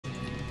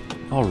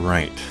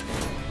Alright.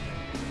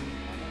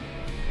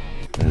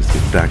 Let's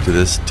get back to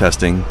this.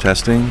 Testing.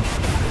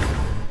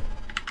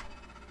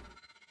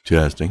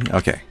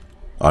 Okay.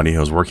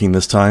 Audio's working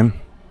this time.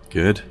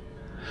 Good.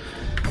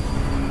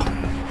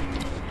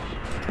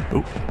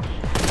 Oh.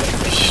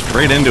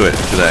 Straight into it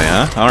today,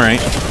 huh?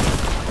 Alright.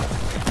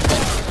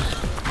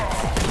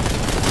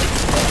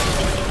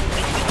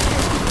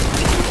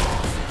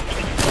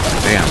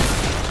 Damn.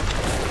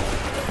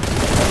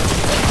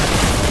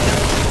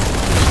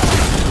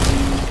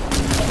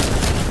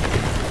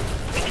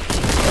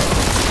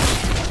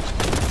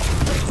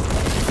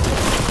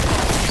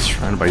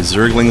 Surrounded by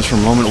Zerglings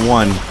from moment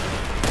one.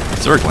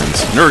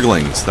 Zerglings.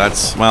 Nurglings.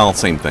 That's, well,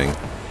 same thing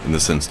in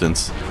this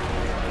instance.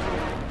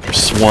 There's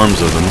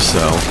swarms of them,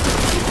 so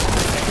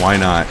why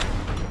not?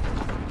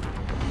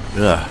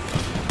 Ugh.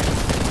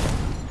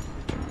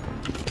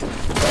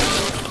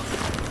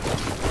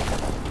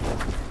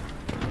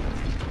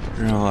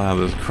 I'll have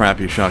this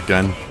crappy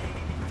shotgun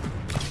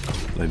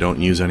that I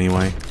don't use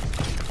anyway.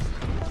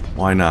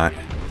 Why not?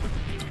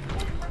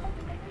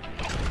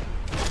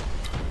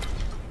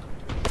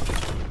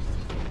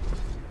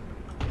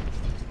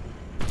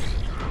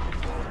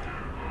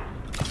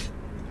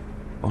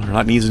 Well, they're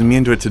not easing me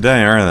into it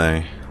today, are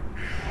they?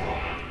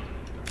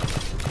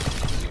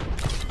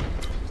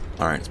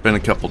 Alright, it's been a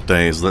couple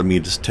days. Let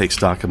me just take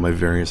stock of my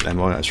various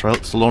ammo. I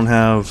still don't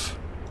have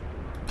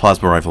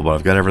plasma rifle, but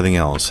I've got everything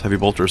else. Heavy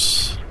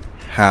bolters,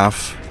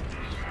 half.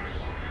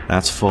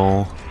 That's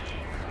full.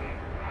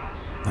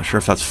 Not sure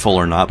if that's full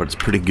or not, but it's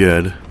pretty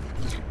good.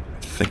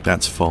 I think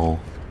that's full.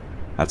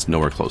 That's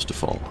nowhere close to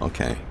full.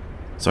 Okay.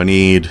 So I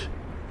need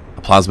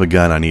a plasma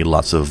gun. I need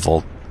lots of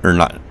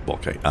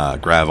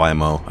grav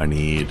ammo. I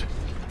need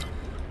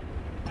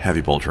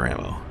heavy bolter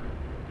ammo.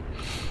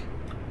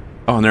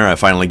 Oh, and there I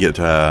finally get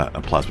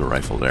a plasma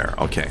rifle there.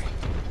 Okay.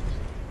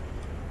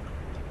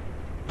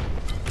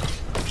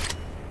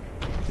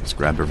 Let's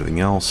grab everything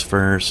else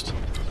first.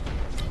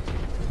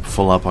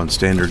 Full up on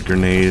standard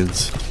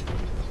grenades.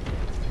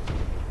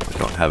 I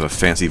don't have a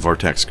fancy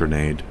vortex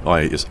grenade. Oh,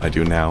 yes, I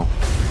do now.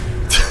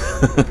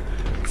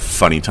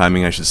 Funny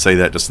timing, I should say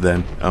that just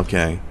then.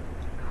 Okay.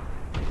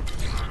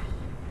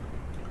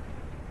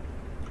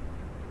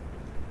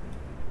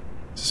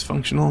 Is this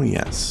functional?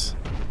 Yes.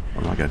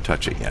 I'm not going to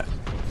touch it yet.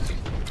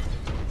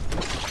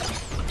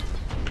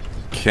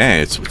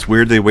 Okay, it's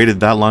weird they waited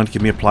that long to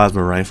give me a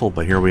plasma rifle,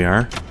 but here we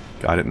are.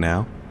 Got it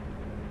now.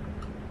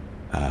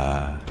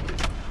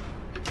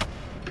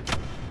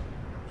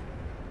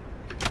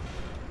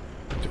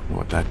 Don't know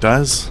what that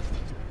does.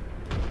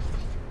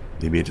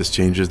 Maybe it just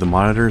changes the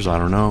monitors, I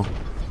don't know.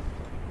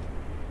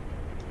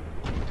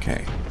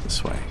 Okay,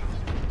 this way.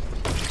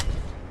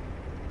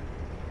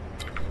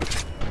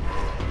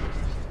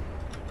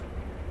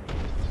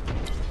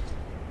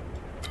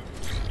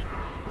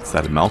 Is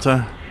that a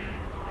Melta?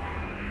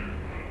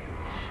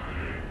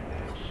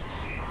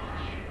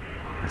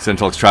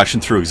 Accidental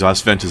extraction through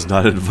exhaust vent is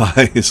not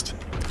advised.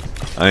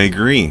 I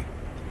agree.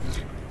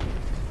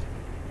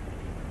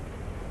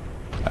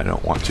 I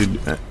don't want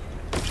to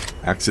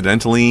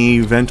accidentally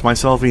vent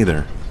myself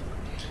either.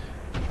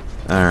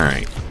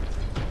 Alright.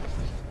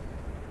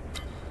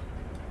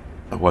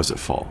 Oh, was it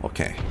full?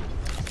 Okay.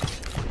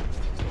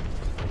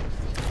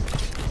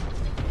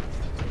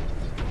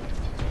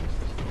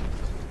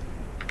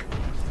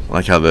 I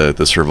like how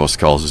the servo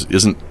skulls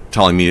isn't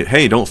telling me,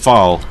 hey, don't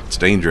fall, it's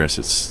dangerous.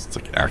 It's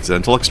like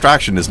accidental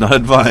extraction is not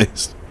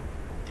advised.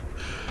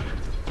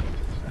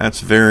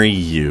 That's very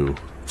you,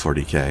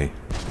 40k.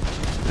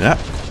 Yep.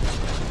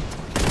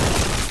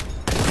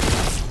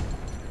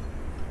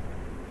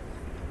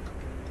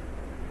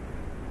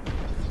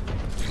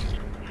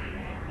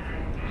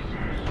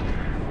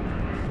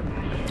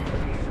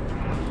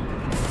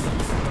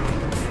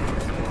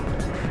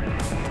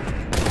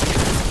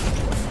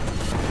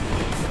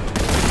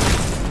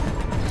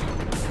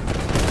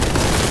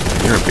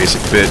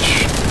 Basic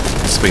bitch,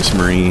 Space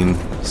Marine,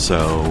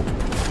 so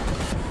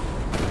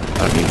I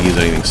don't need to use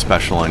anything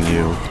special on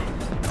you.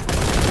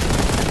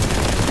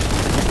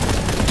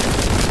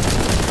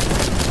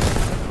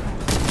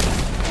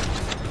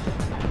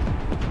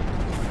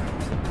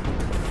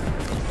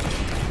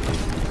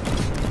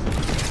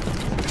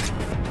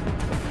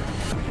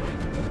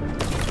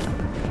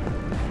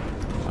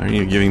 Why are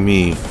you giving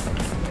me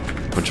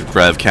a bunch of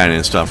grav cannon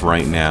and stuff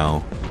right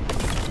now?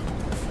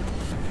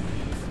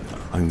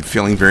 I'm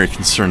feeling very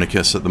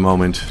concernicus at the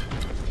moment.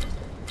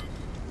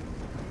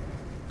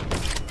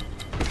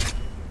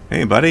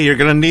 Hey buddy, you're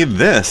gonna need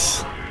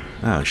this.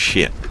 Oh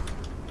shit.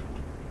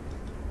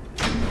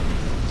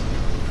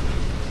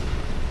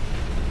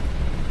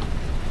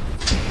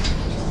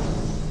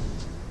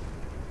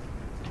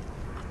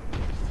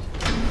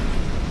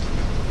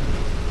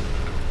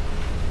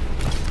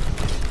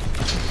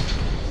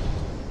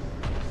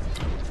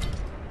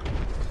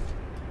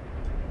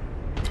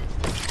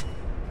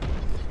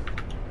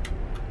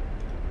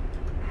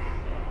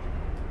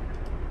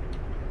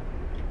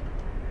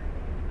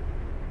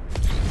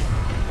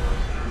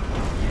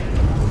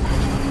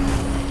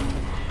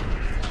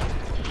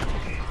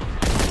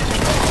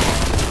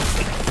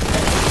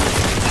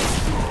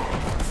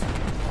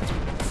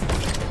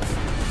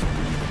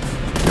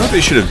 what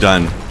they should have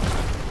done?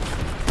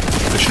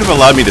 They should have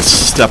allowed me to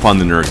step on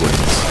the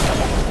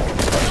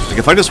Nurglings. Like,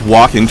 if I just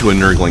walk into a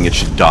Nurgling, it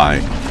should die.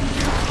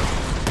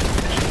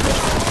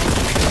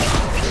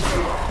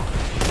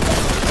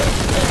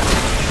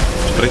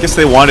 But I guess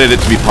they wanted it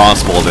to be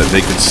possible that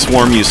they could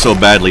swarm you so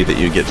badly that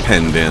you get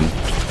penned in.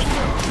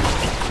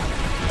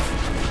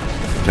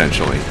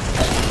 Potentially.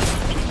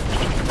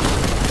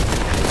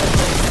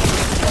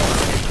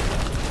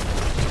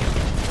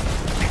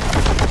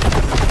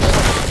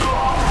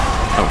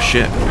 Oh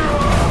shit.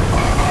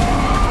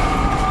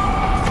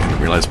 I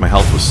didn't realize my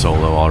health was so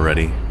low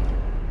already.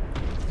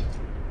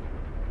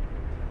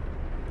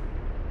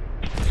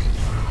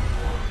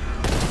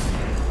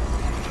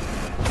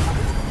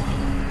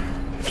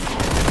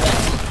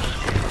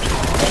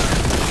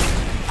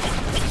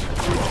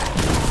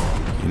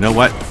 You know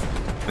what?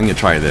 I'm gonna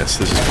try this.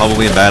 This is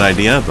probably a bad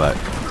idea, but...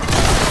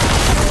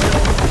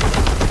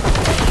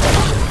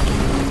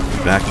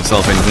 Back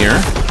himself in here.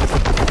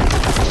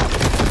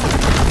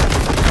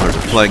 Oh, there's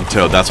a plague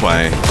toad, that's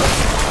why...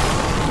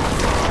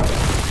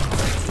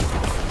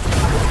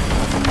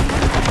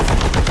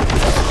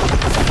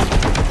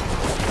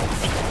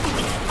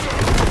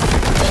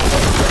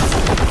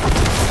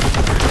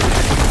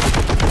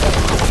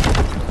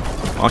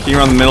 Walking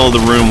around the middle of the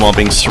room while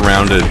being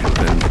surrounded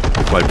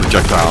by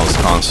projectiles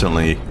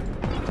constantly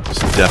is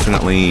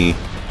definitely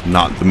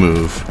not the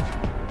move.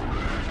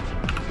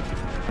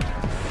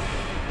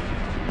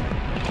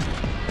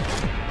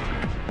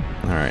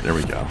 Alright, there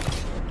we go.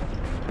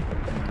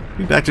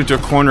 Being backed into a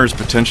corner is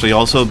potentially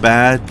also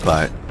bad,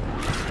 but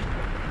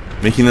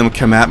making them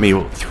come at me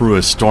through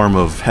a storm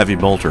of heavy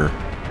bolter.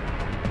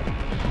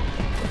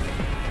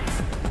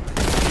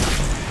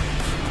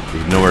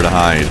 There's nowhere to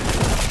hide.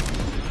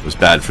 It was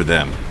bad for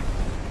them.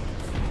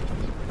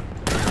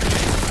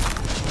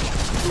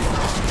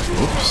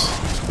 Oops.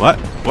 What?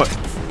 What?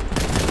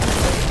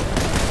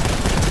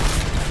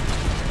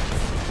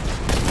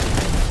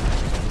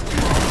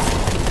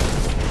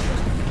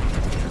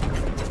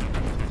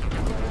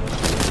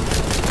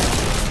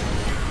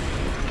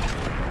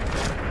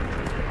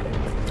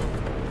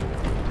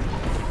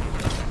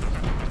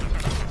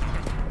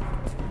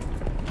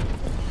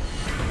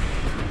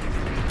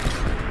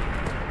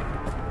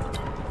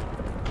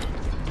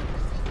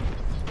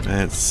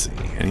 Let's see.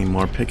 Any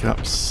more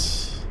pickups?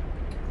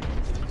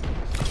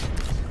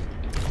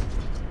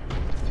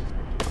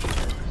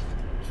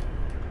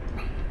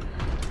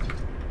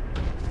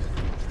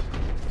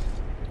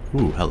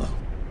 Ooh, hello.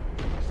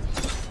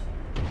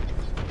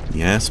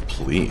 Yes,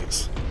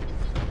 please.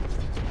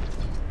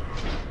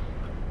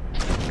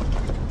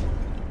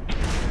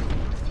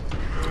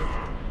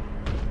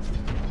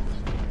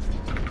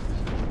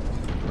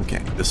 Okay,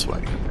 this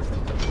way.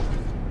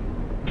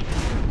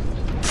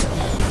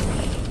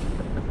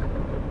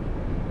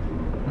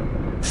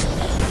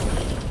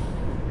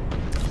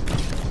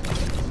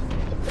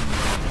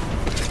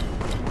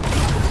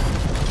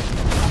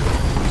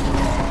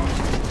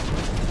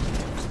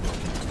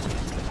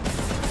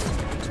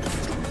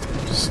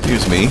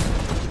 Excuse me.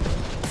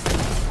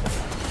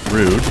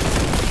 Rude.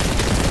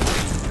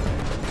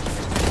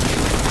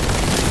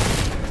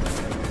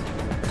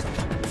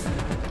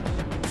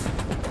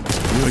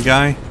 You a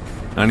guy?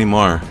 Not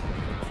anymore.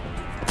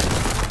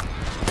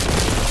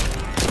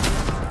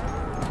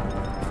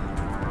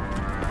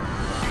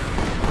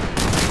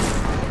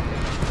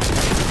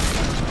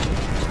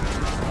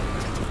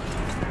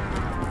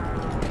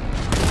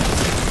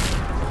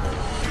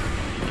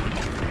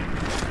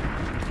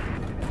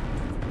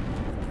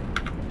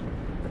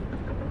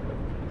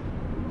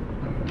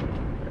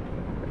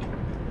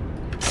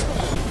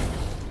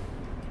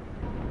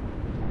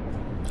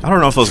 I don't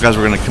know if those guys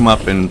were going to come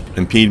up and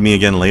impede me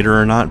again later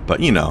or not,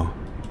 but you know.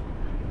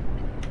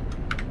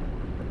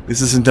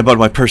 This isn't about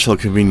my personal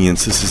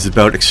convenience, this is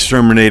about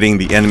exterminating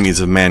the enemies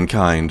of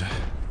mankind.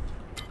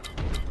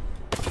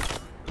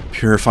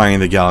 Purifying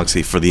the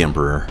galaxy for the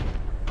Emperor.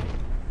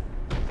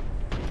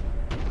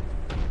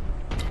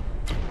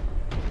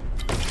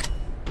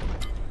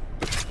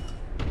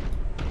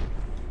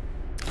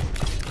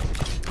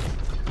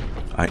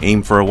 I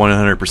aim for a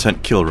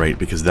 100% kill rate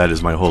because that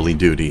is my holy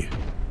duty.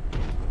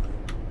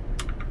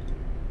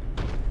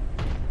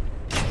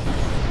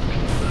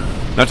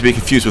 Not to be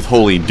confused with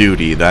holy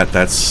duty,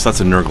 that's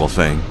a Nurgle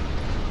thing.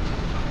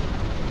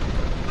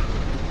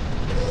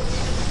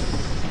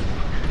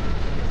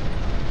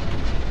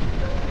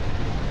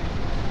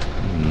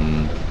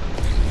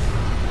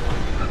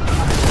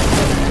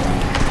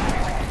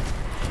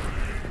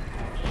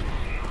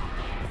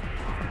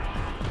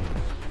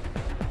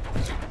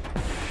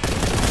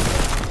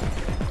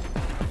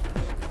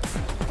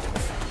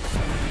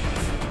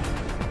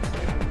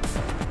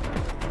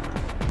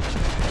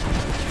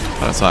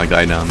 I saw a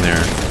guy down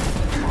there.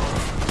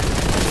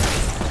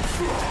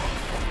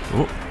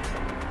 Oh.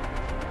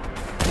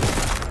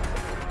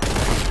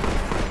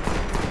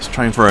 I was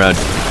trying for a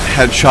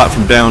headshot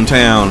from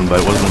downtown, but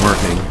it wasn't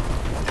working.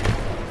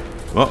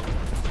 Oh.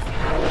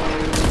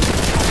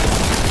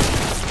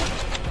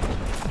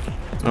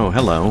 Oh,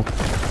 hello.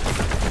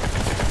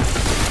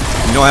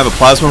 You know I have a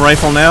plasma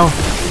rifle now?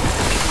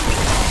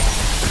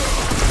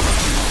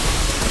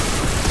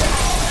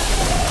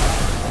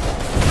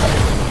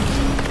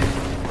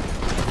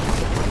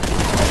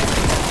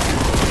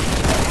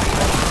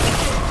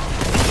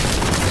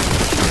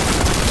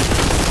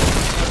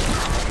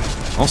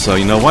 Also,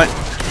 you know what?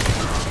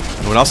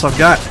 You know what else I've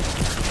got?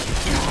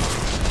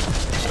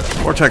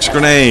 Vortex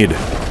grenade!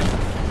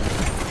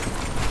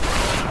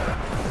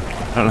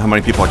 I don't know how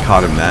many people I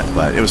caught in that,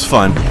 but it was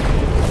fun.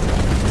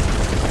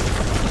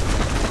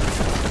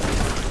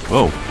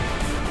 Whoa.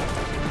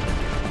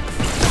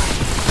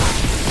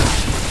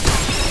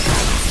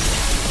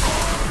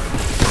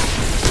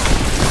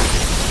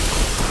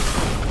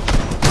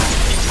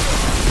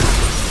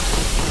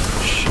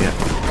 Shit.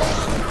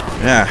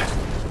 Yeah.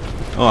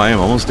 Oh, I am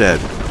almost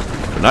dead.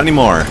 But not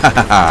anymore. Ha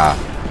ha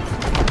ha.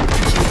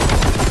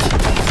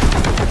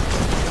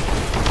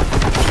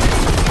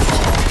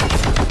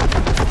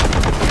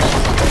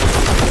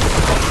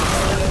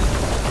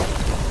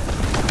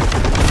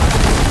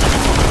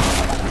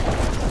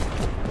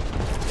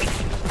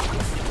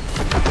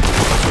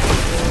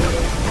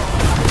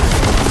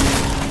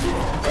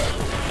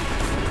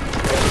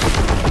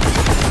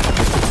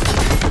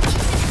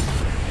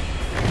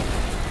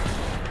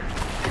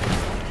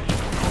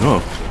 Oh.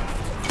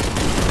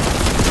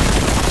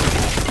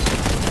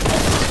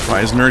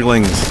 Prize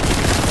nurglings.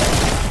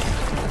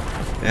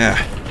 Yeah.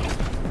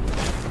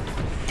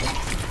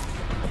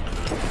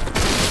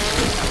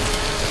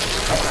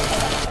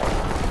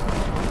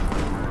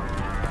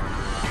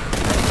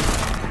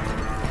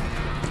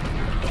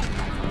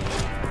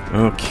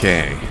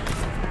 Okay.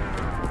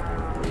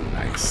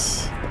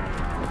 Nice.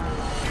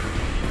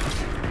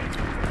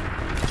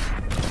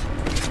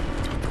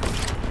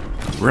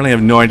 Really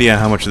have no idea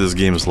how much of this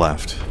game is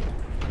left.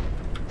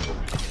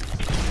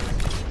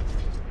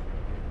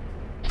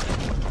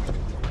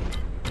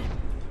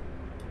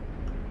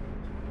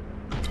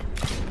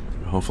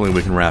 Hopefully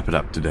we can wrap it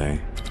up today.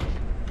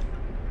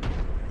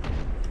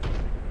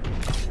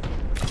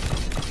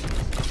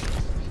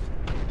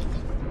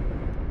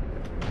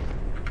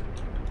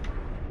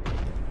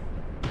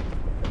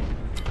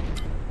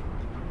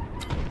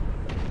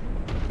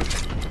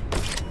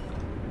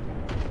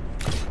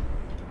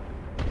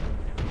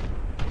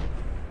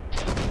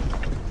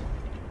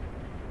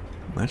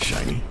 That's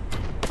shiny.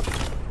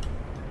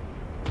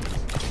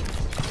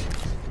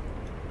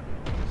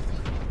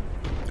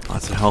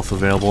 Lots of health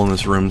available in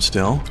this room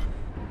still,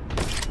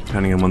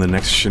 depending on when the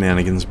next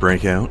shenanigans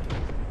break out.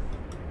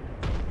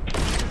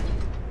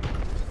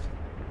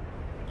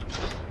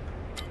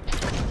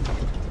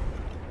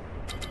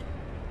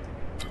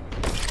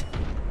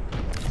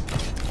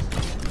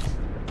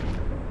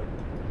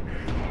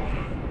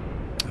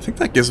 I think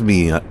that gives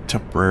me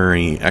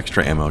temporary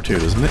extra ammo too,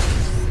 doesn't it?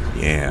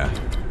 Yeah.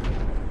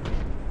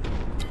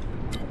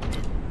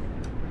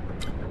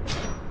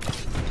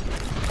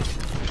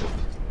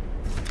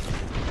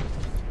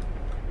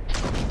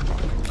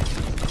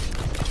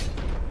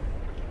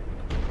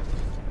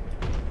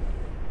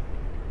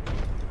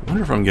 I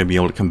wonder if I'm going to be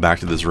able to come back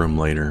to this room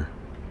later.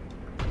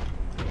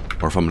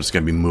 Or if I'm just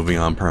going to be moving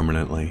on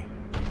permanently.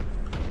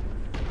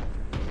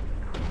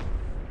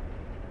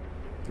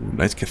 Ooh,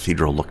 nice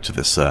cathedral look to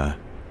this, what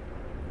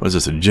is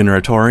this, a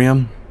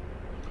generatorium?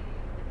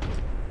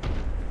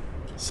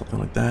 Something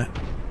like that.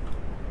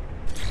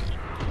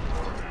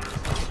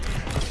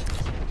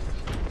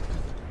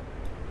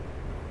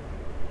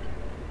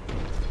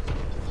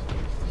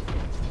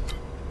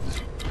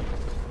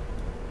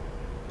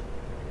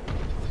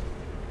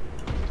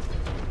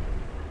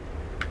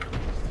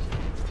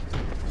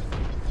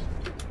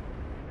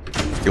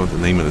 What the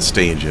name of the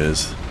stage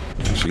is.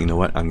 Actually, you know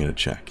what? I'm gonna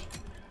check.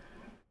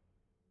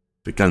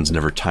 The guns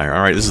never tire.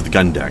 Alright, this is the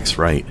gun decks,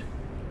 right?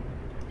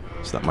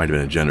 So that might have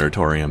been a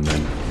generatorium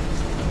then.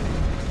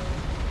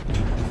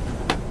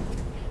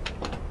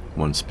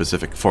 One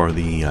specific for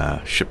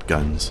the ship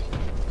guns.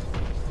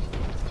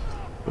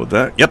 Well,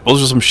 that. Yep,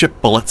 those are some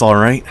ship bullets,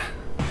 alright.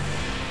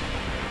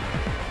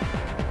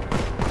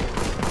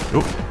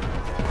 Oop.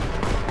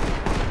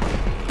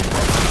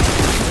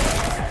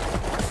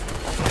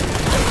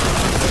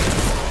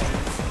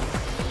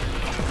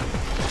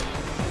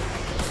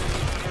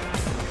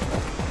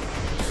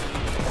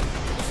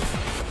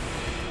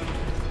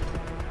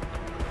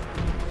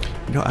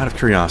 You know, out of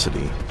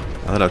curiosity,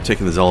 now that I've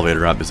taken this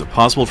elevator up, is it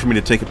possible for me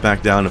to take it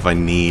back down if I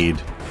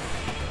need...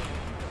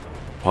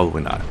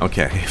 Probably not.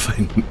 Okay,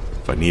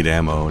 if I need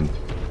ammo and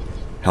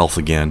health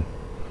again.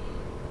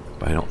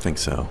 But I don't think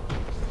so.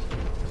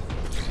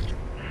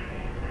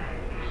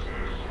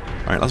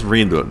 Alright, let's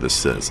read what this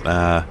says.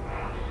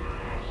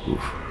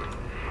 Oof.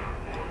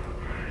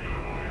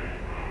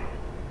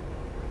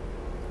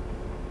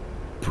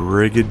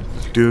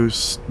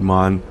 Brigadus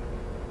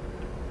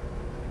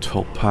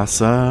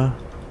Montolpasa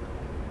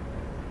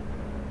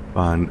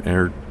on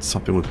air,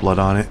 something with blood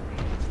on it.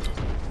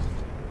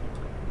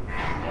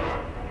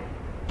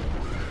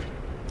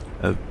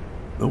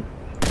 Oh,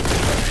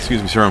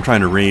 excuse me, sir. I'm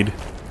trying to read.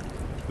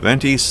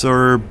 Venti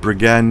sur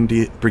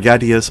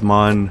Brigadius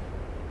Mon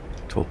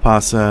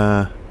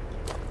Tolpasa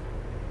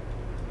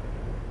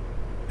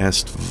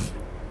est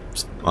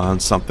on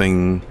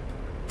something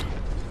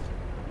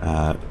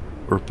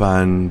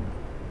Urban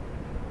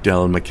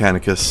del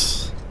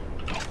Mechanicus.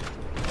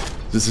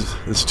 This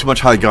is too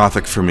much high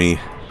gothic for me.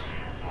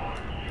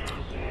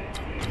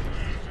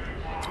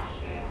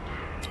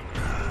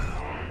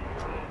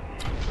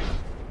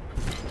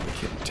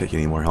 Can't take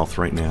any more health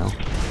right now.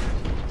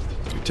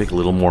 Take a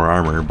little more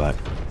armor, but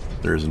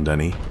there isn't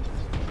any.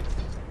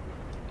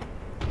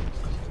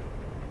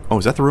 Oh,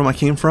 is that the room I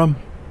came from?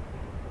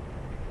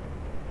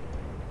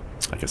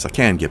 I guess I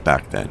can get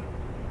back then.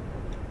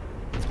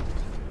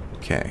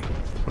 Okay.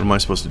 What am I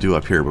supposed to do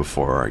up here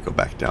before I go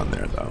back down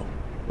there, though?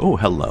 Oh,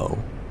 hello.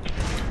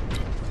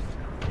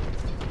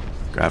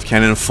 Grav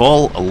cannon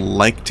full. I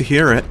like to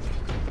hear it.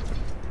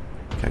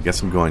 Okay, I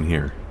guess I'm going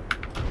here.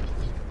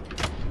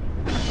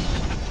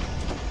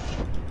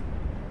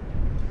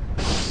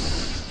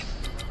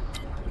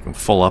 I'm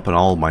full up on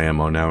all of my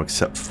ammo now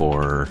except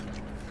for...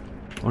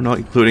 Oh no,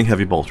 including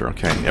heavy bolter.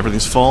 Okay,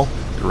 everything's full.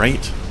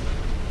 Great.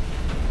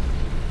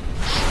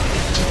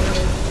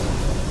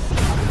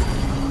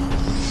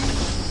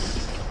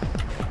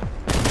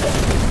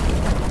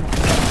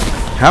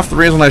 Half the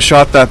reason I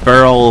shot that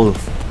barrel,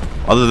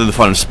 other than the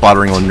fun of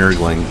splattering on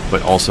Nurgling,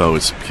 but also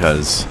it's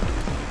because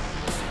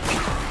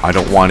I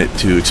don't want it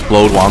to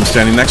explode while I'm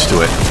standing next to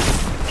it.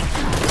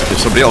 If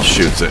somebody else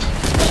shoots it.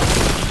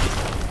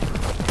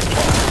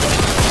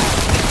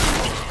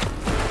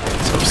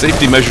 So,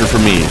 safety measure for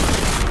me.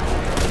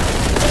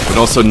 But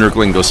also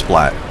Nurgling goes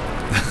splat.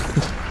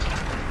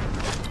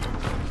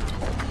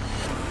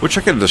 Which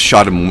I could have just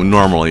shot him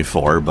normally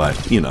for,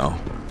 but, you know.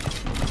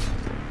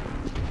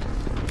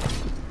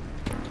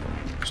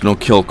 There's no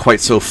kill quite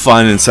so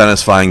fun and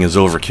satisfying as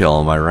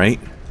overkill, am I right?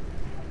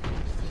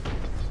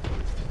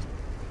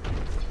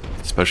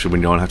 Especially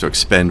when you don't have to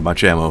expend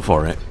much ammo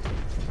for it.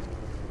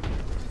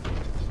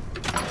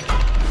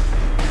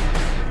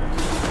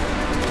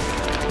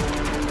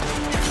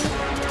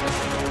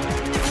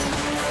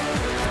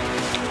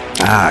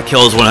 Ah,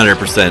 kills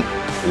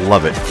 100%.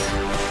 Love it.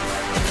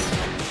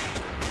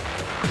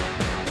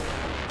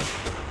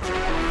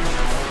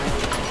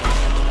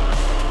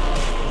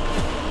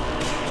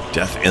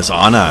 Death is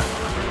Anna.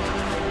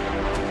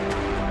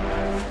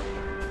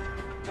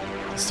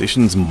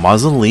 Station's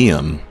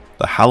mausoleum.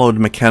 The hallowed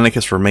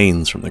Mechanicus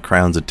remains from the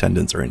crown's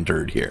attendants are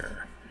interred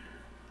here.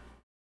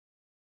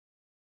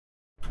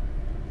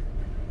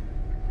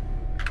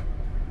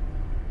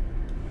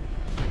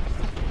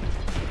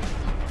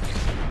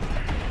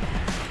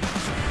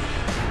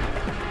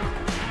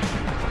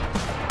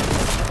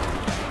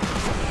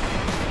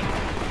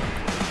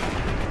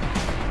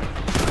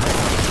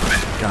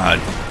 God.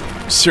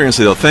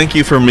 Seriously though, thank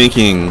you for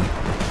making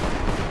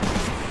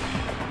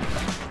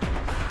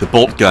the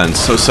Boltgun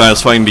so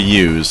satisfying to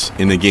use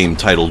in a game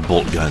titled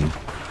Boltgun.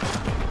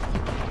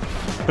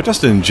 But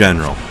just in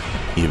general,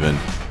 even.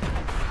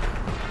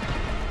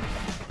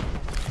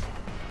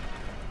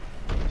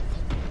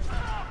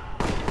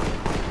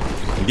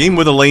 A game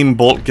with a lame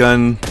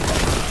Boltgun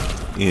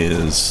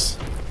is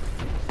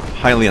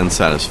highly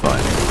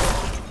unsatisfying.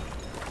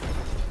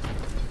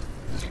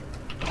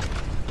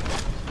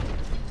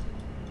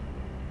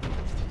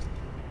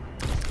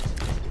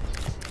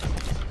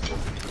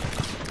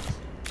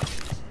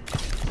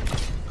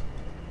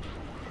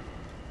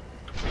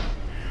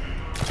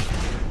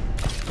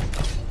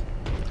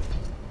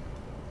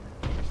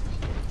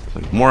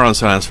 More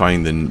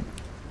unsatisfying than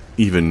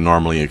even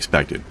normally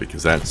expected,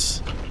 because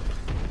that's...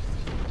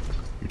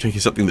 You're taking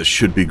something that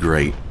should be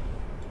great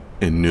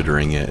and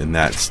neutering it, and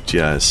that's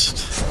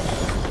just...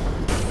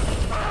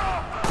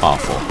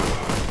 awful.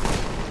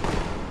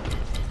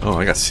 Oh,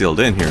 I got sealed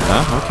in here,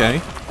 huh? Okay.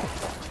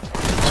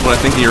 That's what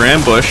I think of your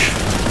ambush.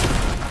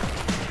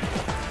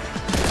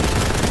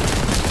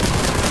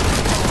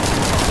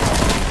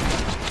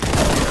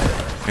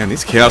 Man,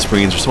 these Chaos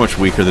Marines are so much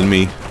weaker than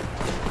me.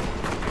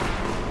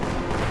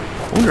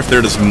 I wonder if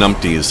they're just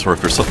numpties, or if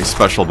there's something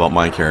special about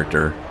my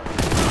character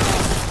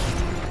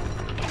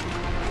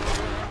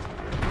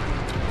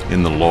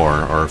in the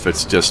lore, or if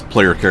it's just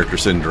player character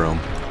syndrome.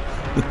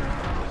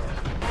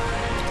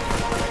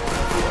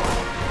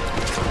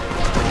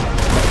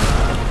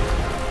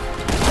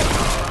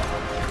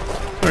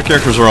 Our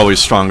characters are always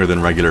stronger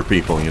than regular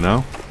people, you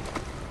know?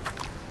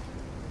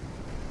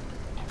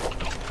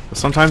 But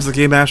sometimes the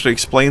game actually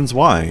explains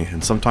why,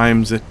 and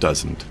sometimes it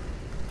doesn't.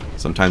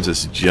 Sometimes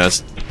it's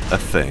just a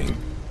thing.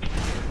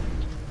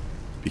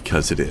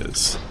 Because it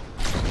is.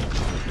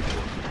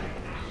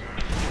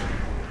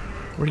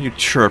 What are you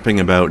chirping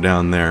about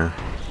down there?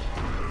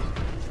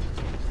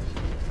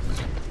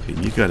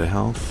 Okay, you got a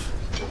health.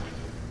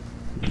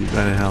 You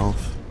got a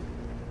health.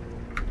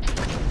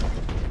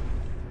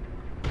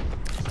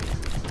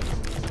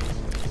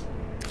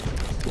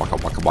 Waka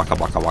waka waka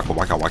waka waka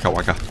waka waka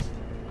waka.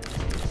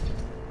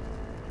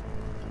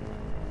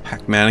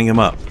 Pac-manning him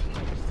up.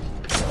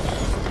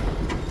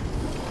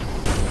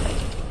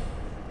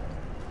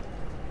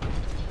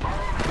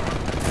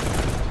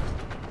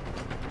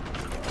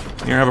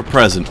 Here, have a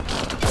present.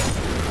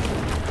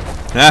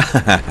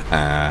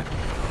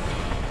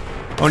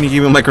 Oh, and you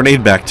gave me my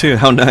grenade back too.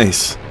 How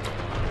nice.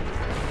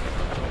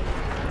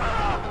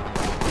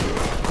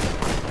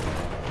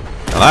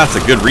 Now that's a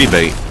good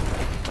rebate.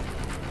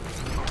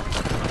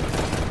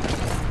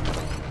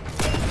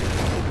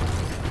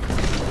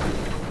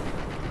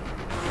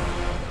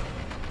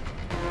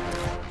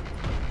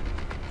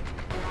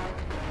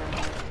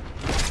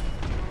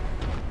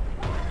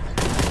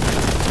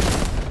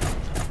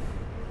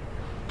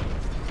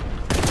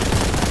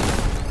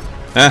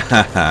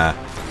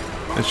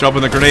 Nice job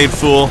with the grenade,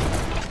 fool.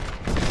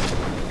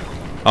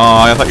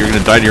 Oh, I thought you were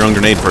gonna die to your own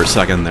grenade for a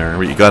second there,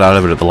 but you got out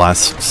of it at the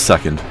last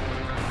second.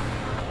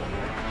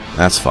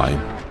 That's fine.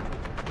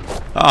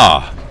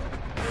 Ah!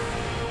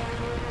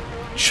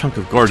 Chunk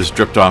of gore just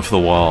dripped off the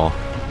wall.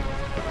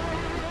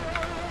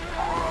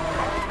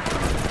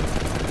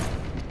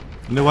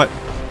 You know what?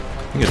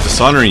 I'm gonna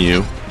dishonor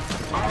you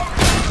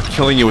for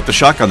killing you with the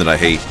shotgun that I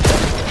hate.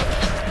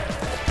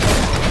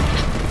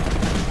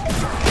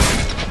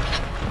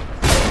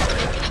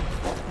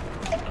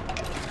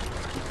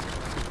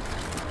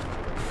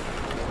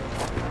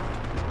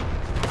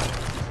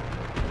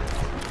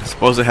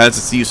 Suppose it has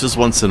its uses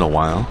once in a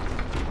while.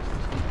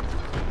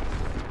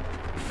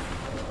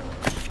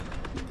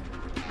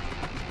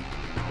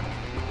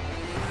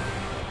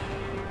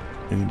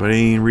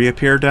 Anybody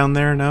reappear down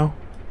there? No?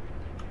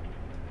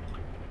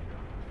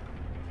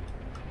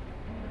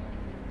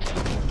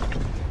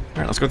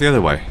 Alright, let's go the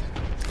other way.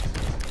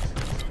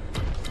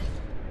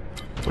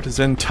 What is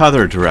in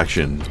t'other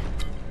direction?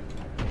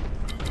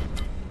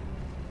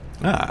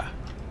 Ah.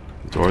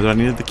 The door that I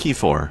needed the key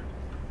for.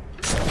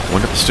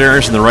 Went up the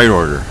stairs in the right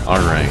order.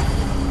 Alright.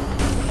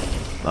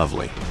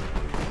 Lovely.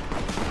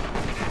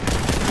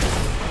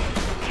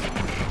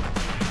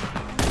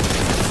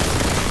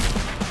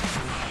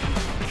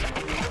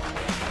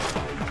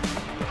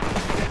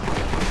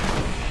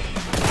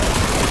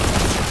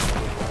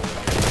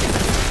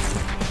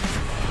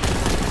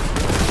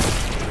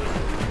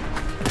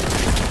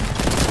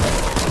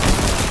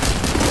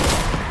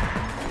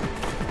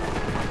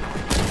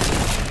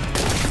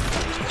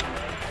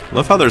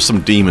 Love how there's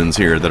some demons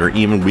here that are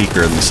even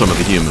weaker than some of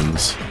the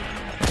humans.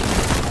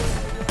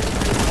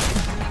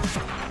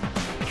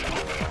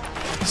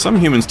 Some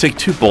humans take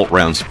 2 bolt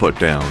rounds to put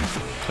down,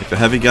 like the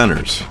heavy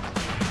gunners.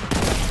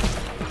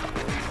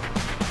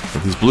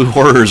 But these blue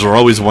horrors are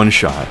always one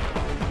shot.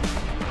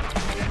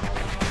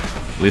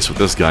 At least with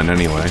this gun,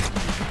 anyway.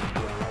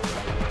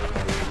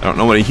 I don't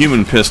know what a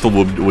human pistol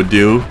would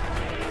do.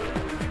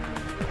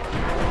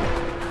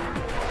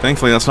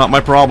 Thankfully, that's not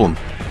my problem.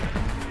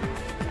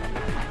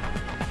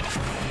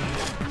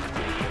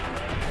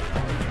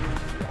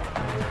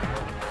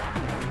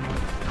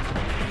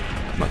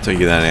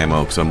 Taking that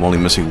ammo because I'm only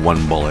missing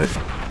 1 bullet.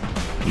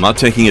 I'm not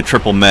taking a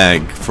triple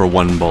mag for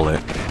 1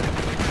 bullet.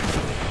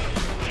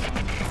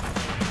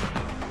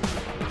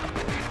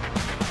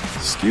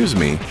 Excuse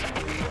me.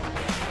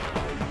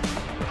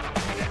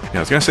 Yeah, I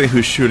was gonna say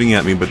who's shooting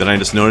at me, but then I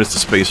just noticed a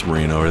Space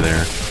Marine over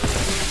there.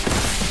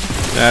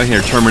 Get out of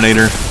here,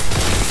 Terminator.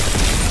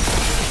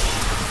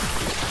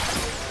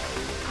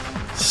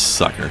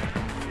 Sucker.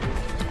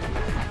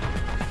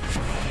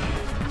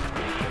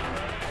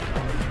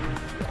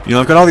 You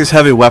know, I've got all these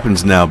heavy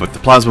weapons now, but the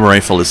plasma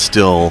rifle is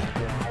still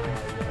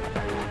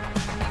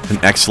an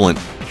excellent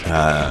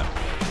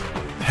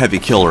heavy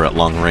killer at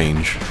long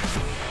range.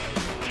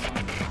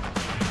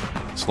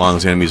 As long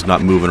as the enemy's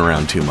not moving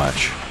around too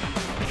much.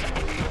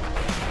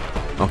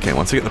 Okay,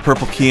 once I get the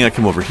purple key, I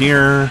come over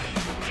here.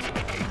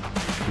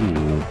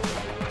 Ooh.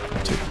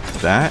 I'll take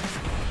that.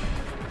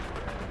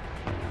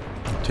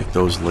 Take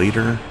those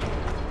later.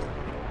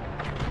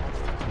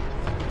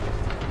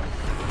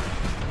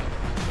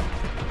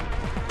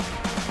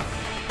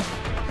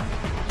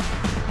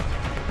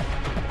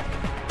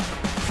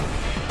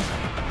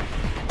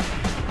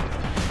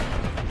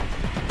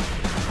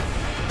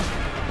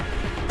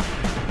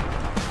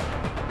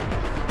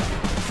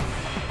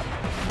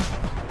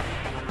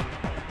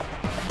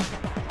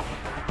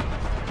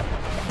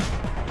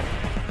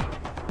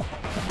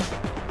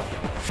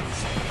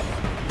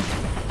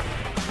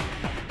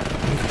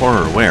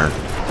 Horror, where?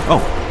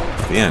 Oh,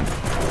 the end.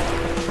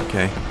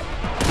 Okay.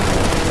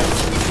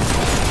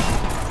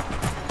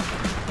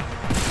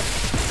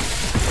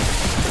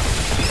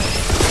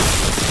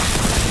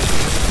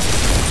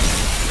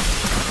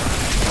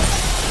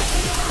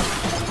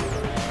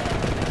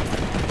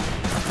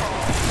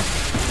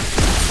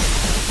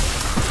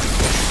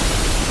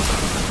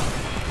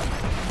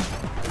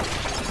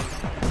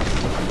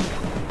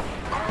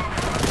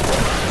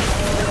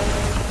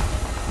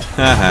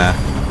 Haha.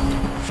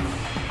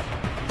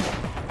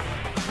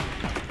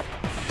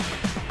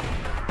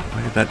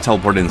 That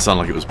teleport didn't sound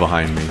like it was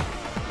behind me.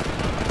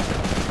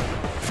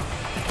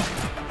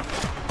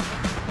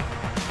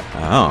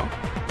 Oh.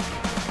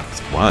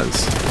 It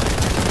was.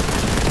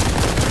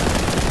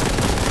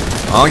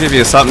 I'll give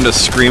you something to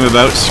scream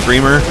about,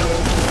 Screamer.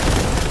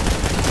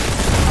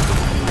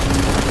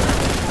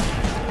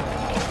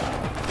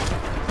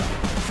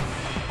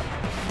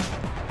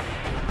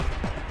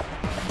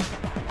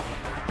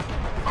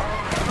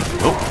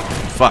 Oh,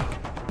 fuck.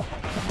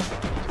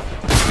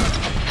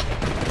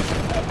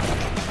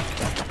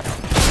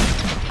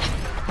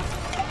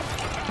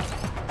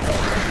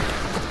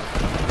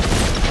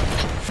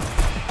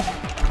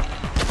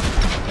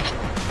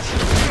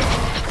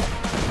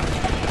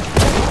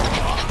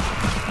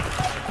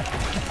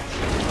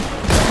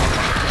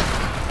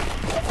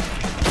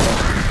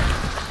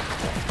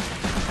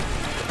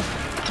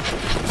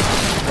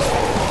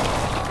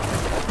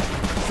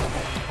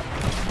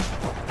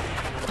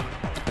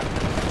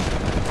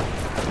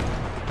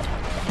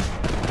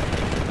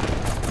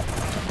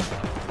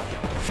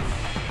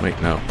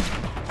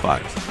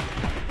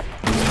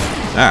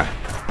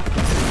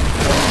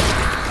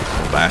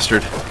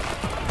 bastard.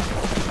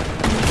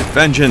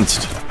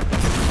 Vengeance!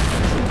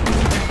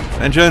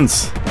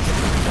 Vengeance!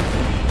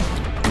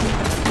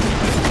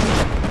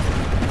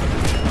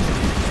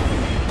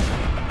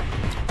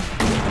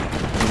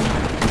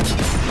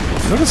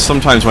 Notice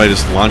sometimes when I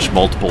just launch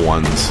multiple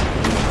ones,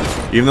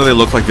 even though they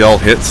look like they all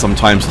hit,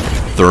 sometimes the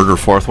third or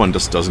fourth one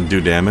just doesn't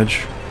do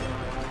damage.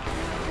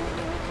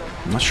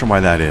 I'm not sure why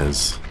that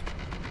is.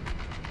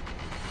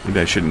 Maybe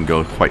I shouldn't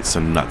go quite so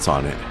nuts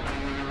on it.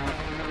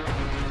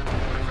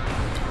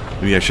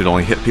 Maybe I should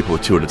only hit people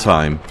with 2 at a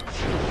time.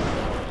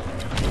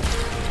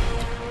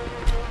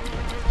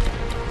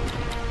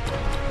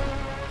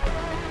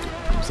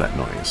 What's that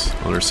noise?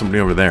 Oh, there's somebody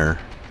over there.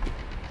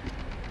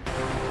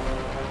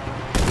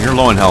 You're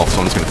low in health, so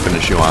I'm just going to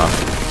finish you off.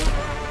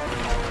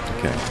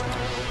 Okay.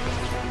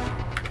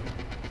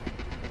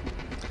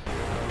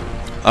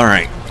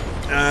 Alright.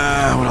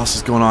 What else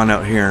is going on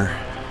out here?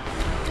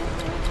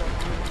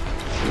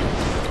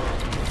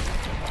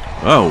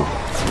 Oh.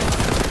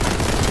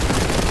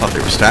 Thought they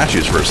were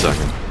statues for a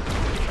second.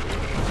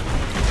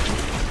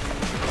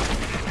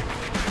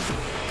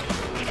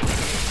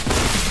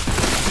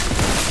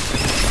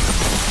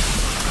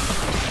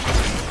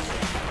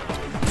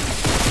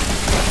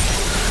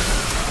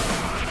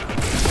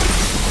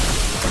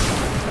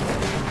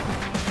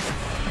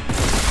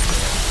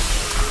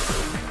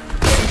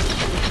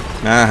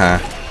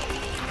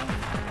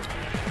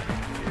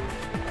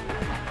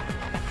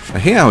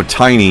 I hate how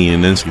tiny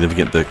and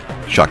insignificant the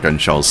shotgun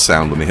shells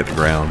sound when they hit the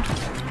ground.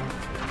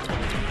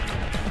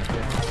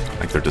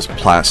 Like they're just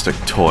plastic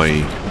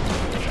toy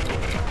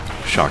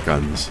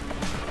shotguns.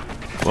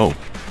 Whoa.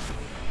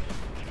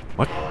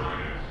 What?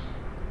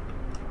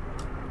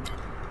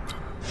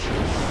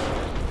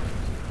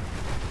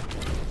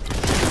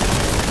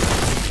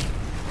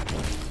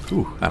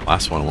 Ooh, that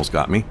last one almost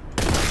got me.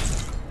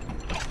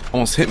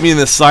 Almost hit me in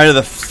the side of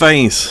the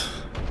face.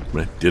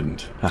 But it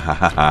didn't. Ha ha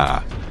ha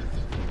ha.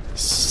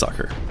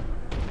 Sucker.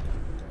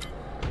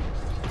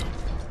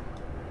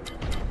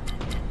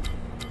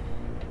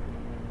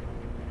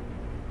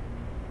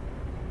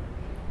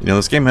 You know,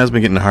 this game has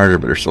been getting harder,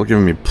 but they're still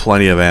giving me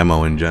plenty of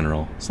ammo in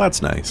general. So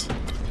that's nice.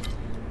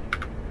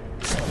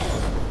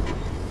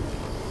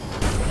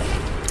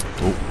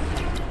 Oh.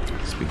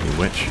 Speaking of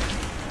which.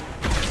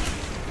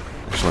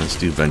 Actually, let's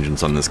do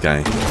vengeance on this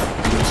guy.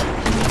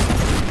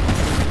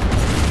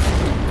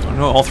 Oh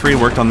no, all 3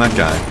 worked on that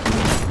guy.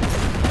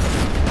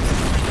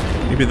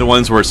 Maybe the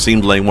ones where it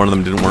seemed like one of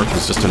them didn't work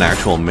was just an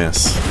actual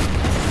miss.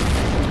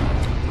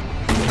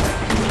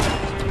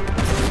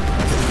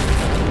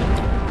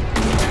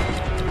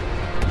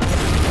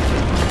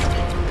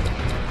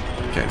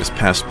 Okay, I just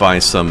passed by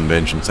some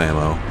vengeance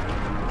ammo.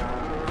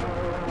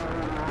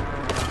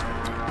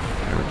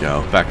 There we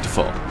go, back to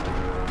full.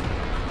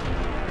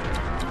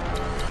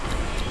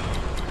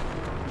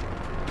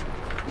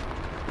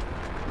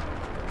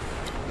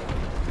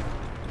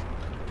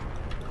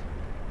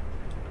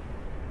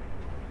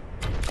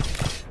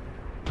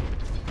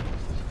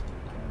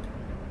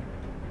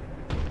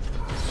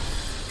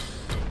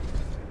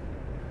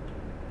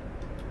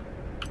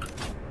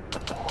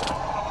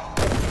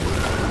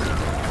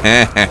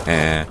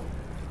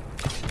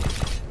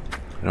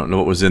 I don't know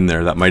what was in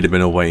there. That might have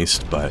been a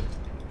waste, but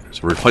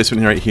there's a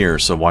replacement right here,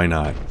 so why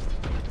not?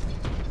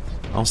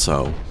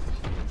 Also,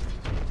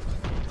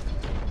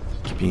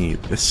 give me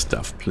this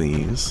stuff,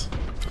 please.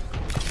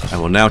 I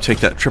will now take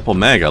that triple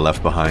mag I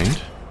left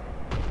behind.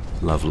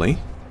 Lovely.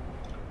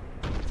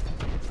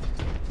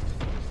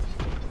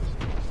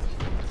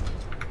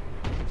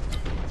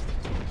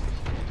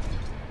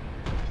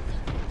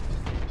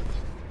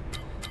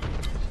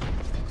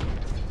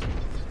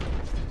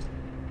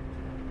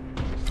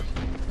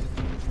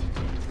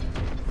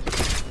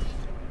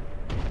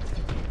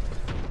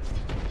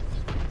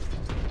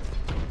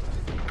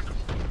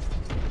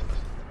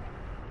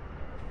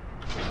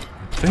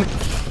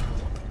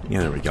 Yeah,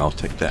 there we go. I'll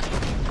take that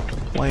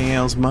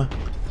plasma.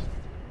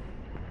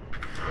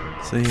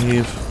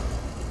 Save.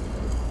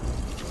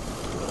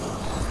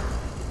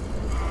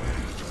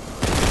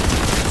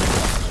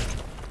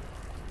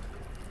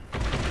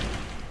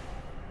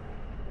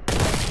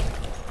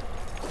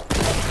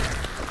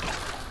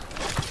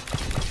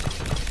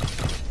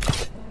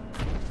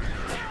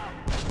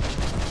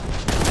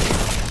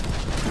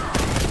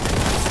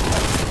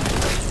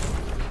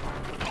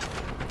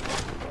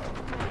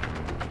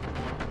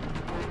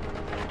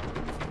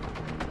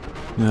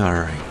 All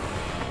right.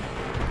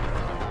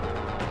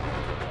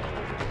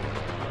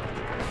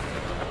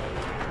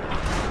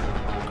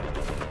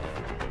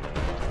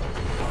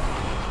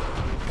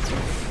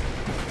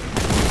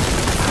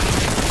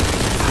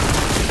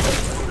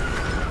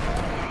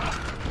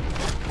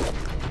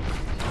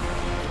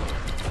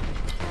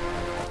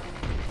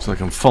 Looks like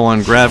I'm full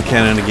on grav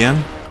cannon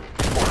again.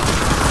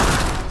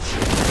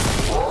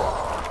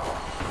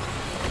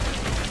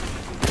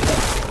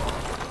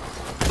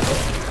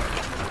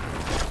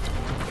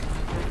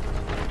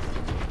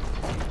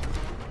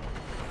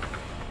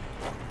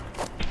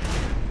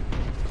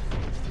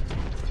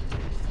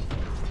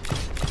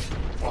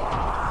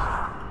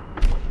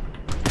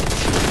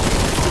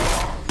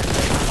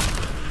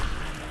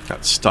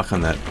 got stuck on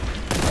that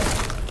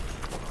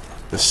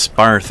this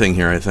spire thing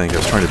here, I think. I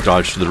was trying to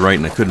dodge to the right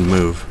and I couldn't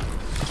move.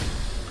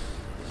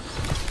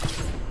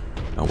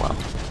 Oh well.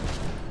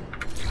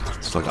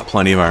 Still got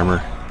plenty of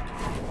armor.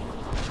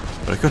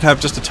 But I could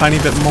have just a tiny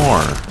bit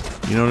more.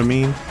 You know what I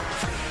mean?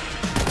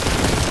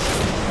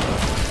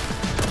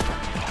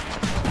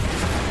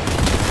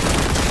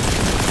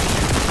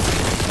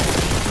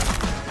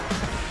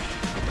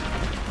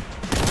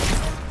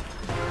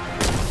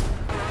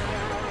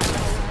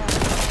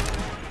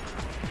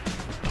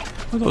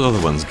 Where'd those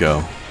other ones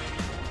go?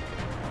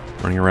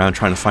 Running around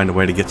trying to find a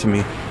way to get to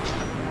me?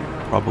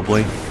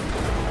 Probably.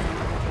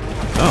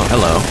 Oh,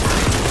 hello.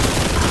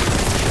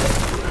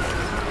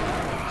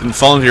 Didn't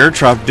fall into your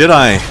trap, did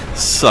I,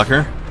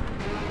 sucker?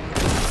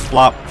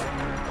 Flop.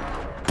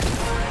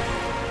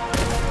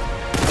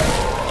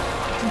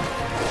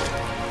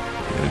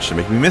 It should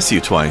make me miss you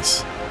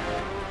twice.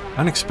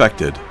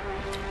 Unexpected.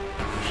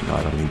 Actually, no,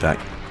 I don't need that.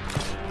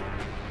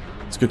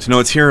 It's good to know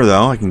it's here,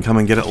 though. I can come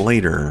and get it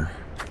later.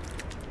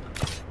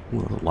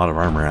 Ooh, a lot of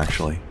armor,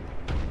 actually.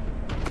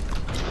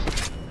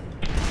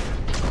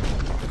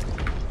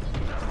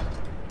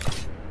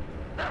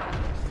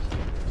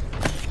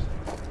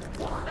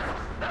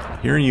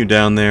 Hearing you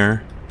down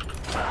there.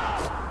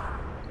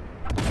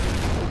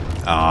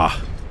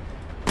 Ah.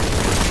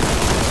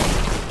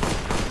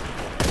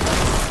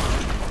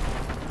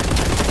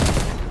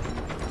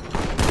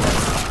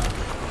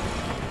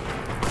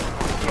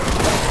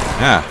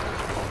 Yeah.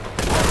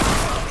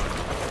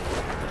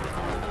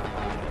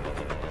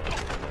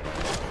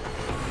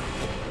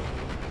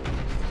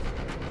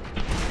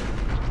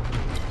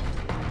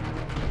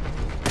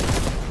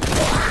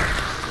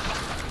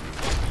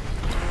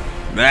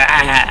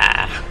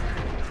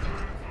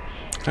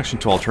 Connection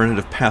to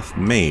alternative path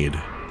made.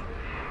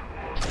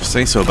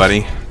 Say so,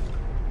 buddy.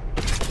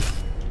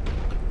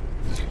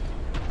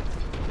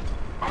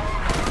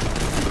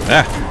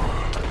 Ah.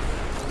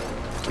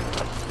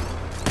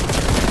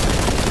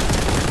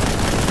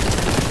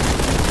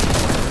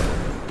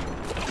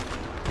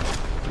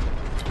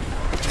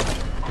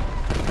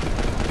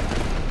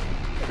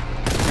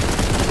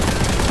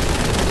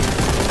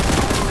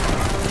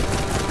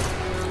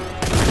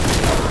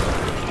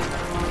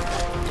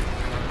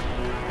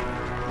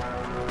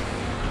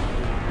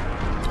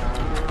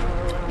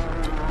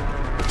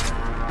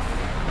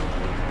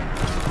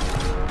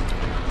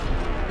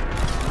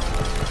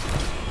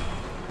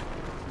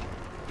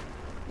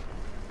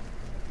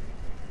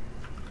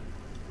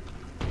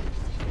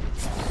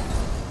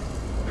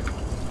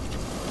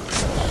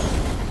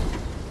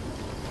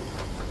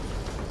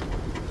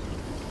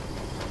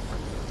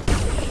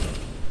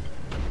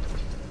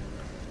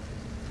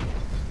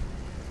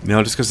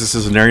 Now, just because this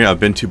is an area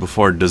I've been to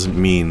before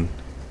doesn't mean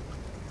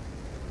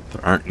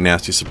there aren't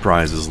nasty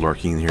surprises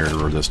lurking here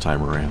this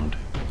time around.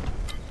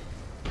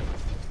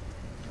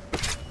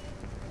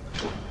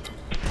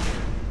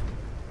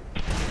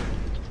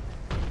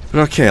 But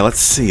okay, let's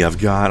see. I've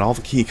got all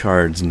the key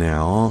cards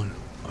now.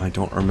 I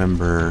don't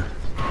remember.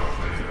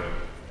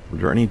 Were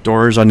there any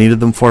doors I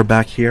needed them for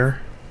back here?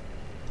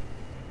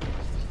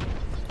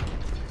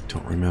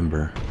 Don't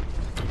remember.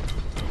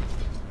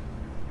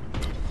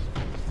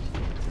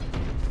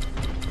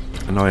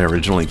 I know I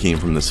originally came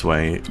from this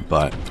way,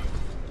 but...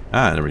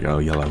 Ah, there we go,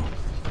 yellow.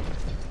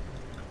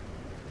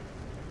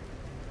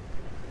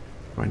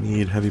 Do I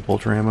need heavy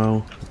bolter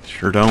ammo?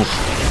 Sure don't. In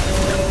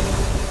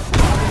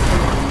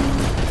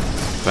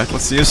fact,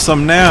 let's use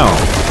some now!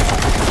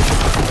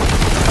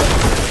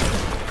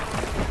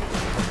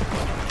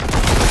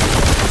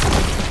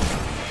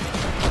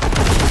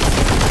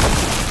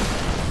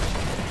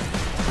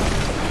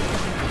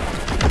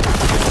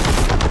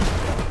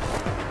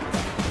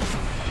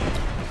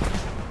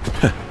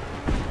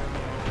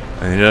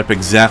 I ended up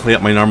exactly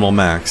at my normal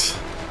max.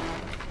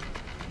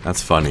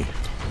 That's funny.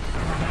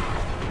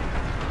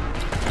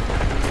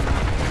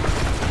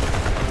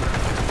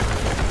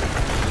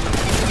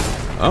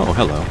 Oh,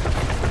 hello.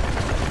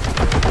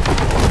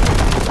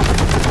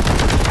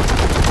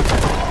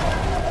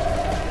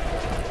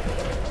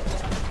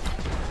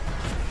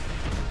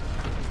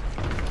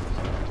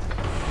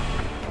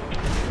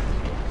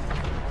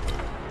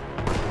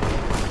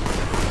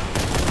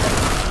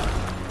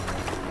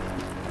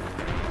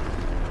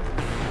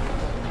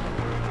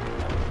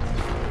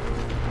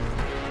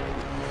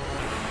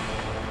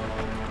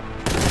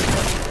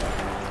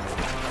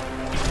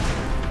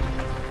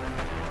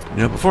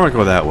 You know, before I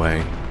go that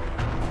way,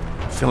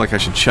 I feel like I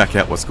should check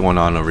out what's going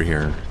on over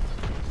here.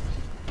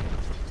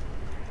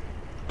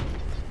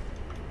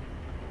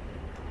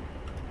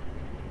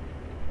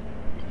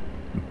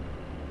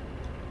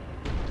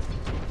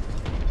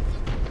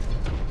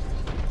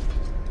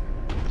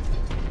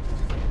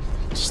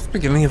 Is this the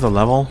beginning of the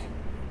level?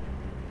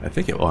 I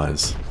think it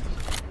was.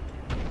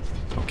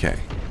 Okay.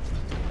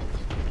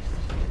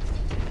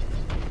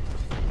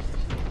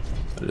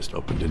 I just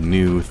opened a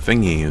new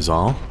thingy is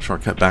all.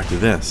 Shortcut back to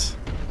this.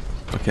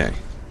 Okay.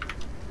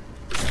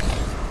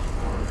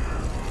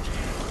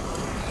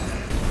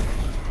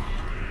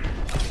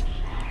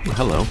 Oh,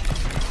 hello.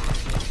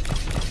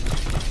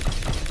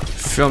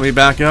 Fill me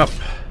back up,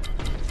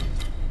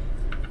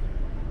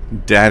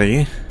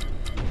 Daddy.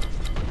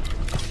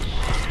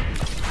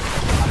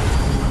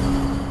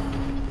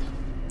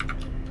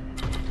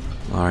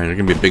 Alright, there's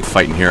gonna be a big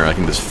fight in here. I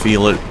can just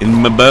feel it in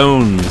my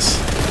bones.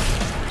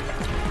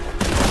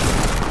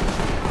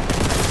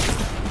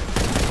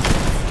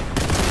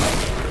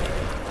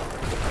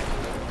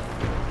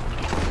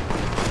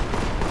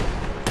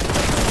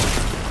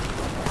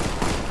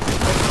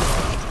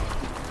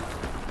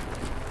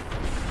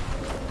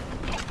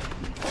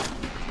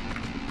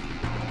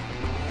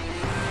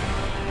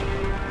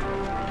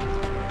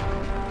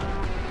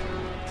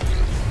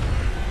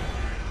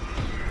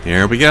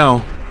 Here we go.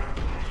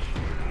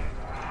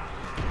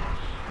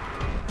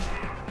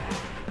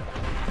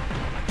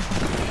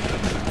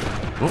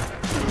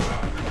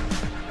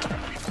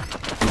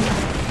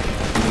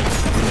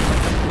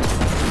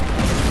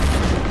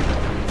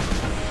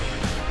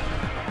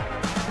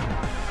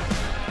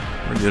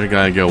 Where'd the other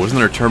guy go? Wasn't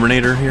there a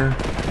Terminator here?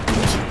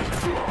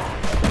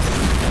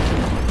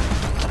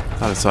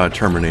 Thought I saw a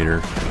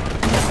Terminator.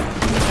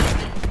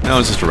 No,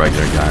 it's just a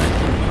regular guy.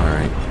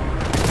 Alright.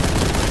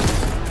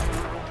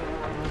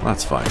 Well,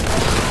 that's fine. I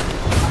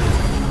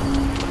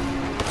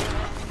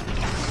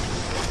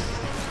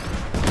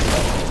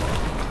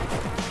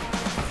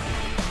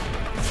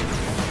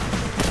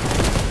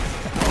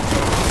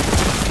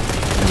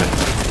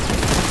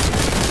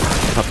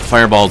thought the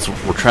fireballs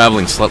were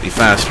traveling slightly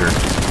faster.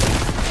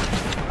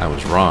 I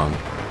was wrong.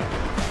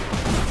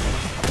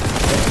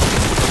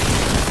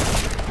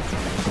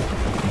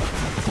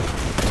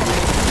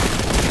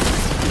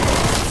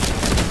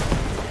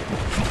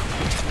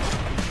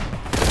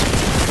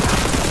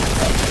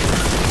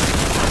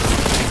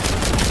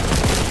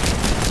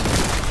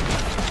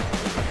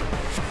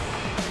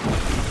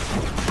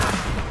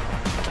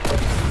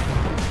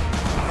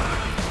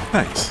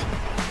 Nice.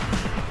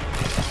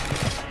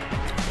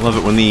 Love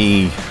it when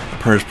the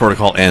Purge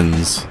Protocol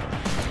ends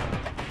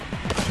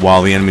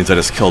while the enemies I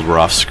just killed were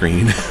off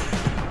screen. I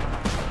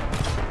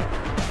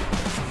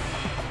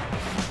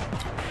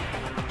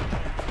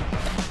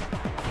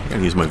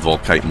gotta use my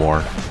Volkite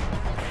more.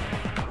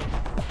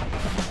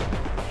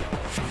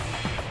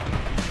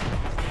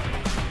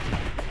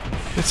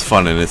 It's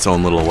fun in its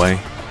own little way.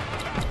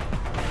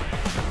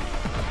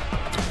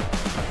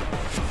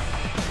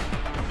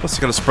 Plus,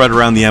 you gotta spread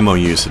around the ammo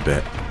use a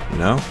bit, you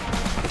know?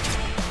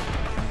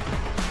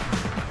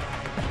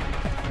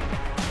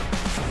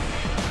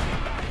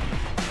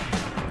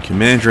 You can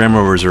manage your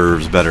ammo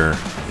reserves better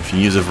if you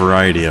use a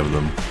variety of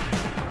them.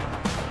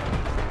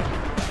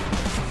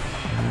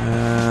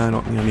 I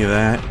don't need any of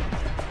that.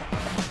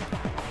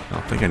 I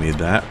don't think I need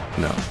that.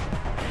 No.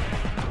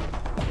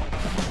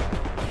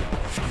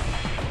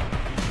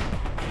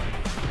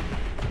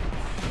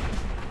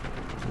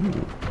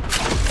 Ooh.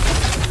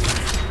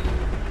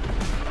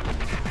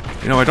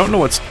 You know, I don't know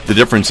what's the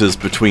differences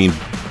between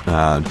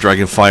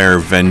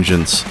Dragonfire,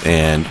 Vengeance,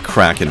 and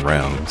Kraken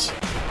rounds.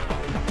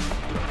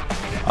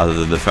 Other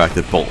than the fact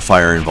that Bolt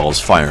Fire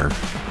involves fire.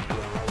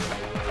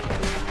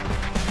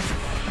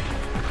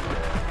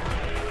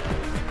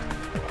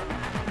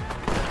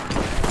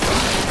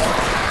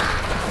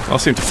 They all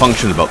seem to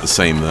function about the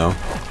same, though.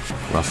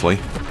 Roughly.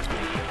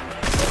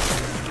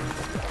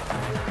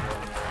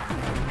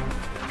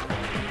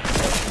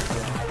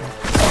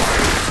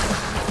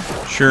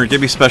 Sure,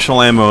 give me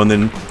special ammo and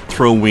then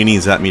throw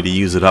weenies at me to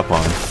use it up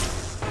on.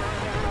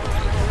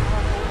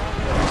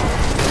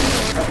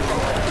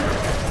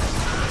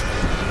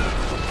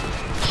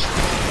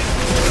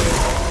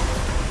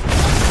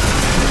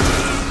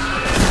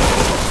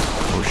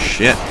 Oh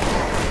shit.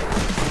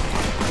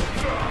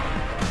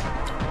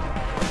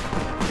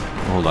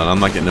 Hold on,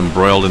 I'm not getting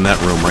embroiled in that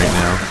room right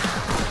now.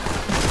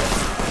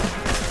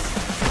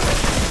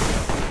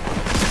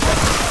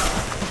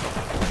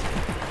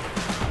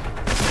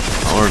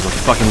 There's a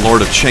fucking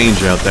Lord of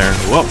Change out there.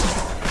 Whoa.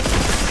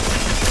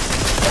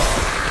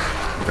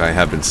 I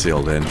have been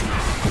sealed in.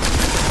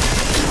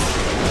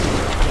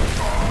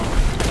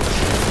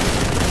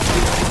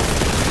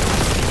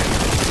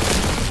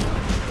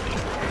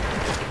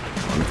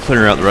 I'm gonna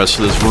clear out the rest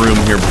of this room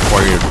here before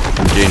I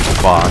engage the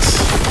boss.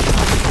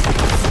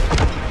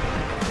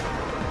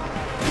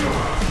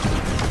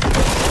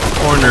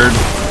 Cornered.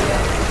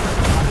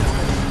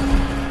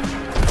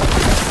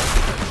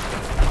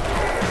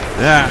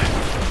 Yeah.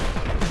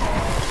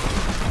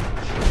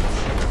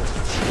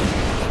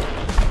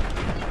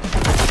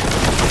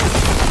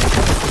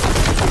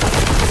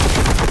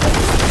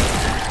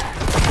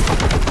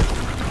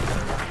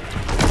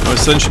 No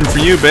ascension for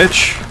you,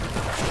 bitch.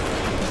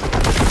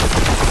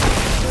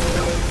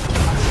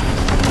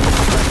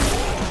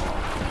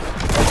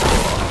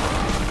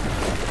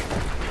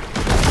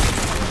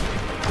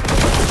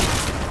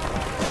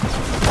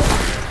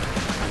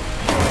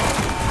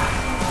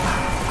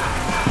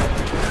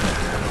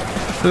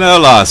 Hello,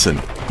 Lawson.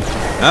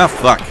 Ah,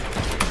 fuck.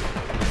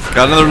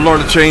 Got another Lord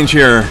of Change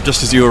here,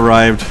 just as you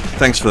arrived.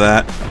 Thanks for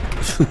that.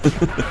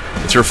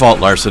 It's your fault,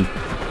 Larson.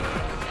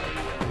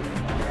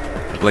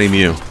 Blame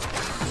you.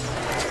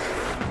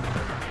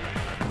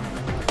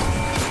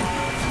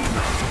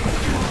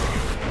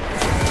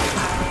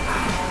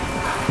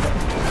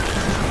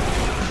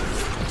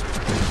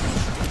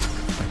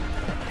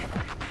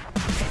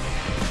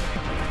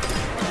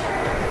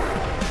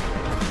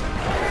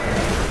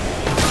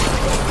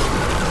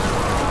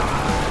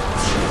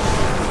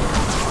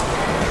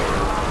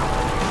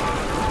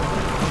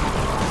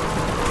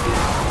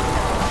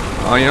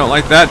 Oh, you don't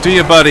like that, do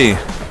you, buddy?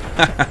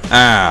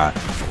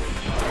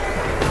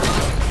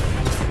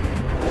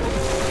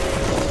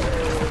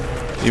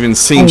 Even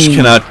Sinch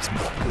cannot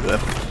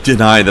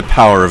deny the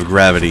power of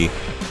gravity.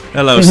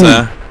 Hello,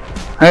 sir.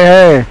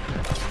 Hey, hey.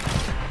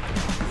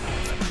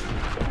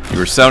 You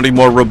were sounding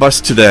more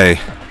robust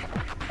today.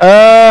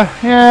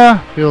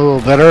 Yeah, feel a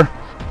little better.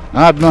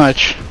 Not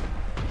much.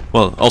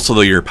 Well, also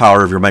though your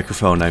power of your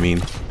microphone, I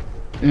mean.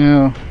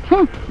 Yeah.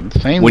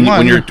 Same when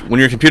one. when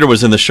your computer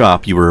was in the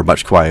shop, you were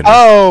much quieter.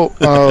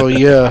 Oh,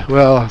 yeah.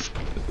 Well,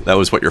 that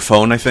was what, your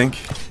phone, I think?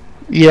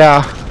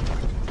 yeah.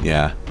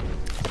 Yeah.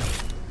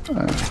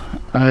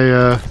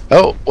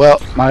 Oh, well,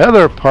 my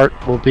other part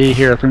will be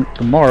here, I think,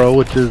 tomorrow,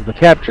 which is the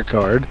capture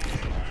card.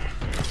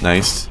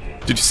 Nice.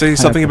 Did you say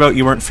something about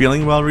you weren't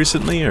feeling well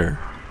recently, or?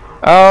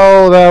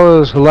 Oh, that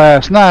was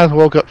last night. I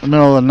woke up in the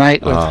middle of the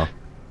night with...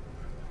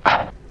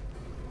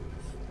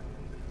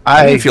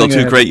 I didn't feel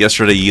too great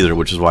yesterday either,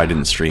 which is why I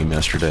didn't stream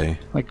yesterday.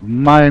 Like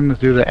mine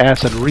due to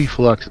acid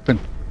reflux. It's been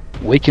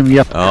waking me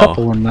up a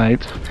couple of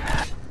nights.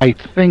 I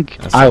think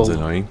that sounds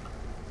annoying.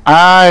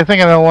 I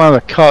think I know one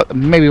of the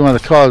maybe one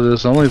of the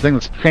causes. The only thing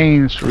that's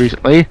changed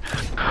recently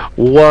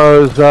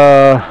was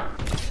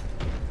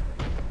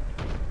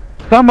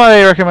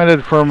somebody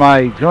recommended for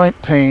my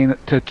joint pain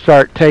to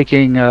start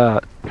taking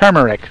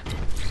turmeric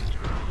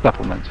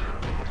supplements.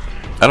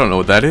 I don't know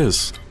what that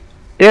is.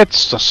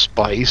 It's a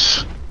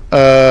spice.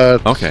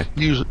 Okay.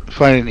 You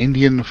find in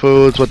Indian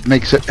foods. What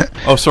makes it?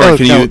 Oh, sorry.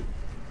 Can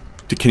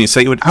you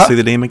say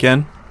the name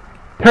again?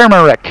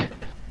 Turmeric.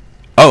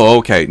 Oh,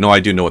 okay. No, I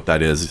do know what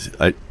that is.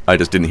 I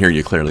just didn't hear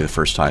you clearly the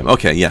first time.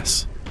 Okay,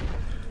 yes.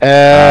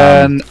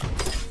 And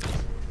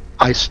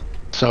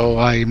so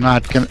I'm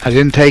not gonna. I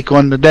didn't take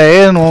one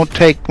today, and won't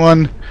take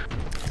one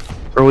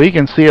for a week,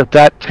 and see if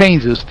that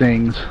changes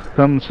things.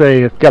 Some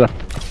say it's got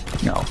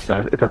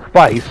it's a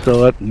spice,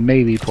 so that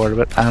may be part of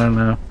it. I don't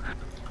know.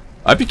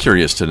 I'd be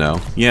curious to know.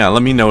 Yeah,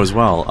 let me know as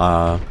well.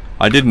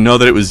 I didn't know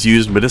that it was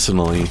used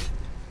medicinally.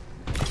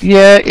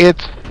 Yeah,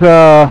 it's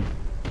let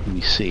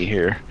me see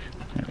here.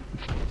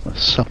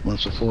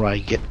 Supplements before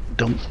I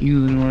don't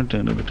use anymore.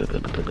 Turmeric.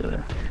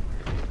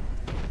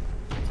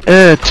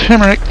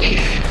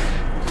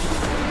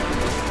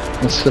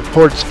 It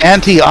supports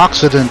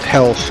antioxidant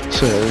health, it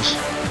says.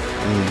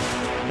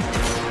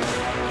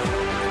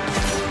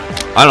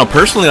 I don't know,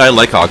 personally I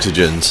like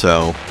oxygen,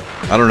 so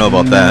I don't know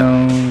about that.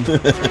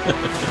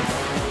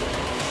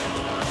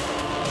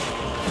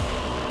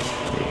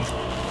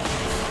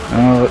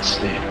 Oh, let's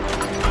see.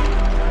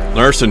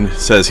 Larson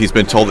says he's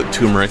been told that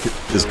turmeric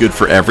is good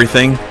for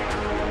everything.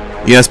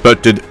 Yes,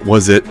 but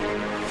was it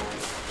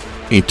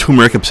a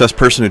turmeric-obsessed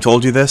person who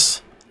told you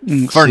this?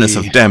 Furnace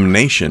of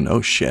damnation.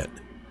 Oh, shit.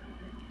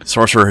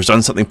 Sorcerer has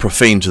done something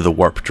profane to the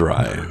warp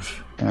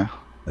drive. Yeah.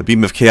 A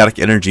beam of chaotic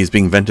energy is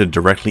being vented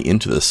directly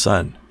into the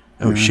sun.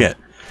 Oh, shit.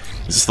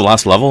 Is this the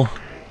last level?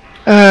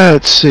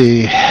 Let's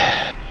see.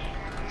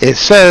 It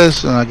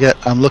says, and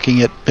I'm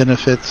looking at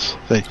benefits.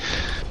 They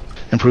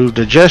improve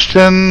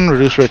digestion,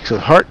 reduce risk of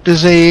heart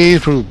disease,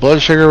 improve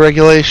blood sugar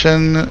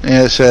regulation, and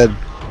it said,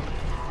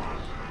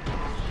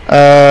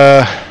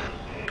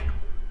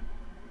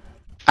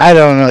 I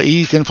don't know,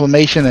 ease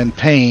inflammation and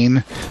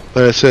pain,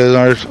 but it says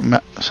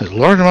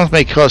large amounts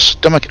may cause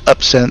stomach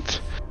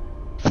upset,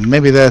 and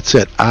maybe that's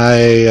it.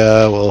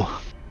 I will.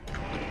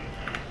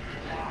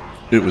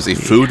 It was a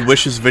Food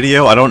Wishes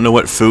video? I don't know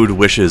what Food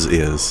Wishes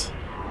is.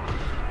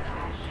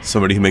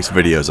 Somebody who makes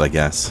videos, I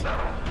guess.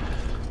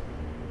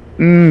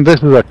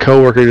 This is a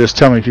coworker just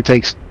telling me if she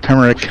takes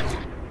turmeric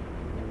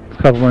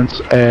supplements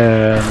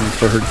and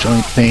for her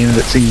joint pain,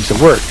 that seems to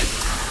work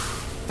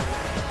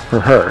for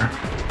her.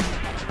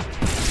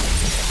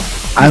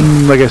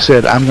 Like I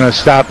said, I'm going to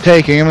stop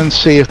taking them and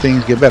see if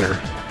things get better.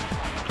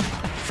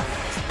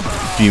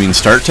 Do you mean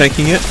start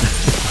taking it?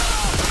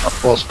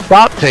 Well,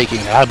 stop taking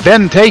it. I've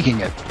been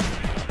taking it.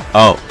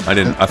 Oh, I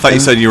didn't. I thought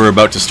you said you were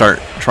about to start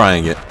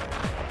trying it.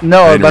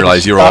 No, I didn't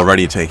realize you were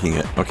already taking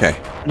it. Okay.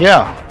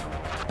 Yeah.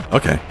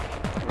 Okay.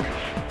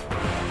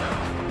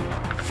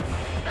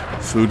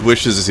 Food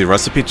Wishes is a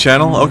recipe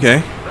channel?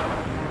 Okay.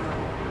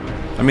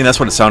 I mean, that's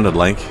what it sounded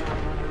like.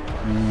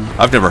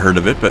 I've never heard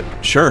of it, but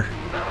sure.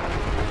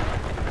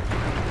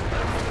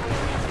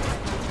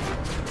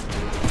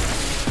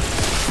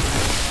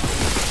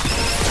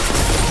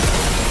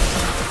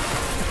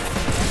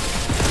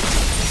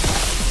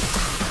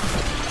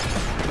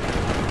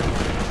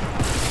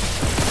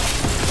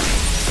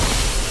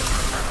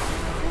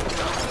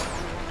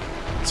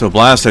 So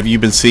Blast, have you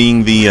been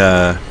seeing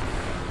the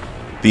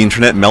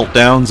internet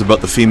meltdowns about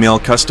the female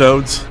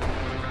custodes?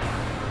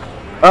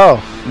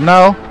 Oh,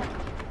 no.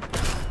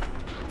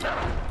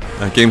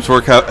 Games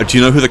Workout, do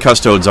you know who the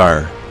custodes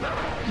are?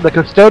 The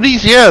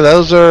Custodes? Yeah,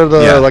 those are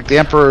the like the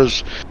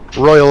Emperor's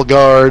Royal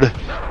Guard.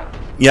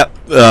 Yep.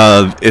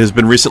 It has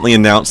been recently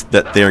announced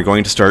that they are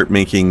going to start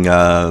making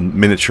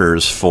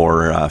miniatures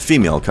for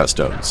female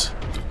custodes.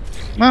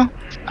 Well,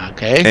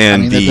 okay.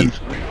 And and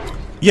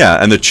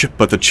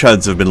but the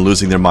chuds have been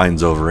losing their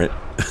minds over it.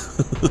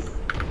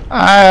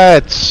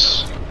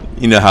 It's...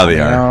 You know how they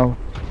are.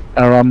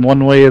 or I'm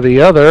one way or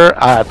the other.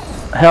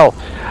 Hell,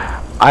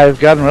 I've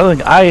gotten another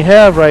thing. I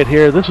have right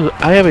here.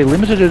 I have a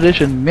limited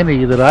edition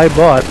mini that I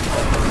bought.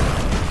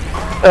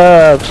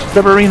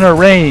 Severina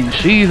Range.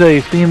 She's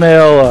a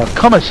female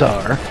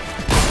commissar.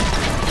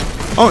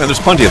 Oh, and there's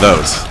plenty of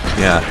those.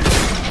 Yeah.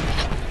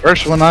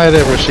 First one I had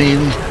ever seen.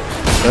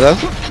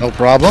 No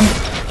problem.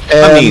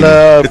 And, I mean,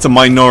 it's a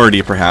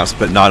minority perhaps,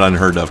 but not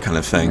unheard of kind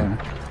of thing. Yeah.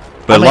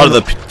 But a lot of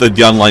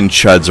the online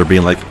chuds are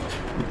being like,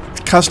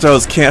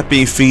 Custodes can't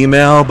be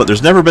female, but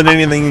there's never been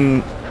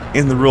anything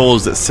in the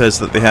rules that says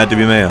that they had to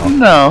be male.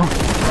 No.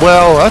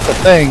 Well, that's the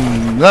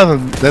thing.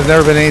 There's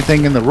never been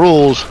anything in the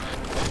rules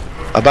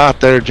about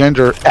their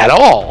gender at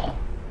all.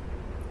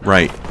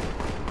 Right.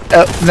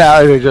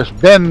 Now, they've just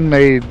been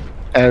made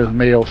as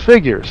male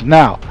figures.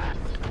 Now,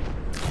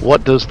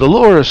 what does the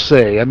lore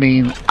say? I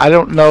mean, I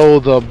don't know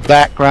the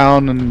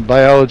background and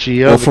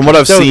biology of well, from what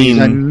I've seen,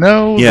 I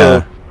know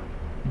yeah.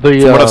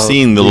 From what I've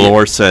seen, the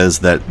lore says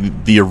that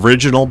the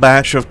original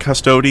batch of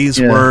Custodes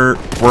were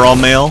all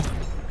male.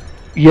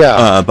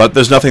 Yeah. But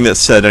there's nothing that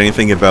said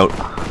anything about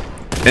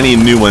any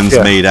new ones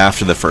made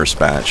after the first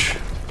batch.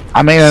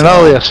 I mean, I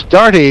know the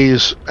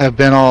Astartes have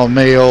been all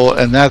male,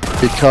 and that's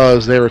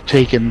because they were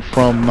taken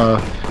from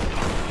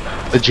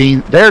the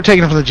gene. They're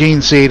taken from the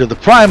gene seed of the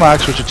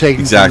Primarchs, which are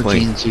taken from the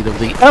gene seed of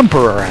the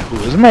Emperor, who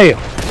is male.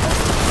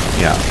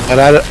 Yeah. And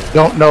I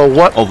don't know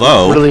what.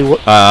 Although, really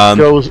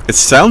goes. It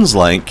sounds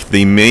like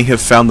they may have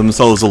found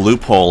themselves a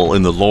loophole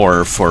in the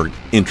lore for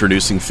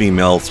introducing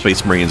female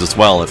Space Marines as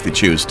well, if they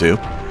choose to.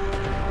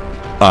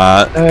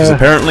 Because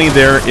apparently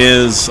there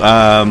is.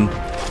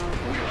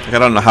 I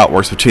don't know how it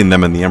works between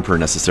them and the Emperor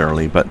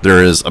necessarily, but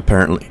there is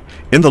apparently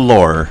in the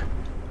lore,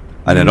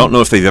 and I don't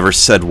know if they've ever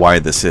said why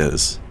this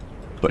is,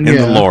 but in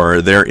the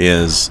lore there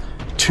is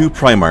 2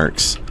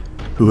 Primarchs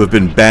who have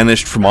been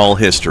banished from all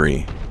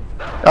history.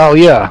 Oh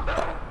yeah.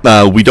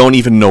 We don't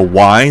even know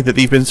why that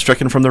they've been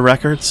stricken from the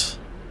records.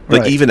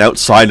 Like even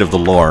outside of the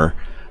lore,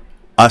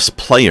 us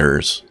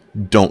players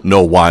don't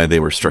know why they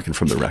were stricken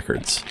from the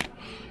records.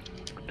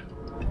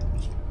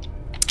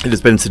 It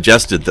has been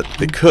suggested that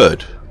they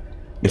could,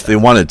 if they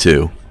wanted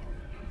to,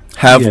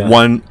 have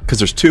one, because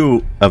there's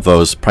 2 of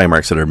those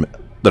Primarchs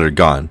that are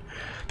gone.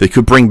 They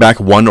could bring back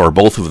one or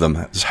both of them,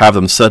 just have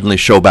them suddenly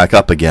show back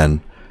up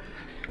again,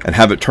 and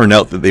have it turn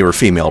out that they were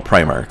female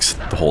Primarchs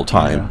the whole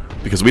time,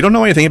 because we don't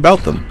know anything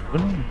about them.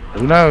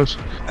 Who knows?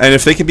 And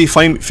if they could be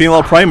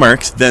female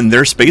Primarchs, then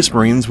their Space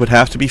Marines would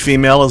have to be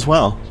female as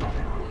well.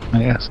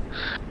 Yes.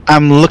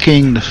 I'm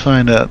looking to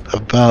find out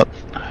about...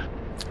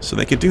 So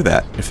they could do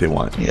that if they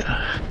want.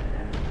 Yeah.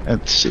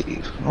 Let's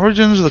see.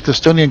 Origins of the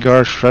Custodian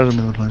Guard.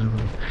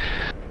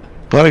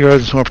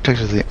 Bodyguards and more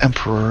protectors of the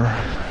Emperor.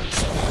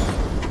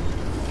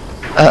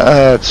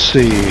 Let's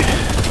see.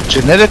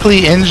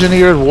 Genetically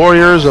engineered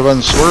warriors of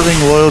unswerving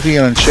loyalty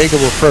and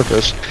unshakable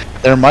purpose.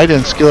 Their might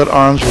and skill at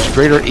arms was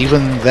greater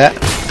even than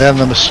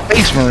the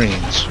Space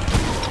Marines.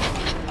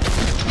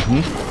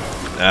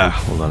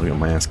 Hold on, I got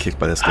my ass kicked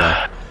by this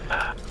guy.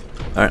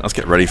 Alright, let's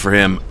get ready for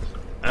him.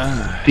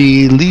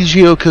 The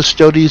Legio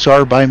Custodes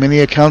are by many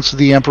accounts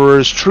the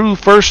Emperor's true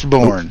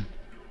firstborn.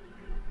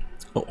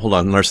 Oh, hold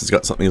on, Larson's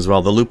got something as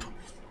well.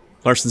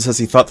 Larson says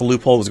he thought the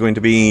loophole was going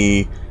to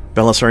be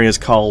Belisarius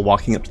Cawl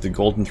walking up to the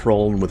Golden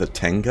Throne with a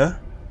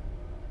Tenga?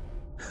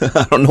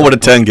 I don't know what a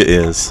Tenga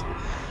is.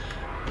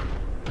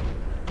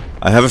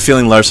 I have a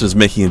feeling Larson is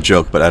making a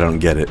joke, but I don't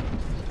get it.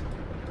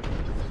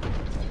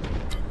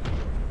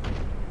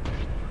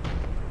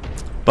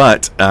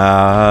 But,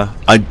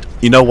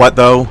 you know what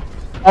though?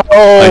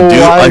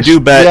 I do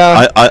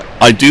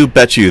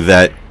bet you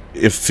that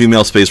if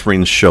female Space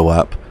Marines show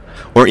up,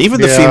 or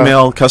even the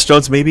female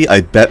Custodes, maybe,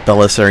 I bet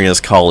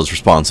Belisarius Cawl is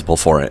responsible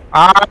for it.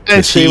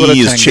 I see what it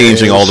is. He is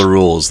changing all the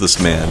rules,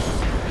 this man.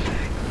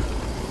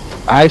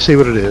 I see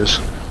what it is.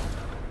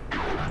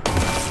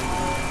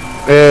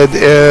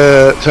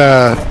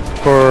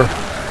 For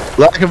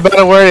lack of a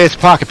better word, it's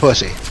pocket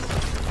pussy.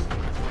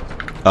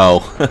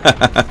 Oh.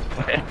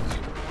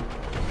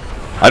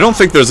 I don't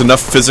think there's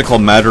enough physical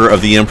matter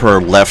of the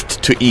Emperor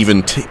left to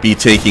even be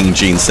taking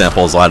gene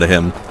samples out of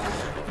him.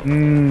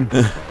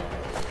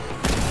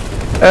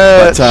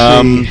 But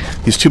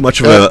he's too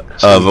much of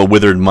a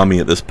withered mummy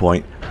at this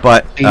point.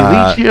 But the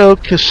Legio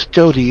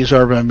Custodes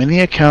are by many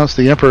accounts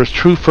the Emperor's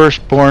true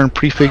firstborn,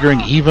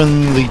 prefiguring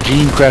even the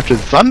gene-crafted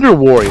Thunder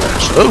Warriors.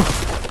 Oh,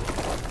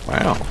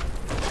 wow!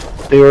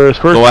 They were his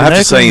first. Well, I have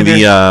to say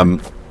the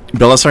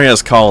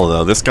Belisarius Cawl,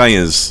 though, this guy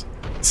is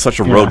such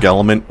a rogue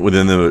element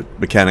within the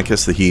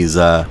Mechanicus that he's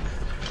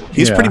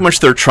pretty much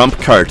their trump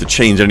card to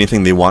change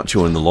anything they want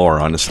to in the lore,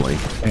 honestly.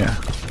 Yeah.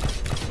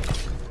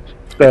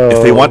 So,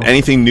 if they want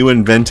anything new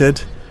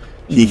invented,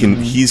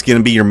 he's gonna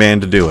be your man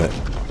to do it.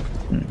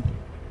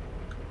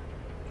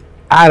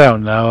 I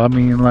don't know. I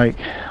mean, like,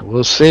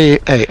 we'll see.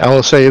 Hey, I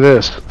will say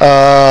this.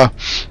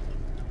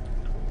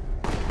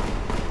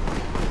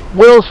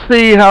 We'll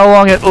see how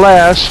long it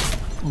lasts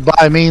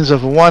by means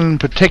of one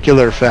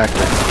particular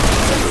factor.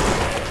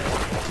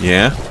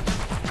 Yeah?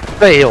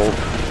 Failed.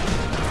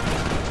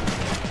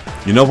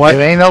 You know what?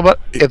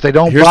 If they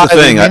don't Here's buy the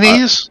thing. the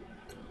minis,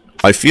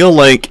 I feel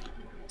like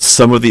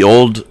some of the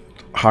old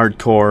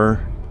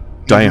hardcore,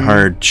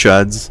 die-hard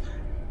chuds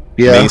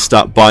may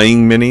stop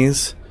buying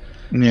minis.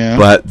 Yeah.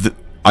 But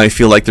I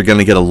feel like they're going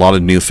to get a lot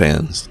of new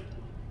fans.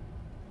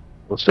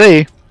 We'll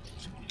see.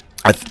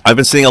 I've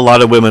been seeing a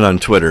lot of women on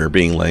Twitter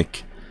being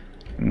like,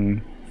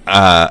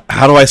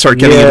 how do I start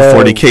getting into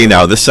 40k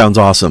now? This sounds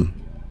awesome.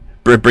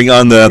 Bring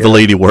on the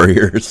Lady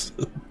Warriors.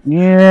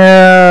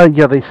 Yeah,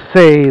 they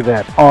say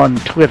that on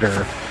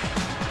Twitter.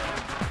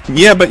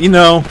 Yeah, but you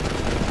know,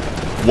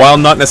 while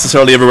not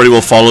necessarily everybody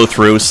will follow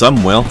through,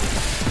 some will.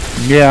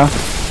 Yeah.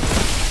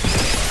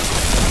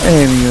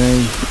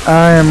 Anyway,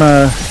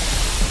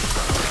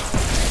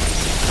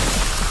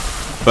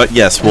 But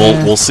yes,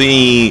 we'll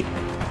see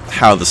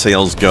how the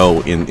sales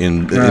go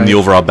in the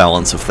overall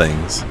balance of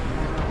things.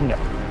 Yeah.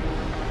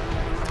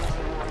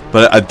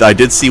 But I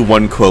did see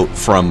one quote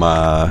from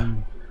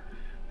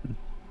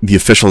the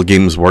official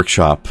Games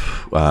Workshop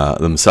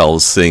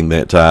themselves, saying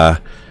that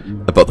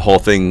about the whole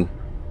thing.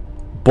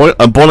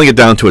 I'm boiling it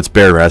down to its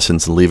bare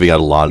essence and leaving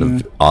out a lot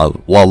of a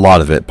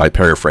lot of it by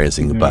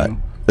paraphrasing. But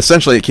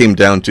essentially, it came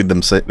down to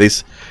them.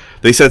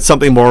 They said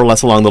something more or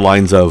less along the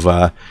lines of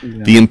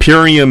the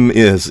Imperium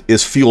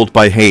is fueled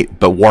by hate,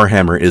 but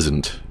Warhammer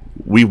isn't.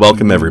 We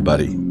welcome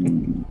everybody.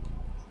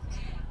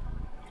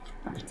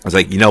 I was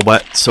like, you know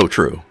what? So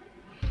true.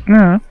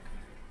 Yeah.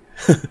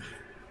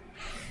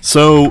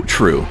 So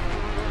true.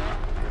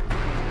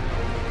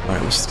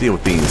 Alright, let's deal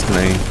with these. Can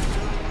I...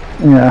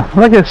 Yeah,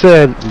 like I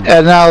said,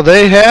 And now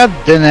they had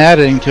been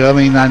adding to, I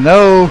mean, I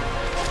know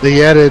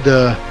they added,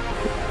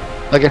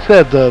 like I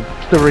said, the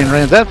Silverine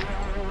Rain. That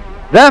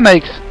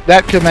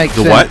could make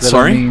sense. The what?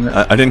 Sorry? I mean,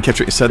 I didn't catch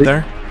what you said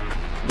there.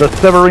 the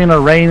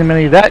Severina Rain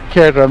mini, that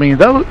character, I mean,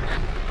 those,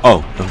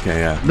 Oh, okay,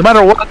 yeah. no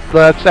matter what,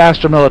 that's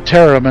Astra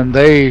Militarum, and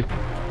they,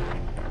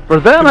 for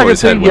them, I can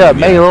say,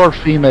 male or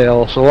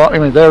female, so, I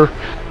mean, they're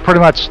pretty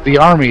much the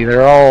army,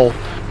 they're all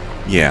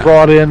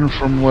brought in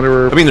from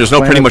whatever. I mean, there's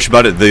no pretty much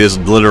about it, they just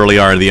literally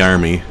are the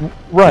army.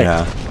 Right.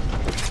 Yeah.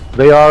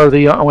 They are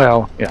the,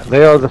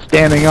 they are the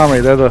standing army,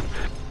 they're the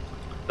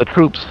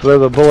troops, they're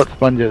the bullet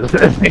sponges.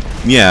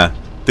 Yeah.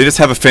 They just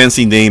have a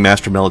fancy name,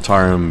 Astra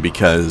Militarum,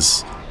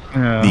 because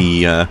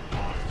the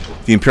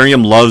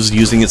Imperium loves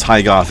using its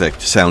High Gothic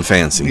to sound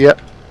fancy. Yep.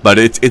 But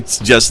it's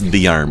just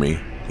the army.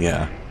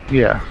 Yeah.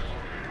 Yeah.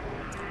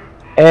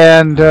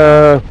 And,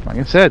 like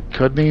I said,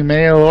 could be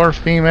male or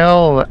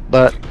female,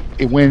 but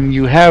when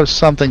you have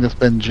something that's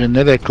been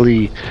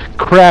genetically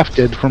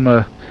crafted from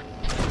a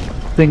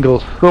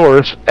single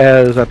source,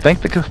 as I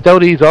think the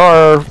Custodes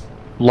are,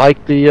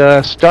 like the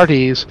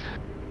Starties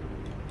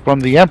from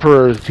the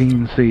Emperor's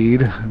gene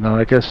seed, now,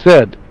 like I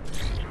said,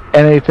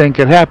 anything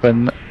could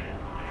happen.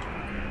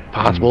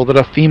 Possible that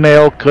a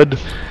female could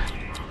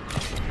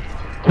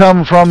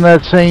come from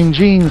that same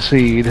gene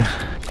seed.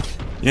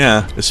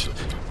 Yeah,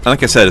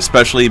 like I said,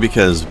 especially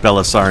because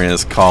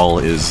Belisarius Call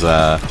is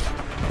a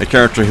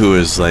character who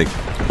is like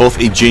both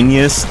a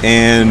genius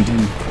and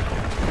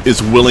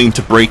is willing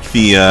to break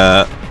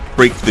the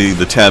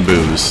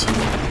taboos.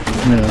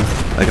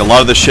 Yeah. Like a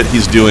lot of the shit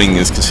he's doing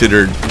is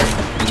considered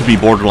to be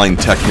borderline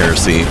tech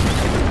heresy,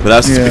 but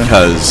that's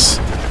because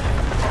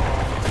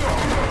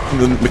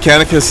the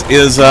Mechanicus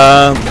is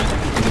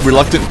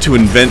reluctant to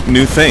invent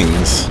new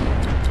things,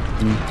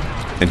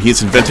 and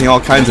he's inventing all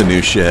kinds of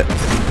new shit.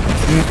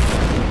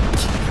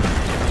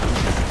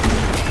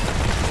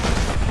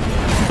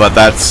 But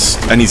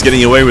and he's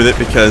getting away with it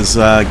because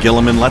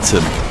Gilliman lets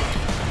him.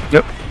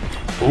 Yep.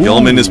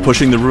 Gilliman is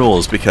pushing the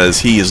rules because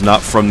he is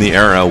not from the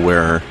era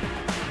where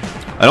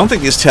I don't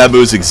think these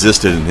taboos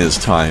existed in his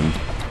time.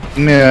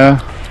 Yeah.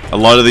 A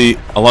lot of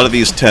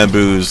these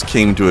taboos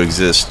came to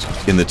exist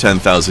in the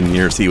 10,000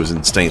 years he was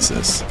in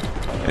stasis,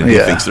 and he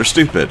thinks they're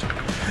stupid.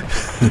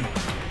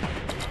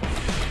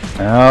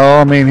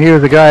 Well, I mean, he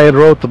was the guy that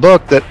wrote the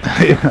book that,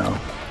 you know.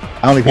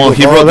 Well,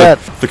 he wrote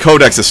the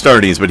Codex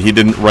Astartes, but he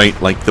didn't write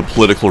like the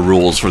political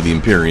rules for the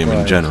Imperium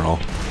in general.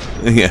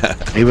 Yeah.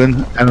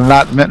 Even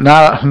not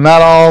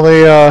all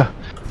the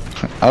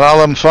not all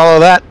of them follow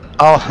that.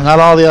 Not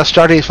all the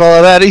Astartes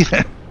follow that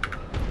either.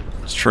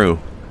 It's true.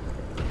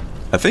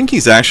 I think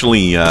he's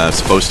actually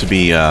supposed to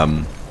be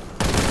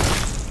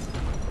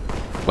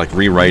like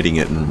rewriting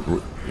it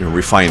and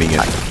refining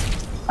it.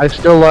 I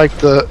still like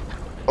the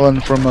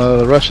one from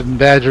the Russian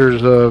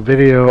Badger's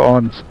video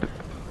on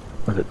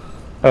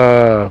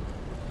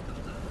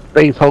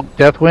Space Hulk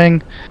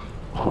Deathwing.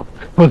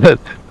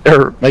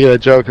 They're making a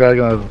joke like,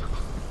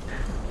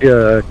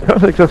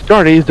 Codex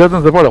Astartes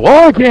doesn't support it.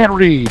 Well, I can't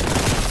read.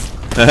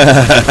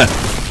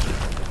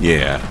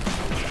 Yeah.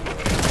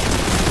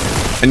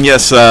 And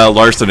yes,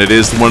 Larson, it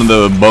is one of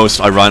the most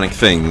ironic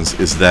things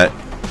is that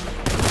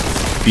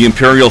the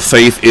Imperial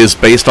faith is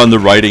based on the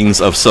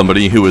writings of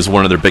somebody who is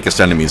one of their biggest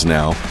enemies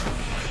now.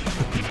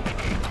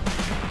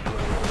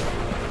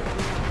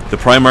 The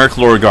Primarch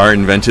Lorgar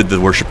invented the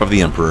worship of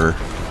the Emperor.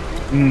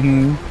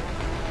 Mm-hmm.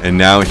 And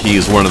now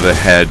he's one of the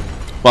head...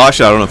 Well,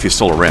 actually, I don't know if he's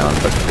still around,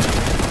 but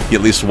he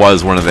at least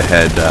was one of the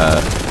head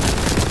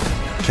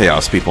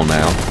Chaos people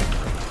now.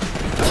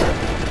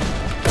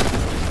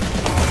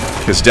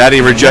 Because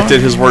Daddy rejected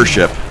his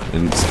worship,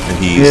 and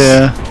he's...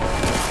 Yeah.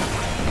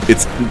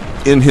 It's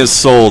in his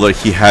soul that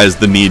he has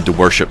the need to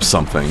worship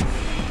something.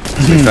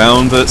 So he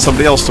found that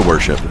somebody else to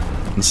worship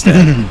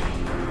instead.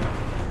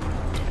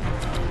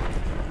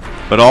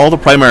 But all the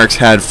Primarchs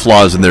had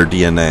flaws in their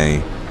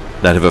DNA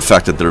that have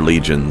affected their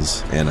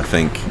legions, and I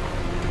think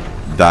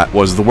that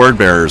was the Word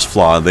Bearer's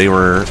flaw. They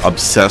were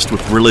obsessed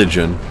with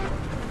religion,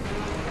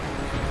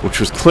 which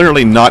was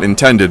clearly not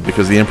intended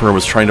because the Emperor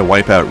was trying to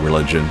wipe out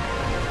religion.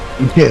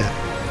 Yeah.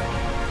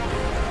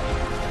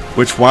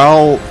 Which,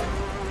 while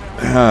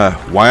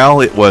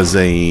it was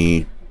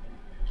a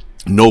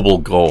noble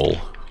goal,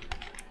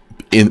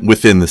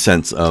 within the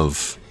sense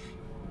of,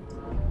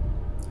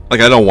 like,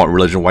 I don't want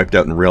religion wiped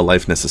out in real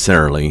life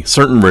necessarily.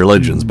 Certain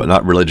religions, but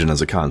not religion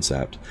as a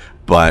concept.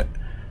 But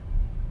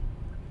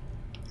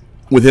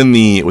within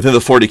the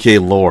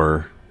 40k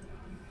lore,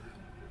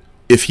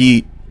 if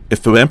the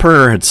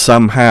Emperor had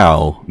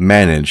somehow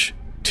managed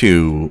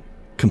to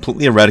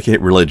completely eradicate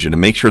religion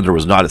and make sure there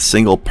was not a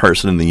single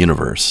person in the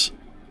universe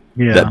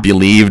that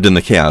believed in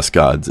the Chaos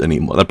Gods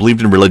anymore, that believed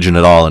in religion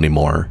at all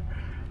anymore,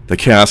 the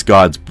Chaos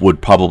Gods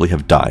would probably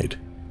have died,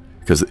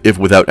 because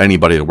without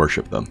anybody to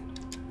worship them.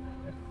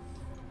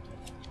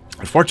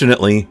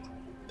 Unfortunately,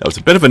 that was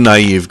a bit of a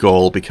naive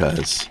goal,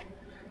 because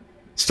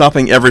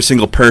stopping every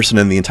single person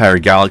in the entire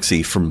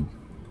galaxy from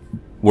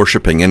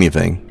worshipping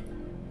anything,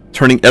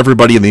 turning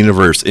everybody in the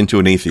universe into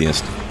an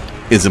atheist,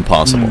 is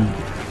impossible.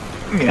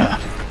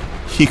 Yeah.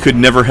 He could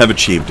never have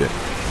achieved it.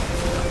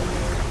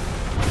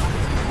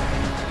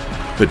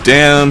 But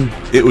damn,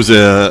 it was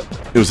a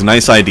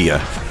nice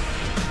idea.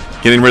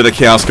 Getting rid of the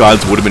Chaos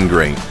Gods would have been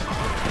great.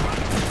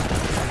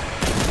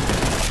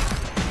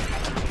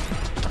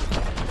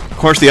 Of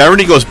course, the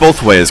irony goes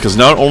both ways, because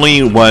not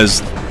only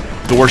was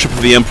the worship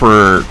of the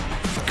Emperor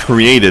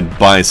created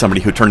by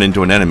somebody who turned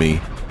into an enemy,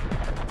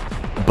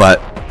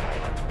 but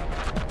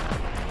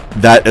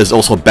that is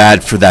also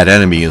bad for that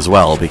enemy as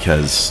well,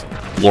 because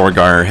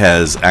Lorgar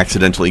has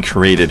accidentally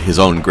created his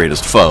own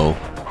greatest foe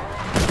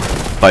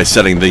by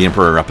setting the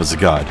Emperor up as a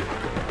god.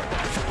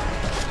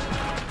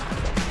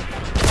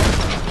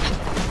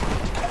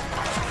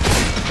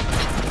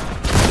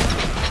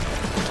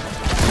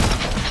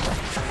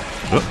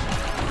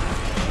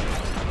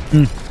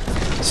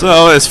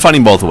 So it's funny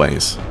both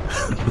ways.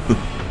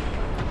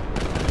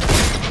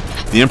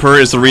 The Emperor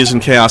is the reason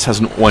Chaos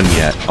hasn't won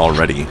yet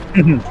already.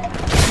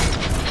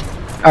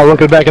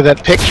 Looking back at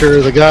that picture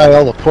of the guy,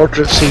 all the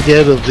portraits he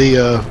did of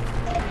the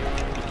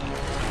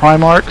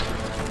Primarch.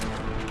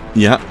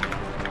 Yeah.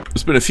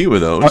 There's been a few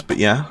of those, but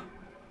yeah.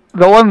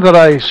 The ones that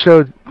I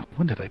showed...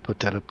 When did I put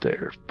that up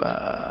there?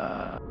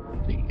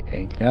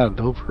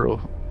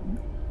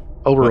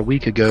 Over a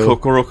week ago.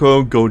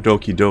 Kokoroko, Go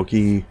Doki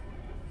Doki,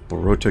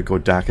 Borota Go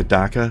Daka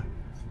Daka.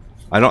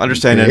 I don't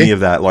understand any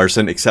of that,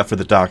 Larson, except for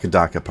the Daka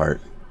Daka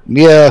part.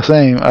 Yeah,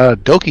 same.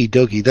 Doki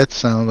Doki, that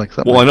sounds like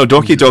something. Well, I know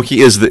Doki Doki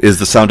is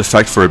the sound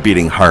effect for a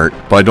beating heart,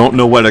 but I don't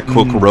know what a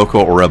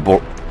Kokoroko or a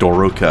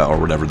Doroka or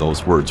whatever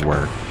those words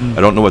were.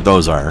 I don't know what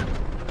those are.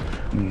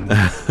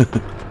 I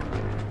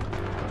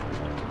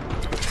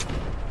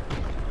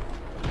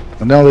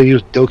know they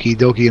use Doki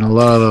Doki in a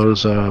lot of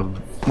those,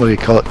 what do you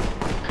call it?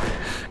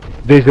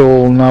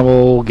 Visual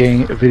novel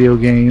video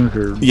games,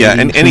 or yeah,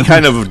 and any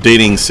kind of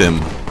dating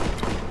sim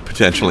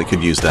potentially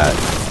could use that,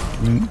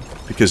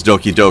 because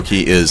Doki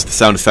Doki is the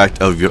sound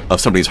effect of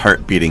somebody's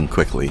heart beating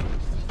quickly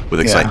with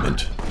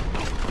excitement.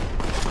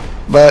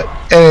 But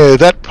anyway,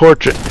 that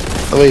portrait,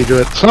 the way you do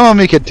it, some of them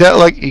you could tell,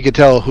 like you could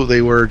tell who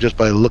they were just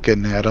by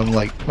looking at them,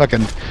 like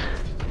fucking.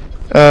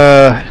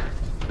 I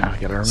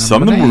gotta remember.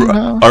 Some of them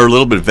are a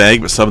little bit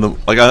vague, but some of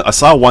them, like I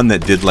saw one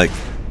that did like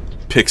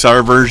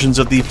Pixar versions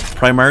of the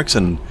Primarchs,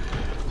 and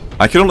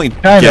I could only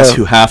guess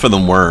who half of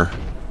them were.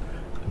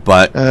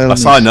 But I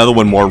saw another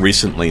one more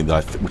recently,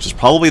 which is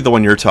probably the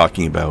one you're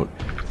talking about,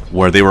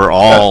 where they were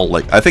all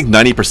like, I think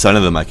 90%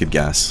 of them I could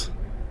guess.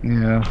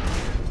 Yeah.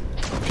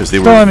 Because they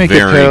were very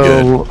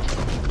good.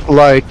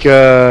 Like,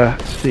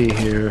 let's see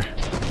here.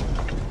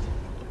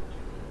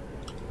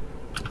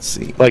 Let's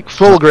see. Like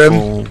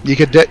Fulgrim, you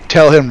could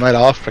tell him right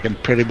off,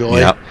 freaking pretty boy.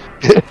 Yeah.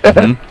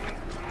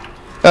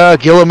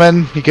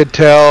 Gilliman, you could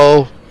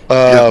tell.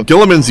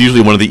 Gilliman's usually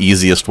one of the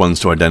easiest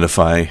ones to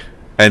identify,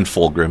 and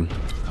Fulgrim.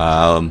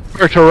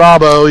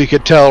 Perturabo, you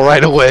could tell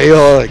right away.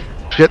 Oh, like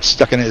shit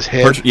stuck in his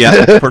head.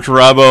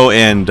 Perturabo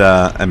and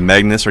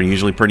Magnus are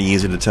usually pretty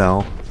easy to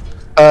tell.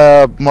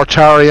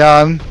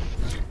 Mortarion.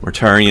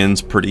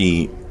 Mortarion's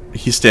pretty.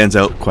 He stands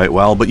out quite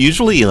well, but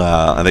usually,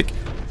 I think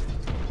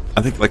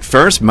like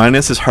Ferrus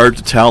Minus is hard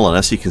to tell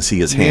unless you can see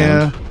his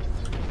hand.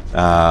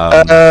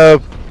 I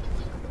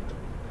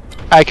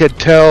could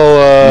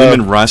tell.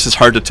 Lumen Russ is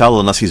hard to tell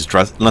unless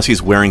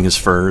he's wearing his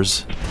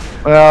furs.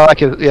 Well, I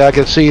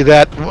could see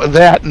that and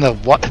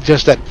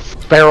just that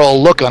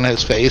feral look on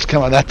his face.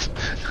 Come on, that's.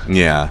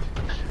 Yeah.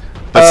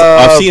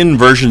 I've seen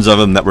versions of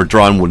him that were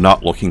drawn with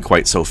not looking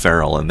quite so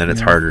feral, and then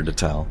it's harder to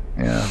tell.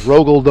 Yeah,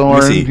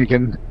 Rogaldorn. You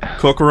can.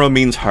 Kokoro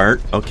means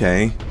heart.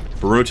 Okay.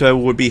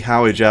 Baruta would be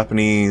how a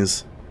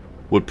Japanese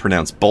would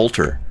pronounce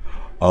bolter.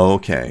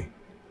 Okay.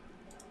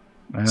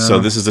 So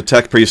this is a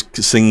tech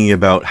priest singing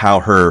about how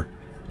her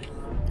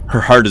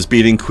heart is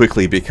beating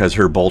quickly because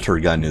her bolter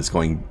gun is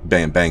going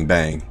bang, bang,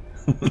 bang.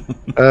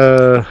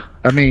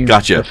 I mean,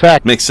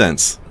 gotcha. Makes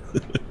sense.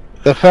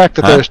 The fact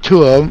that there's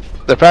two of them,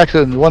 the fact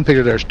that in one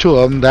picture there's two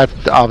of them,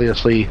 that's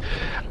obviously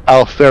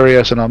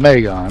Alfarius and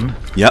Omegon.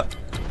 Yep.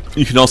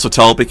 You can also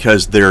tell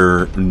because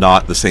they're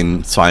not the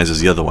same size as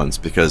the other ones,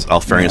 because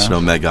Alfarius and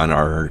Omegon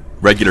are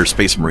regular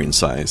Space Marine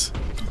size.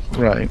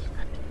 Right.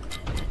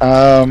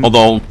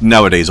 Although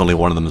nowadays only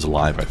one of them is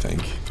alive, I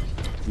think.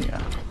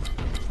 Yeah.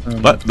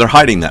 But they're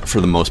hiding that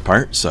for the most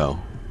part, so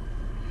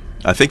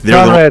I think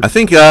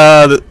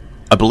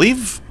I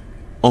believe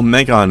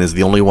Omegon is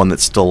the only one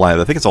that's still alive.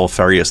 I think it's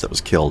Alfarius that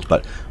was killed,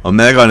 but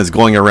Omegon is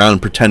going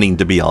around pretending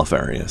to be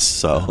Alfarius,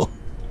 so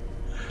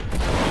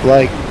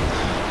like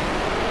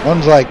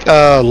one's like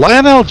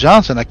Lionel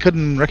Johnson, I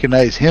couldn't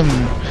recognize him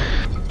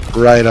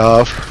right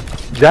off.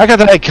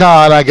 Jagatai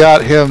Khan, I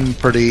got him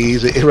pretty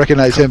easy. I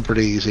recognize him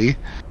pretty easy.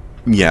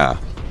 Yeah.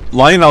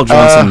 Lionel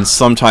Johnson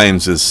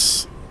sometimes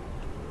is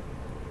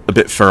a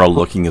bit feral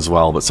looking as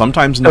well, but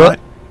sometimes not.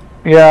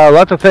 Yeah,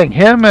 that's the thing.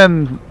 Him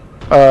and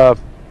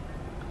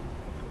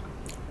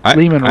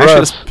Lehman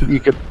Russ, you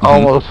could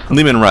almost...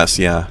 Lehman Russ,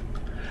 yeah.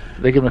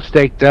 They could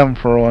mistake them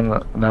for one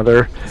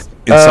another.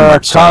 In some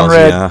art styles,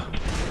 yeah.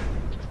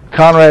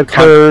 Conrad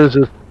Kurz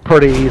is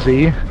pretty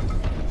easy.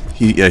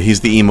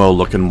 He's the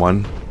emo-looking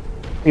one.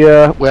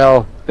 Yeah,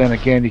 well, then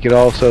again, you could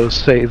also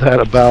say that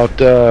about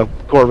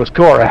Corvus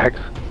Corax.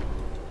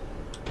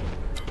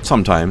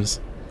 Sometimes.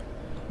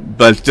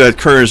 But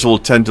Kurz will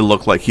tend to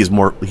look like he's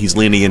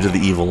leaning into the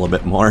evil a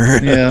bit more.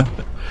 Yeah.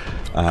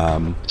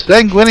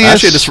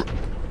 Sanguinius...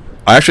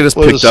 I actually just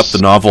picked up the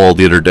novel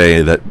the other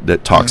day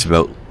that talks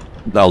about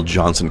Al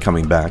Johnson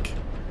coming back.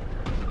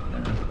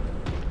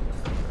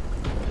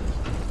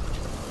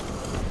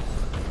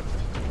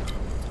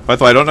 By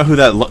the way, I don't know who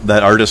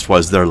that artist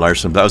was there,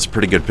 Larson, but that was a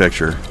pretty good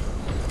picture.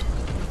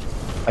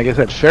 Like I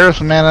said,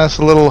 Ferris Manus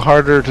a little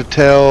harder to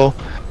tell.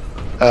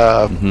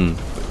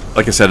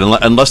 Like I said,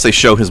 unless they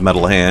show his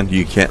metal hand,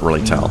 you can't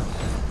really tell.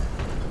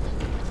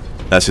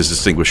 That's his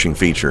distinguishing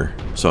feature.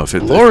 So if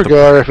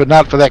Lorgar, if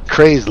not for that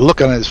crazed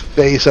look on his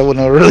face, I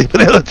wouldn't have really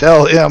been able to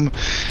tell him.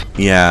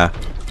 Yeah.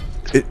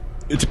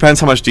 It depends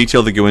how much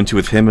detail they go into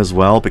with him as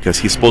well, because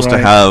he's supposed to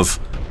have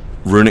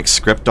runic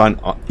script on.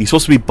 He's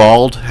supposed to be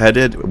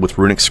bald-headed with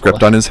runic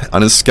script on his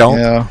scalp.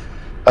 Yeah.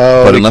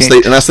 But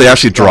unless they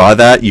actually draw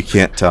that, you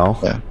can't tell.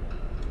 Yeah.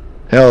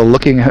 Hell,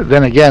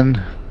 then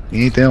again,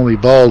 he ain't the only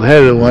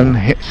bald-headed one.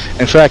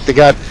 In fact, they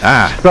got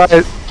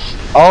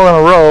all in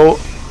a row.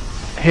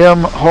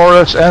 Him,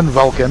 Horus, and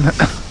Vulcan.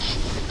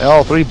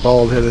 All three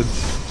bald-headed.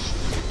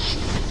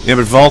 Yeah,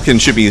 but Vulcan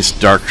should be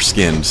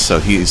dark-skinned, so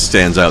he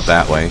stands out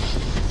that way.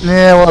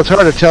 Yeah, well, it's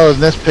hard to tell in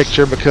this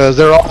picture because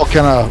they're all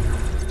kind of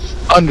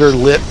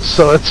underlit,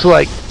 so it's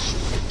like...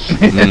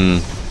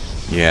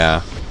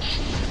 Yeah.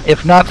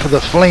 If not for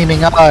the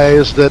flaming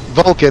eyes that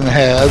Vulcan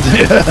had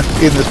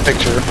in this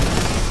picture.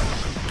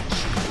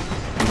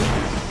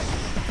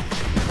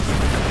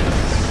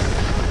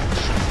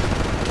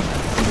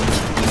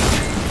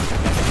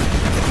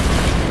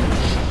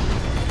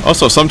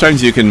 Also,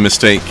 sometimes you can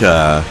mistake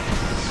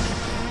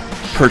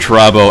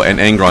Perturabo and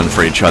Angron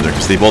for each other,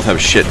 because they both have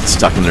shit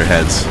stuck in their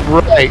heads.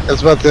 Right,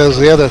 that's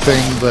the other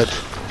thing, but...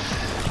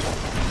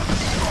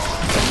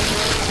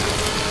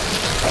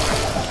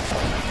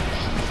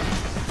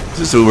 This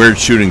is a weird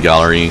shooting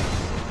gallery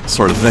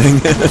sort of thing.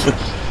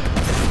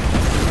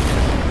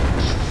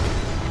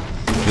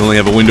 You only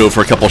have a window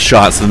for a couple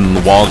shots, and then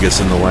the wall gets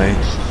in the way.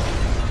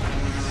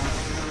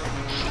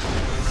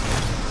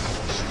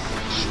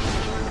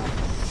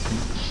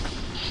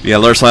 Yeah,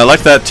 Larson, I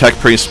like that tech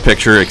priest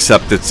picture,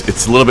 except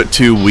it's a little bit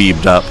too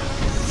weebed up.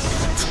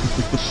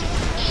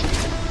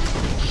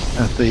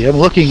 Let's see, I'm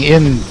looking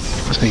in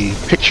the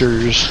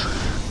pictures.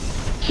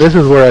 This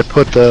is where I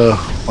put the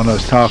one I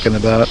was talking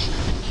about.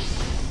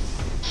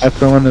 That's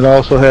the one that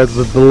also has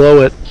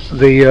below it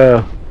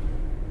the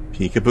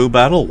Peekaboo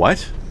battle?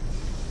 What?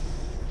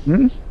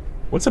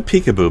 What's a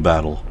peekaboo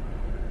battle?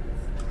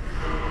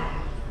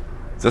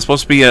 Is that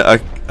supposed to be a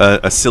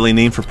silly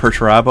name for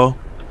Perturabo?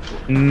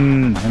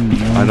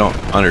 I don't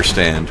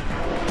understand.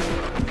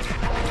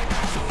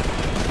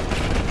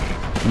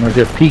 And they're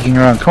just peeking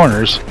around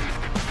corners.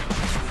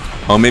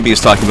 Oh, maybe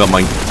he's talking about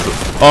my...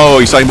 Oh,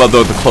 he's talking about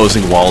the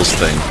closing walls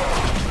thing.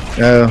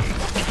 Oh.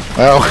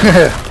 Oh,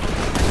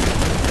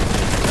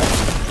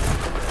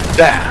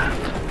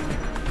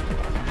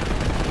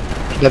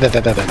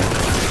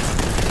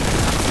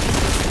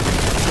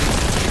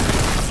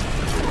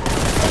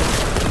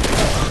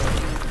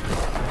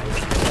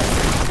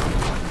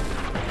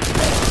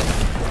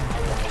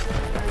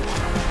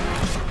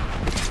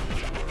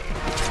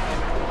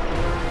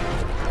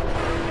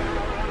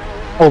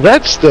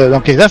 that's the...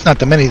 Okay, that's not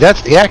the mini.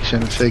 That's the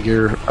action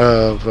figure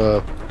of...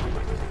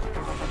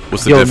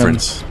 What's the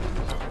difference?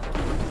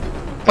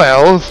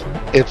 Well,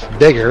 it's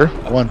bigger,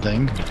 one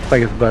thing. It's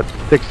like it's about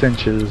 6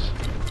 inches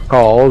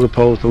tall as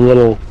opposed to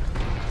little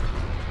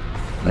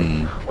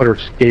whatever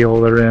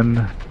scale they're in,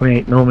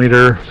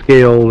 28mm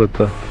scale at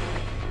the.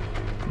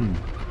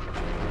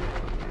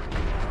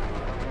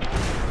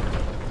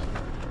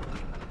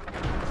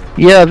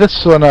 Yeah,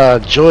 this one,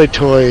 Joy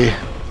Toy.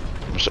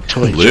 There's a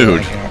toy.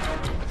 Lewd.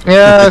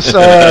 Yes,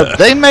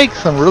 they make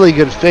some really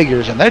good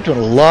figures, and they're doing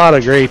a lot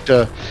of great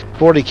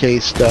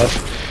 40K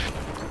stuff.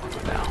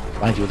 Now,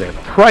 mind you, they're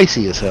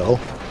pricey as hell.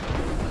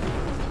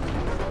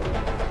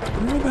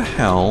 Where the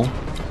hell?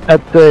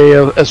 At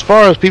the as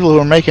far as people who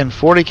are making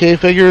 40K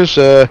figures,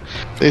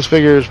 these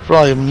figures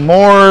probably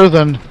more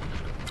than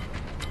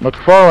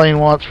McFarlane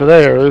wants for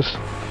theirs.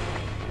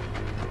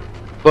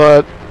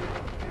 But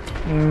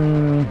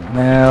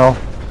now,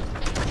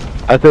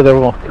 I think they're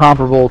more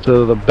comparable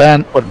to the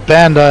what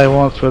Bandai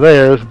wants for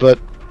theirs, but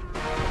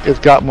it's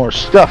got more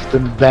stuff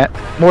than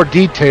more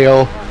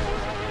detail,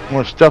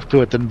 more stuff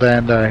to it than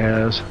Bandai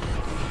has.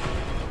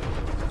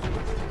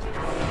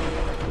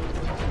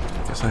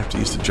 Guess I have to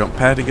use the jump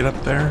pad to get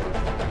up there.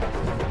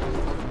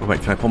 Oh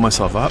wait, can I pull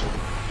myself up?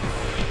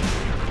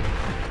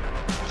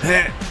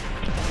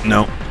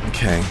 No.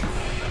 Okay.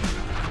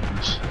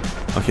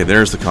 Okay,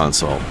 there's the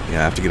console. Yeah,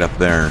 I have to get up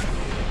there.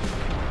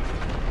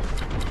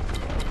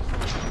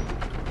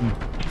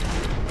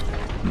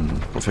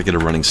 What if I get a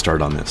running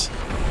start on this?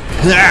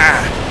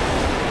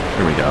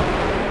 There we go.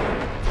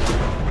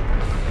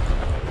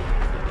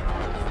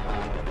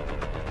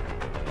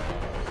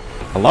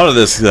 A lot of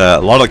this, a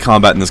lot of the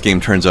combat in this game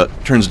comes down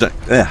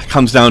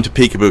to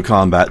peekaboo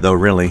combat, though,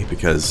 really,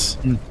 because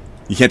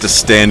you can't just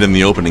stand in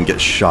the open and get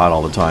shot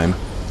all the time.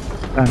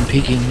 I'm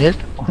peeking it.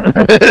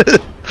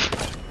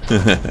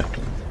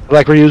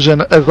 Like we're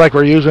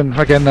using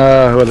fucking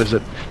what is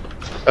it?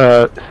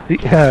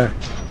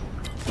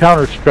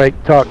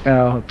 Counter-Strike talk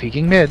now.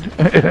 Peeking mid.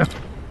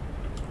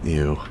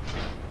 Ew.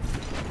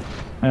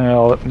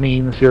 Well, it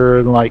means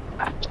you're like,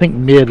 I think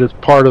mid is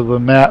part of the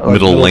map. Like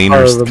middle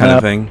laners kind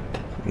of thing.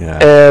 Yeah.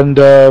 And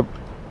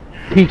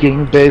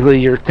peeking, basically,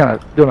 you're kind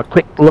of doing a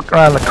quick look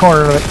around the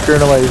corner and make sure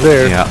nobody's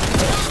there. Yeah.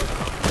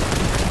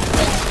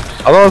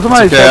 Although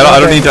somebody okay, I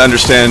don't need to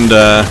understand.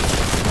 I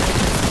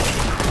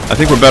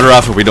think we're better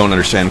off if we don't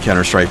understand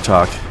Counter-Strike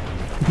talk.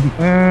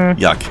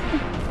 Yuck.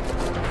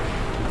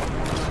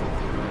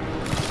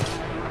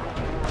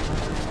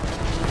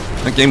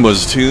 That game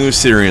was too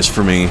serious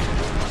for me.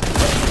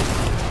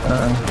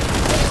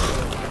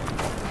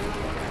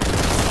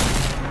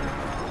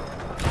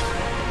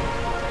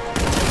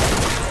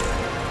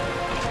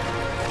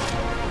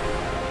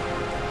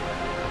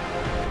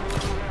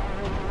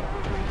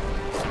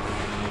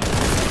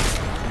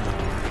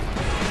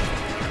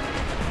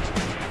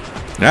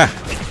 Yeah.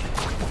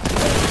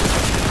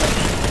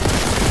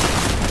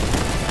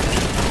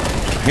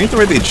 I hate the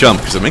way they jump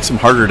because it makes them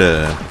harder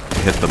to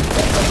hit them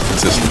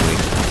consistently.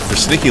 They're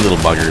sneaky little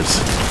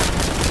buggers.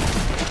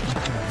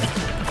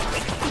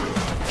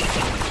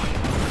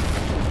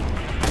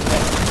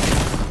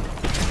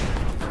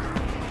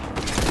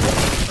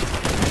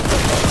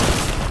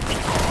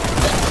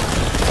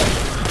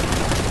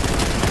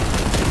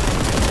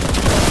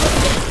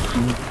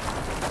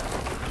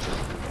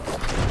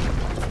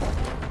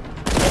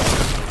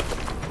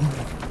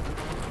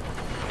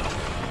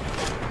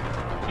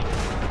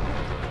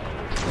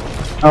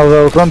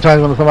 Although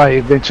sometimes when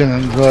somebody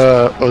mentions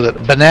was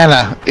it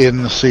banana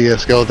in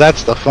CS:GO,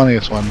 that's the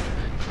funniest one.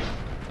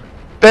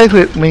 Basically,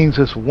 it means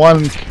this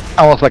one,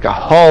 almost like a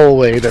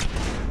hallway that's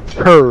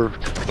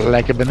curved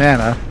like a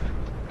banana.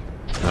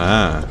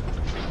 Ah.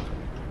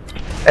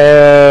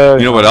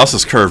 You know what else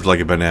is curved like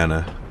a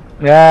banana?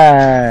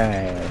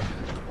 Yeah.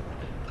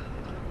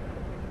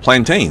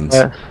 Plantains.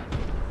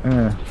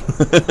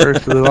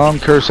 There's the long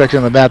curved section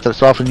of the map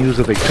that's often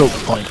used as a choke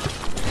point.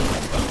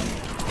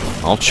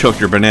 I'll choke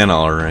your banana,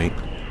 alright.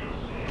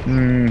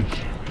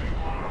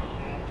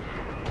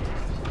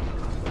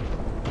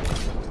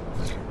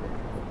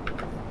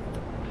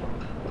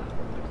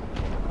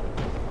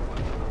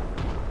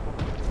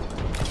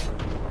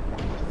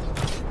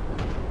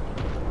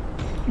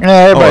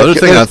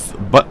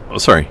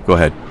 Sorry, go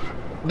ahead.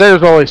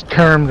 There's always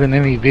terms in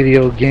any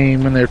video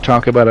game when they're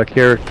talking about a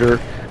character.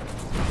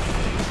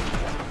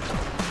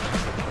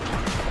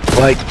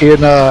 Like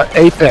in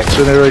Apex,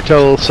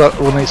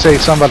 when they say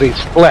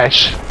somebody's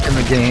flesh in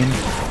the game,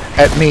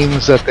 that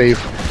means that they've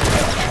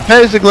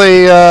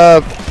basically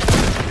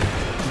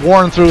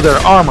worn through their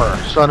armor.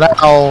 So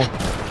now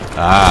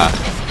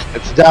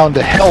it's down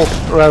to health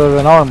rather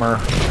than armor.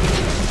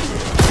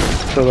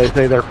 So they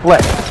say they're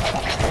flesh.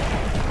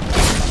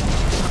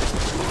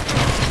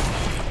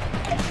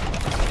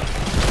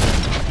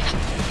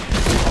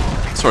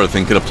 Sort of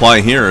thing could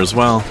apply here as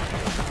well.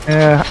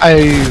 Yeah,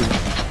 I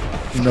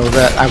know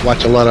that. I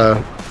watch a lot of.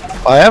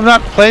 I have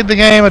not played the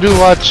game. I do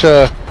watch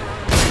a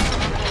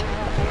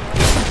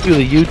few of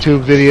the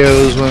YouTube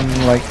videos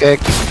when like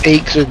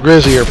Aches or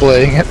Grizzy are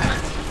playing it.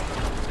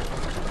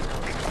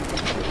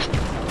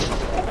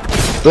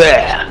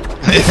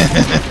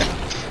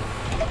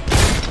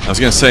 I was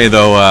gonna say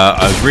though,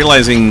 I was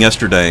realizing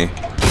yesterday.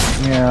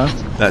 Yeah.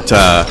 That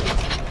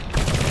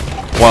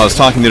Well, I was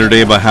talking the other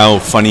day about how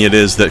funny it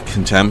is that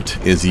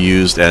Contempt is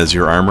used as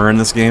your armor in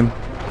this game.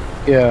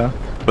 Yeah.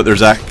 But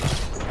there's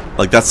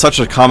that's such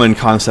a common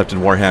concept in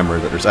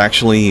Warhammer that there's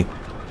actually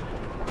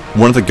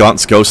one of the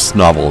Gaunt's Ghosts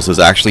novels is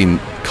actually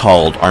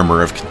called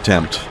Armor of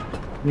Contempt.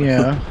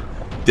 Yeah.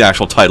 The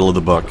actual title of the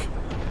book.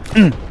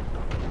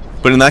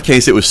 But in that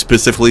case, it was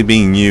specifically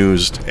being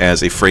used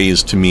as a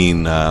phrase to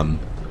mean a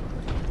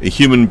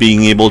human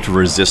being able to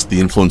resist the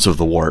influence of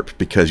the warp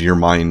because your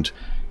mind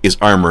is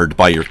armored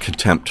by your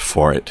contempt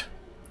for it.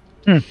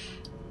 I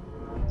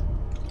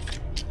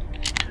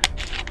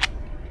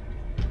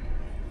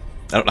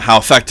don't know how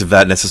effective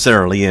that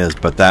necessarily is,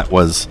 but that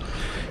was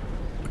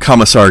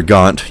Commissar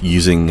Gaunt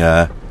using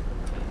that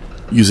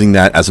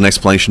as an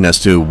explanation as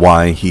to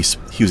why he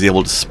was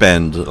able to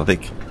spend, I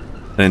think,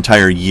 an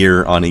entire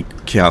year on a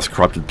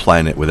chaos-corrupted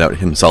planet without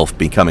himself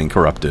becoming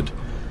corrupted.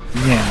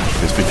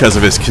 Yeah. It's because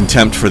of his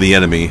contempt for the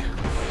enemy.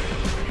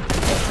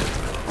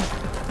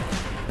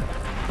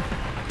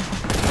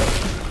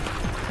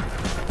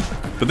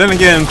 But then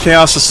again,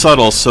 chaos is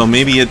subtle, so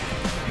maybe it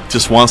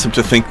just wants him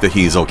to think that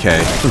he's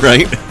okay,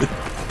 right?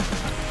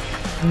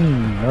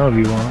 That would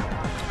be one.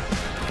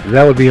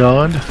 That would be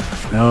odd.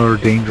 Or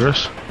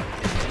dangerous.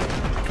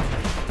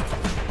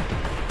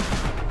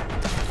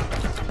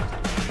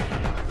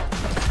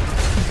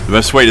 The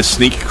best way to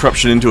sneak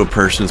corruption into a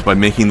person is by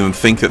making them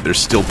think that they're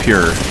still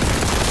pure.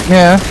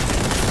 Yeah.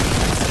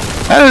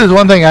 That is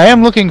one thing. I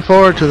am looking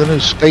forward to the new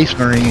Space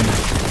Marine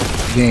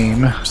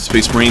game.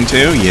 Space Marine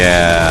 2?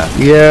 Yeah.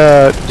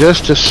 Yeah,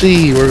 just to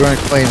see, we're going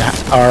to explain,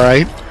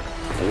 alright,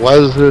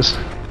 was this,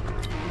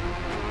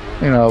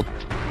 you know,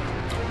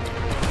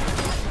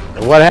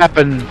 what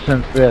happened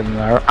since then?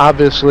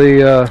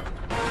 Obviously,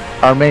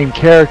 our main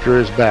character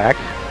is back.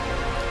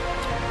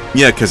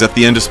 Yeah, because at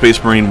the end of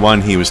Space Marine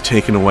 1, he was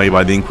taken away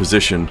by the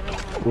Inquisition.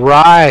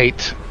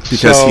 Right.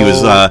 Because he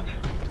was,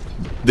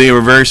 they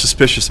were very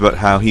suspicious about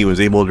how he was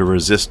able to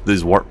resist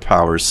these warp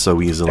powers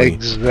so easily.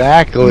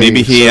 Exactly.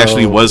 Maybe he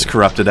actually was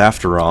corrupted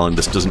after all and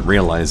just doesn't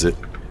realize it.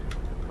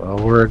 Well,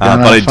 we're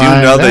but I do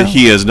know that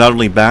he is not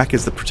only back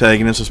as the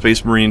protagonist of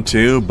Space Marine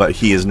 2, but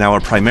he is now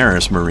a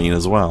Primaris Marine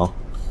as well.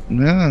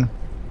 Yeah.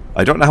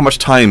 I don't know how much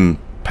time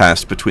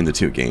passed between the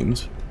two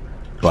games,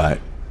 but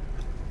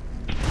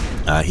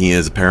he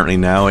is apparently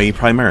now a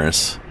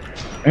Primaris.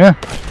 Yeah.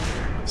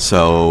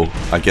 So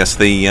I guess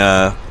they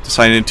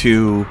decided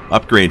to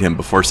upgrade him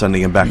before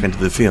sending him back into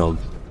the field.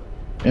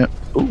 Yeah.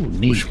 Ooh,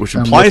 neat. Which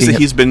implies that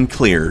he's been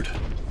cleared.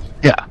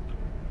 Yeah.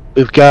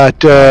 We've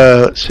got,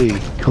 let's see,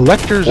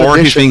 Collector's Or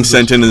Edition he's being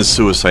sent in as a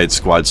Suicide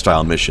Squad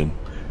style mission.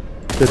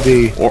 Could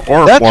be. Or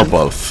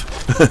both.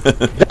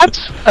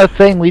 That's a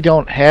thing we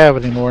don't have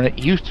anymore, and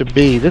it used to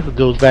be. This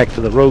goes back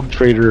to the Rogue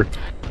Trader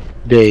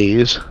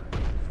days.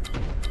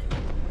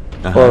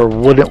 Or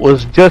when it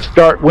was just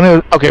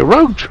okay,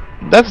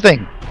 that's the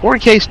thing.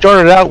 4K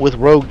started out with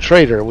Rogue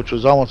Trader, which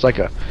was almost like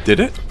an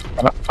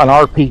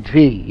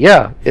RPG.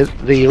 Yeah,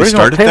 the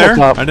original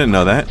tabletop. I didn't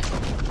know that.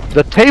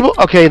 The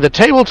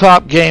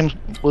tabletop game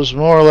was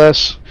more or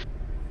less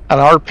an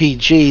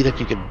RPG that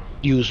you could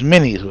use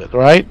minis with,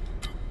 right?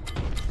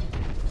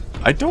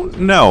 I don't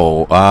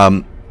know.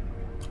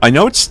 I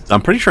know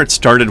I'm pretty sure it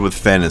started with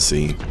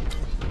Fantasy.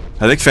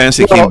 I think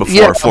Fantasy came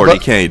before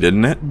 40K,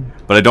 didn't it?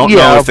 But I don't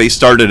know if they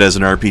started as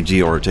an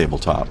RPG or a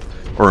tabletop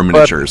or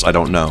miniatures. I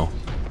don't know.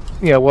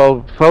 Yeah,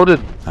 well,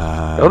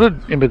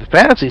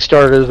 Fantasy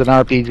started as an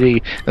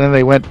RPG, and then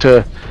they went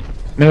to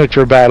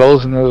miniature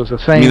battles, and it was the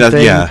same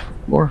thing. Yeah,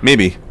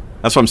 maybe.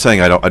 That's what I'm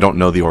saying. I don't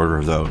know the order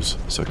of those,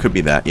 so it could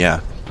be that. Yeah.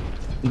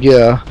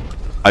 Yeah.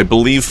 I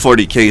believe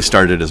 40K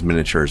started as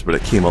miniatures, but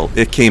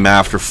it came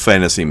after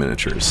Fantasy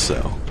miniatures.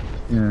 So.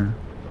 Yeah.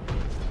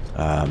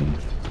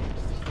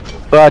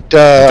 But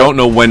I don't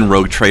know when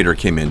Rogue Trader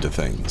came into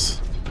things.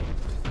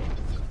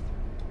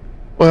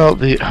 Well,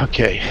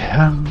 okay.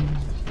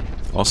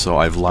 Also,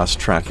 I've lost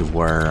track of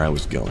where I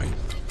was going.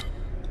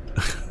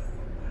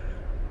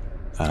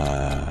 Did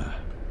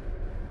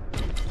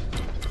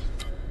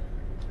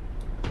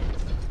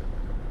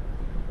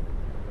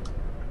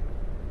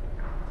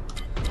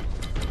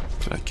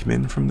I come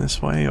in from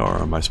this way, or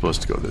am I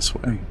supposed to go this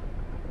way?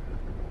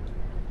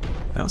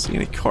 I don't see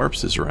any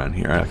corpses around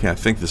here. Okay, I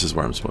think this is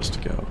where I'm supposed to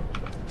go.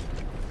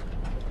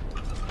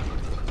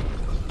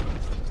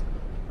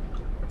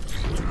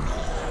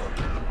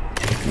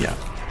 Yeah.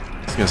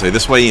 I was gonna say,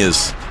 this way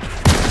is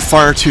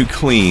far too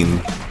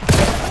clean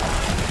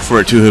for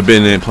it to have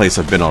been in a place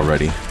I've been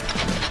already.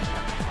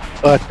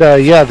 But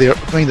yeah, the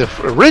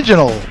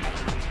original,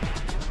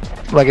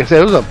 like I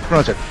said, it was pretty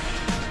much a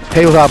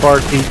tabletop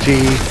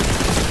RPG.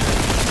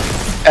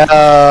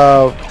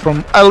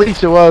 At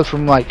least it was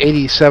from like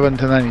 87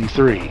 to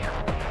 93.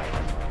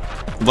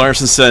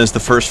 Larson says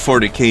the first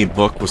 40K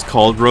book was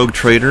called Rogue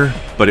Trader,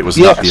 but it was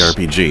not the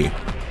RPG.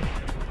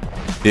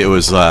 It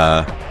was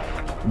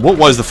what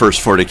was the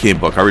first 40K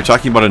book? Are we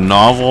talking about a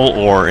novel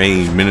or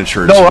a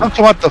miniature? No, I'm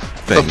talking about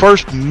the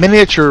first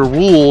miniature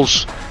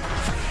rules.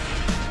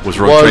 Was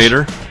Rogue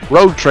Trader?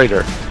 Rogue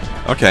Trader.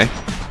 Okay.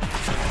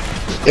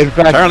 In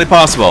fact, entirely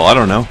possible. I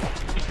don't know.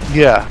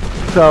 Yeah.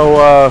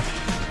 So,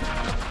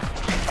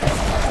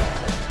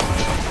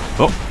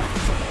 Oh,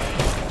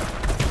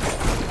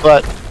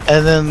 But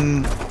and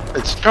then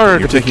it started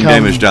you're to taking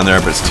become, damage down there,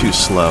 but it's too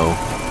slow.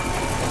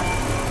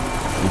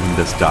 You can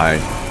just die.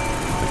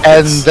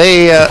 and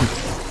they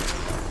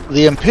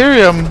the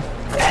Imperium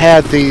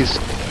had these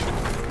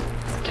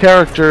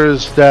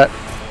characters that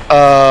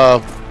I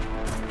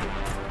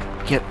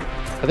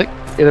think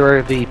they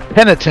were the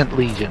Penitent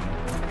Legion.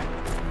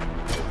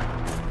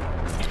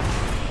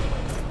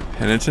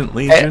 Penitent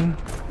Legion?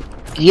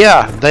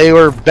 Yeah, they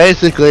were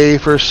basically,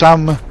 for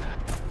some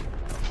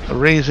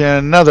reason or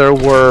another,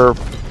 or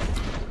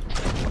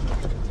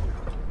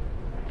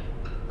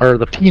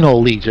the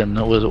Penal Legion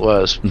it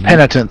was Mhm.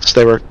 penitents.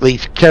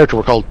 These characters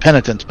were called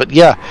penitents, but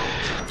yeah,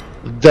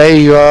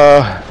 they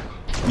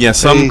Yeah,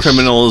 some they-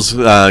 criminals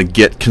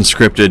get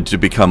conscripted to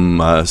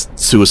become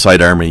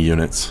suicide army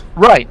units.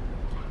 right.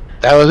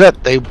 That was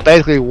it. They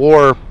basically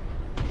wore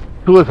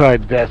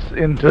suicide vests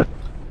into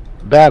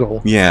battle.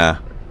 Yeah.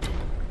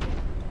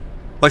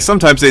 Like,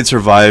 sometimes they'd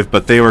survive,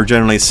 but they were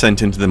generally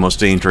sent into the most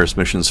dangerous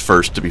missions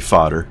first to be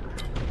fodder.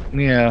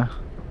 Yeah.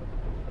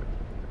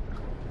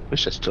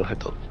 Wish I still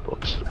had those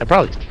books. I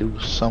probably do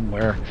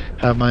somewhere.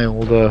 Have my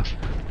old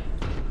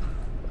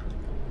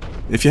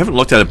If you haven't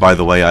looked at it, by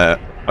the way,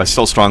 I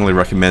still strongly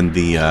recommend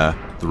the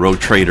Road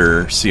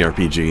Trader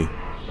CRPG.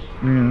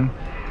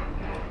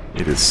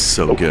 It is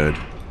so good.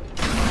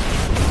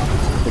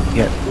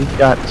 Yeah, we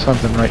got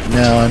something right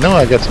now. I know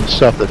I got some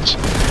stuff that's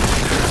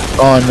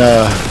on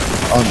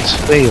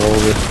sale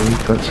this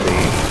week. Let's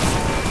see.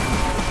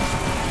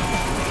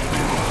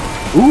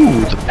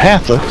 Ooh, the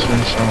Pathless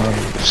is on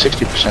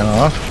 60%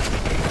 off.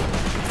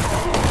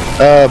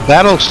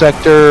 Battle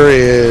Sector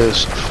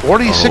is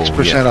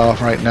 46%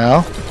 off right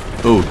now.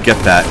 Ooh, get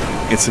that.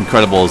 It's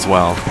incredible as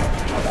well.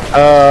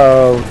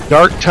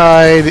 Dark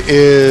Tide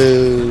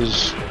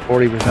is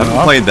 40% I haven't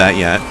off. played that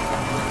yet.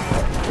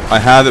 I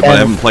have it, but I And-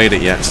 haven't played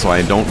it yet, so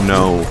I don't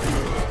know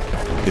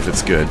if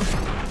it's good.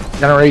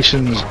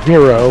 Generations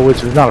 0,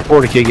 which is not a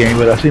 40k game,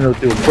 but I've seen those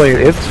people play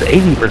it. It's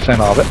 80%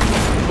 off it.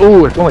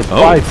 Ooh, it's only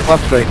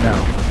 5+ right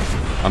now.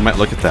 I might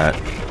look at that.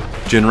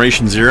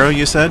 Generation Zero,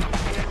 you said?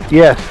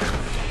 Yes.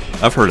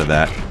 I've heard of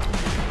that.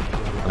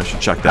 I should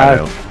check that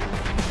out.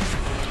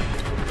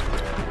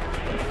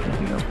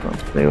 Anything else on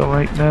sale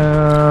right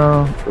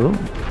now? Ooh.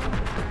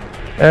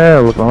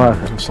 Look on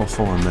that. I'm so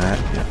full on that.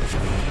 Yeah.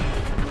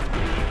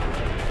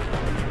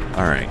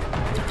 Alright.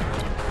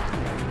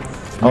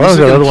 Oh, that was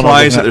the Music other one I was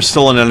implies looking that at. there's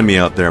still an enemy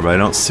out there, but I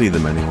don't see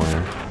them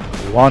anywhere.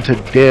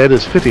 Wanted Dead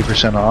is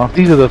 50% off.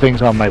 These are the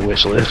things on my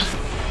wish list.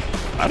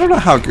 I don't know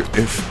how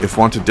if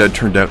Wanted Dead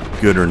turned out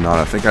good or not.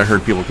 I think I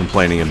heard people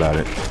complaining about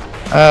it.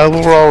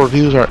 Overall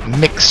reviews are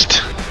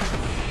mixed.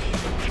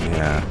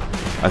 Yeah.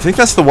 I think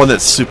that's the one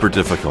that's super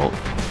difficult.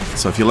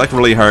 So if you like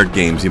really hard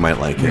games, you might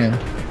like it. Yeah.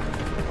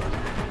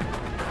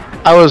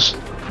 I was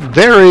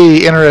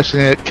very interested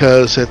in it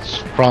because it's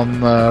from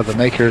the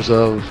makers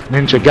of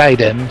Ninja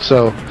Gaiden,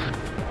 so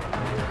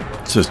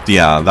So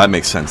yeah, that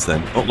makes sense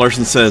then. Oh,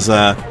 Larson says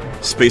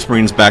Space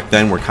Marines back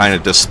then were kind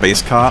of just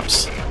space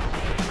cops.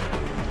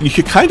 You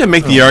could kind of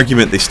make the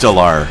argument they still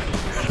are,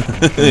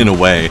 in a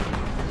way.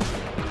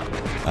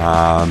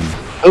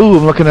 ooh,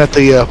 I'm looking at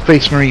the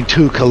Space Marine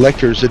 2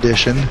 Collector's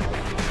Edition.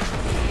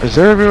 Is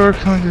there ever a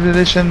Collector's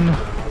Edition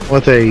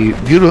with a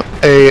beautiful,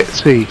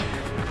 let's see,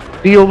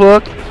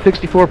 steelbook,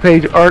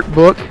 64-page art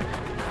book,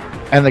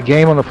 and the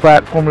game on the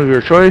platform of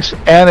your choice,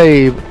 and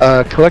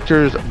a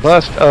collector's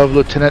bust of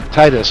Lieutenant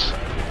Titus.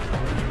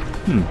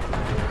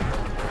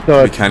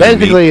 So That'd it's be kinda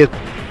basically,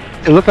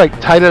 it looked like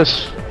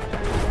Titus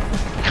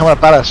coming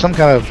up out of some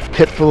kind of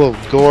pit full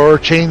of gore,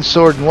 chain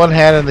sword in one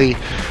hand, and the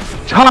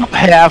top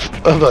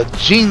half of a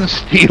gene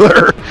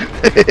stealer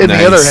in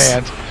the other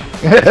hand.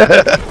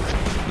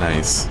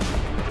 Nice.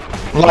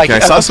 Like, Okay, I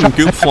saw some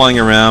goop flying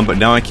around, but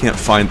now I can't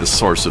find the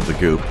source of the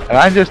goop. and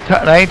I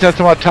ain't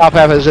talking about top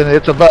half as in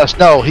it's a bust.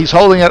 No, he's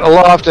holding it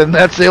aloft, and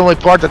that's the only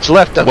part that's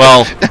left of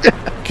Well,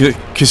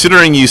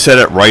 considering you said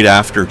it right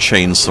after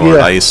Chainsword,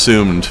 Yeah. I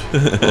assumed.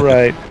 it.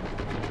 Right.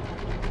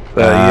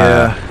 But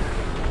yeah.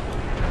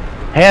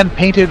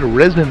 Hand-painted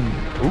resin.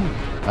 Ooh,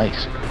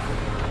 nice.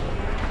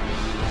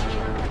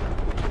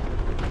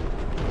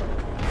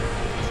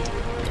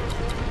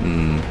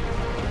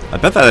 I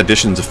bet that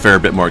edition's a fair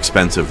bit more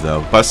expensive,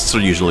 though. Busts are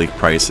usually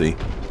pricey.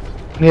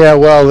 Yeah,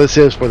 well, this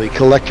is for the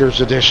collector's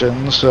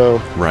edition, so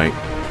Right.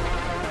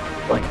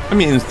 I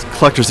mean,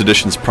 collector's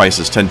editions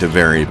prices tend to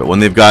vary, but when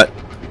they've got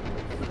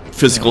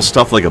physical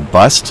stuff like a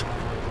bust,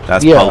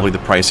 that's Yeah. probably the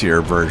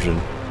pricier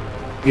version.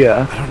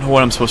 yeah. I don't know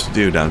what I'm supposed to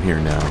do down here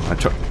now.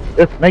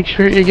 Just make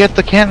sure you get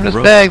the canvas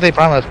Rope. bag they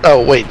promised.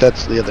 Oh, wait,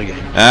 that's the other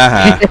game.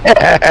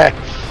 Aha.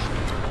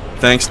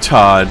 Thanks,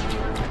 Todd.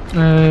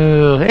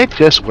 It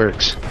just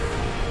works.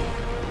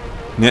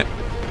 Yeah.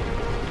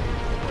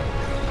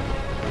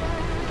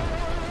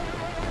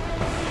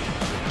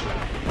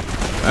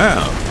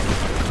 Oh.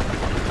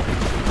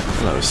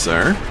 Hello,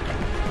 sir.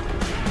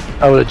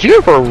 Oh, did you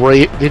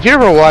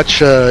ever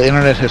watch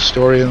Internet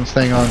Historian's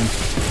thing on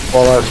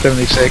Fallout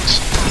 76?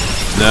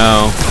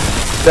 No.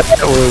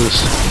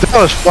 That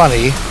was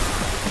funny.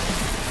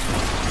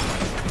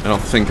 I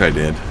don't think I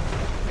did.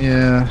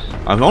 Yeah.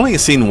 I've only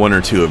seen one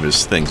or two of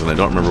his things, and I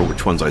don't remember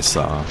which ones I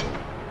saw.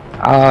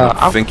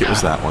 I think it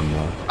was that one,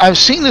 though. I've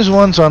seen his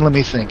ones on, let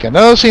me think. I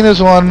know I've seen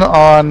his one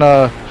on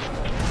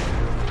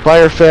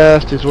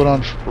Firefest, his one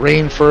on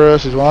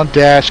Rainforest, his one on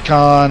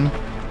DashCon,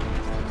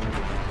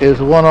 his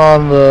one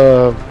on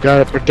the guy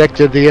that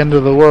predicted the end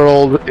of the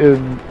world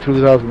in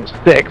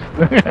 2006.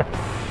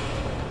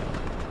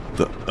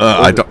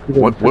 I don't.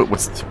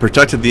 What's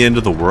protected the end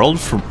of the world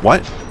from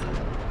what?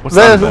 What's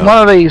that about?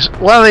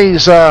 One of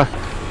these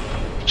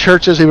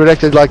churches he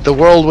predicted like the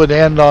world would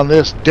end on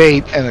this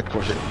date, and of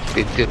course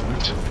it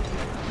didn't.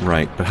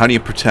 Right, but how do you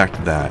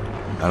protect that?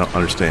 I don't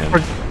understand.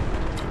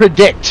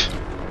 Predict.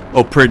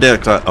 Oh,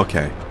 predict.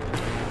 Okay.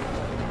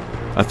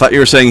 I thought you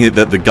were saying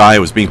that the guy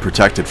was being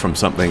protected from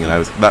something,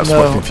 and that's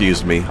what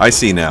confused me. I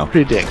see now.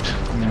 Predict.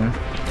 Yeah.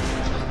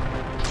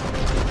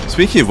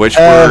 Speaking of which,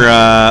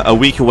 we're a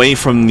week away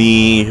from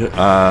the.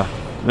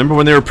 Remember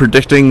when they were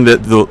predicting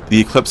that the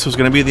eclipse was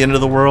going to be the end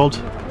of the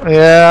world?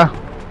 Yeah.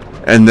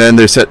 And then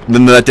they said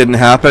then that didn't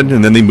happen,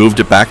 and then they moved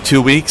it back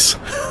 2 weeks.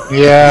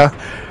 Yeah.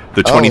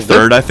 The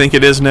 23rd, I think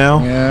it is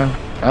now. Yeah.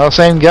 Well,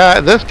 same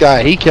guy. This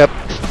guy, he kept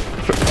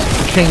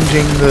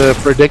changing the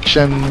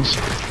predictions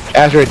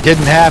after it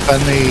didn't happen.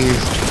 He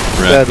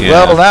said,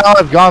 "Well, now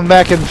I've gone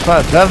back and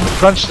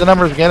crunched the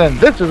numbers again, and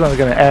this is what's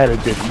going to add.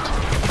 It didn't."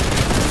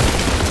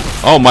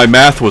 Oh, my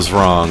math was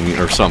wrong,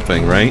 or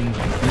something, right?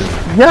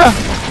 Yeah.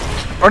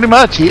 Pretty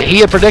much. He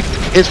had predicted.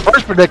 His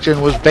first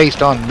prediction was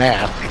based on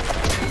math.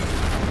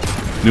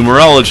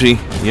 Numerology.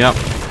 Yep.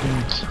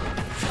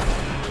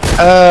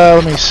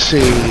 Let me see.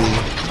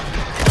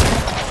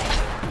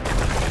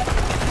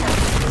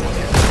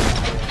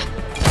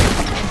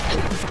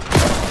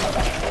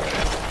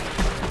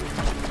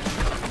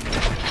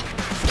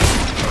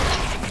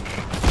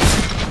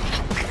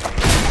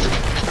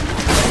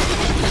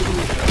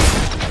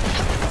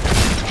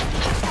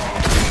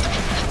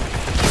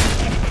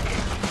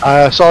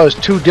 I saw his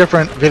 2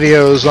 different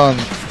videos on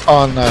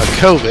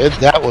COVID.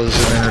 That was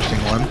an interesting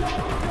one.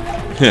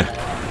 Yeah.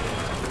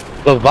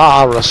 The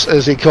virus,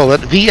 as he called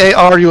it.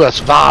 V-A-R-U-S,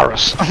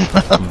 virus.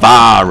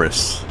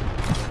 Virus.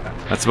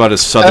 That's about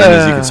as southern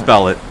as you can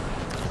spell it.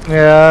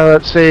 Yeah,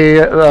 let's see.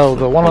 Oh,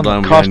 the one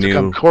on Costa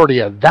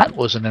Concordia. That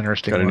was an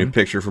interesting one. Got a new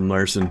picture from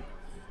Larson.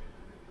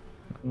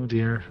 Oh,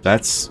 dear.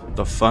 That's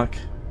the fuck?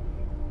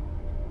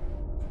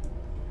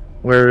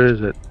 Where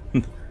is it?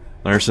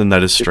 Larson,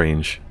 that is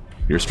strange.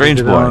 You're a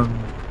strange boy.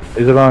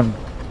 Is it on?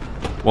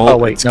 Well, oh,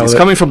 wait, it's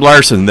coming from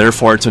Larson,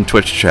 therefore it's in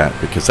Twitch chat,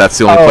 because that's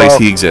the only place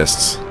he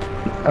exists.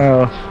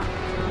 Oh.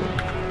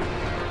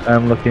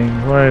 I'm looking.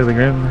 Where is the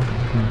grim?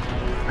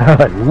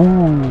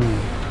 Ooh.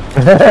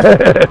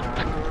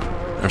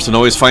 Larson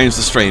always finds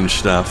the strange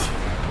stuff.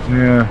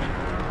 Yeah.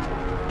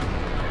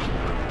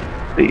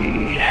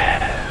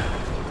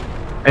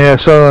 Yeah,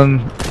 so in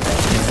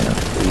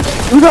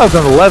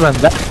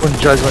 2011, that's when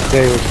Judgment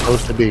Day was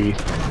supposed to be.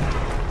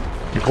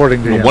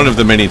 According to one of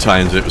the many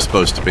times it was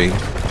supposed to be.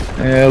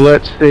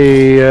 Let's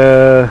see,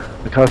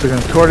 the Costa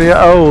Concordia.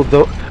 Oh,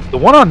 the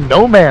one on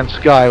No Man's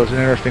Sky was an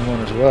interesting one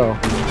as well.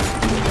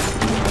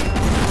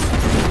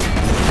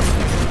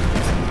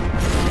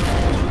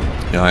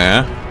 Oh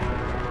yeah?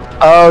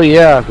 Oh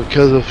yeah,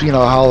 because of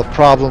how the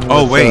problem.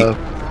 Oh wait,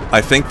 I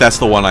think that's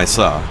the one I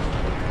saw.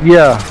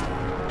 Yeah.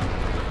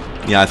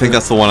 Yeah, I think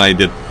that's the one I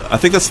did. I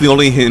think that's the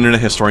only Internet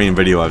Historian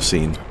video I've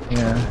seen.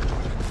 Yeah.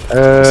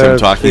 So I'm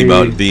talking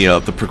about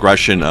the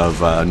progression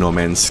of No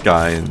Man's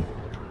Sky, and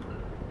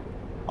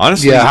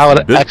honestly, yeah, how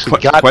it actually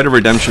got quite a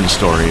redemption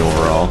story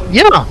overall.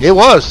 Yeah, it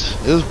was.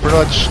 It was pretty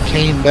much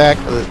came back.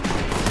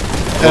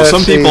 Well,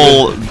 some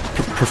people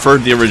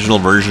preferred the original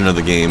version of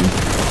the game,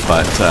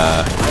 but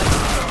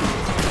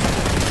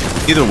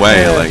either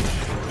way, like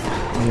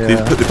they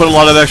put a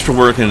lot of extra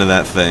work into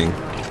that thing.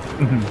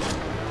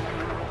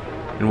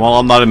 And while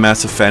I'm not a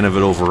massive fan of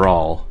it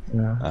overall,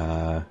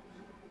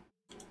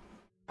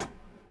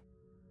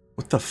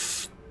 what the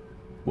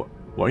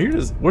what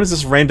is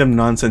this random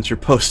nonsense you're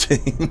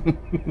posting?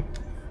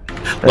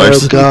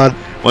 Oh God!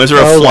 Why is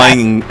there a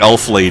flying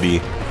elf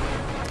lady?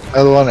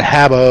 Other one,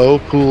 Habbo,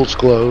 Pool's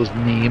Clothes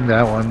meme.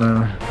 That one.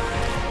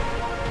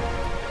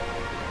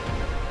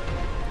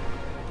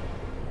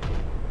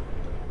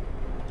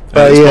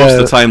 Most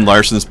of the time,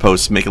 Larson's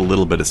posts make a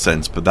little bit of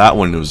sense, but that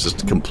one was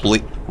just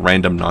complete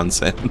random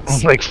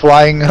nonsense. Like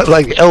flying,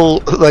 like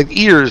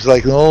ears,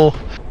 like little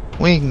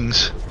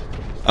wings.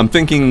 I'm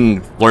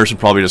thinking Larson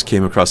probably just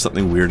came across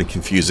something weird and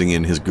confusing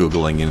in his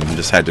Googling and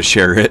just had to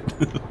share it.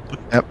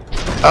 Yep.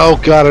 Oh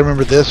God, I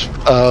remember this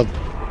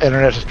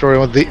internet story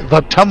with the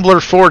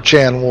Tumblr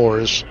 4chan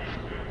wars.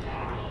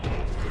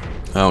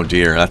 Oh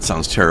dear, that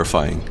sounds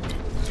terrifying.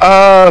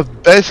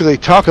 Basically,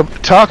 talk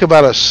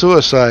about a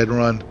suicide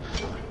run.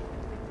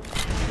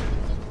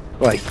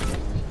 Like,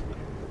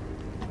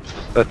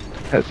 but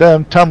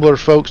them Tumblr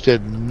folks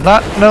did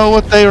not know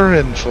what they were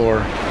in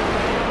for.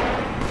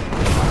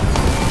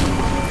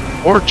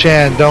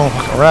 4chan don't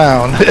fuck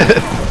around.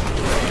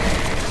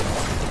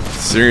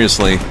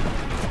 Seriously.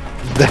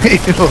 They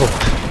will.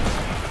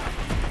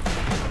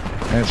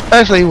 And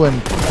especially when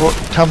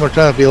Tumblr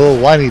trying to be a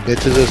little whiny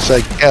bitches, it's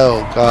like,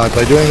 oh god,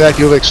 by doing that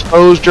you've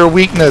exposed your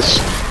weakness,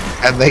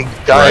 and they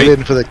dive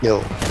in for the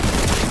kill.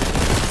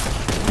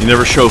 You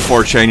never show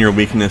 4chan your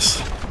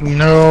weakness.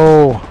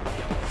 No.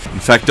 In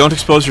fact, don't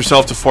expose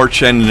yourself to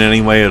 4chan in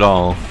any way at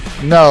all.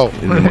 No.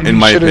 In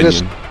my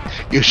opinion.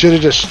 You should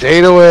have just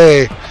stayed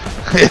away.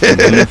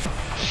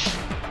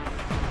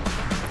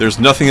 There's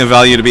nothing of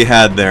value to be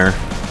had there.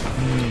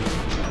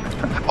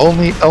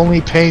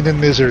 Only pain and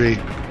misery.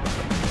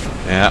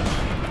 Yeah.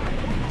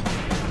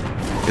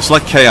 It's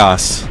like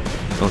chaos.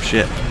 Oh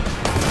shit.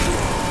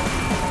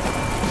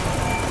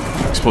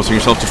 Exposing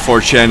yourself to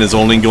 4chan is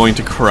only going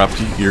to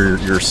corrupt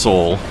your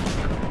soul.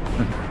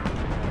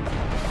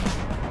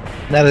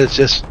 That is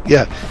just,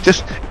 yeah,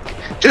 just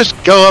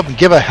go up and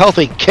give a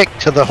healthy kick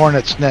to the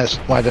hornet's nest.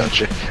 Why don't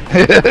you?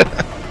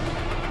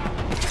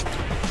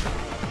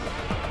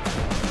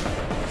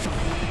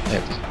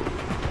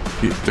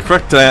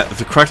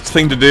 The correct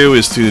thing to do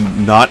is to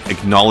not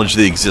acknowledge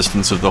the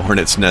existence of the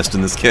hornet's nest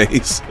in this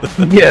case.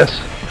 Yes.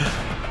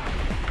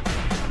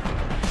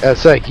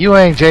 It's like, you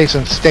ain't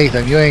Jason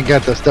Statham. You ain't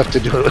got the stuff to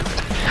do it.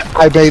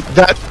 I made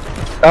that.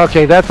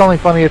 Okay, that's only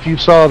funny if you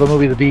saw the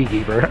movie The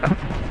Beekeeper.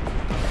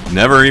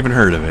 Never even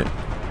heard of it.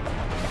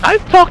 I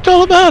talked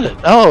all about it.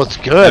 Oh, it's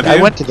good.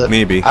 I went to the.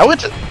 Maybe. I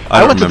went to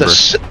remember.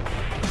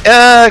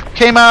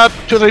 Came out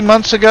 2 or 3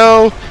 months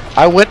ago.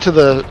 I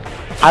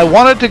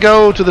wanted to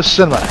go to the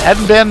cinema.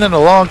 Hadn't been in a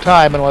long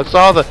time, and when I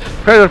saw the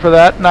trailer for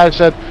that, and I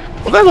said,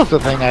 "Well, that looks the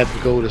thing I'd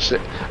go to see.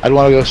 I'd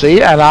want to go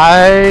see," and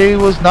I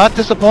was not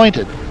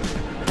disappointed.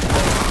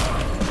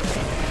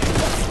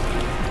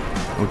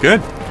 Well,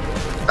 good.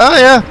 Oh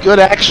yeah, good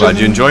action. Glad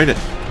you enjoyed it.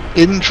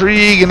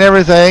 Intrigue and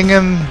everything,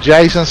 and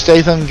Jason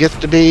Statham gets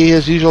to be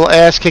his usual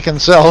ass-kicking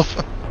self.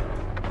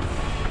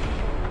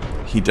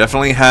 He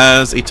definitely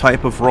has a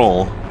type of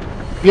role.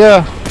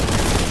 Yeah.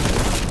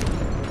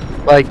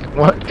 Like,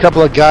 a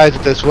couple of guys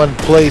at this one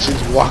place,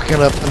 he's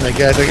walking up, and the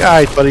guy's like,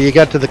 "Alright, buddy, you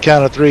got to the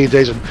count of 3,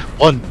 Jason.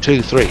 1,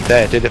 2, 3.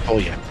 That did it for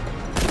you."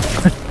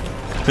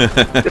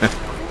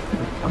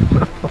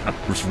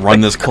 Just run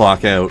this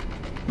clock out.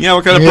 Yeah,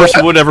 what kind of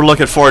person would ever look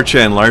at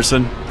 4chan,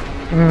 Larson?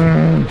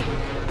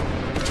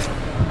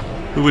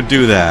 Who would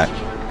do that?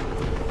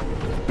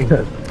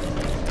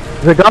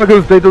 The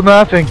goggles, they do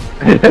nothing.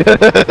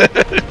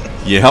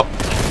 Yep.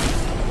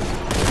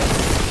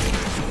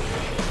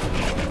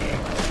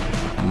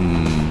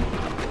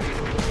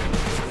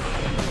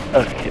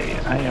 Okay,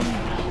 I am...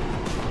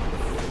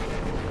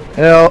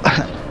 Well,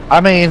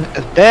 I mean,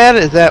 as bad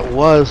as that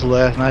was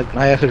last night,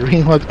 I have to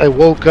relook. I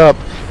woke up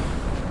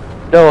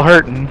still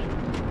hurting,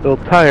 still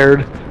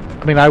tired.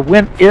 I mean, I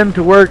went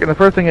into work, and the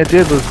first thing I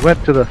did was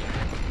went to the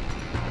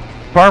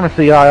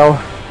pharmacy aisle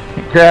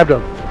and grabbed a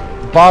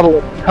bottle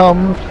of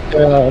Tums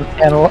and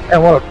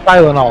one of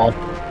Tylenol.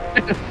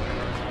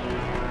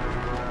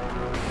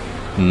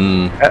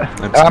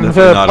 That's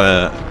definitely not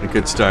a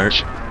good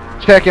start.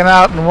 Checking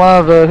out, and one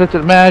of the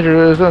assistant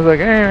managers was like,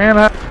 "Hey man,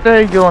 how's the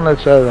day going?" I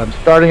said, "I'm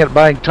starting at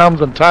buying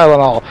Tums and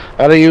Tylenol.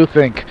 How do you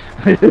think?"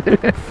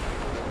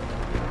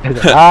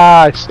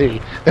 I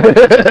see.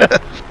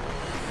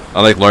 I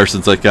like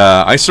Larson's like,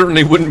 I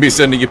certainly wouldn't be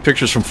sending you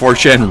pictures from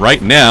 4chan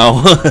right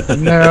now.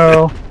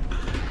 No.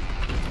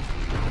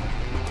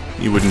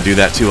 You wouldn't do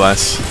that to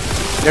us.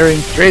 Staring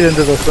straight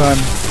into the sun.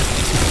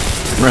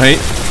 Right?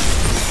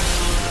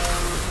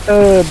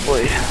 Oh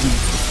boy.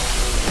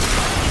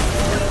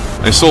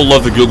 I still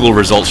love the Google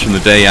results from the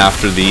day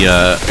after the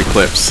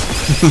eclipse.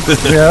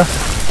 Yeah.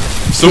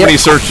 So many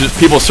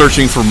people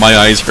searching for "my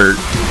eyes hurt."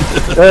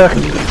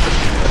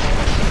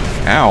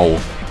 Ow.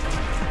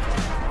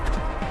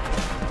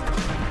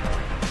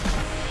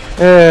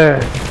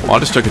 Well, I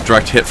just took a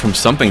direct hit from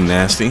something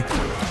nasty.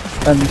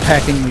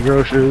 Unpacking the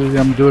groceries.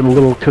 I'm doing a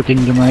little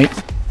cooking tonight.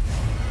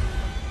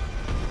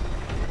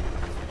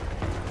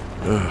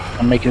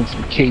 I'm making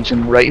some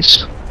Cajun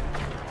rice.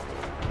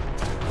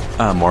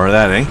 More of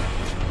that, eh?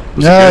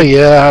 No,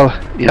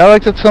 yeah, I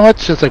liked it so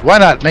much. It's like, why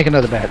not make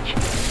another batch?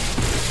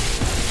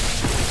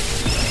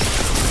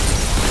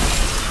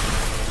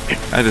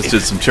 I just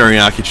did some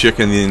teriyaki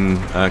chicken in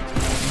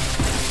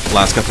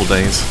last couple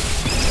days.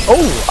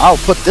 Oh, I'll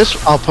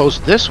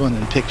post this one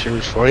in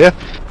pictures for you.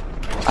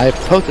 I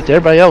posted to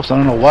everybody else. I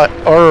don't know what,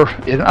 or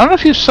I don't know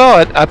if you saw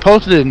it. I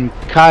posted it in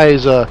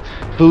Kai's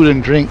food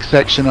and drink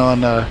section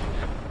on.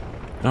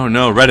 Oh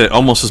no, Reddit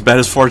almost as bad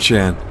as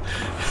 4chan.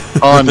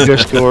 On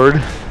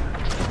Discord.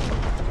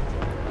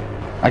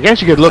 I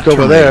guess you could look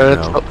over there.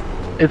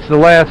 It's the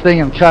last thing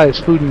in Kai's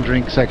food and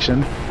drink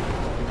section.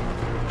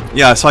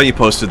 Yeah, I saw you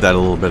posted that a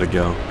little bit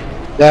ago.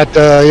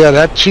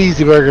 That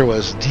cheesy burger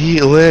was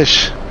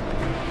delish.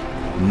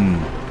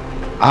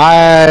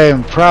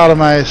 I'm proud of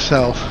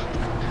myself.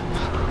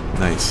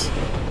 Nice.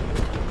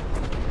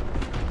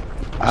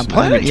 I'm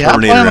planning. planning.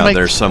 Terminator out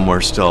there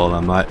somewhere still, and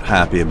I'm not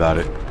happy about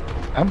it.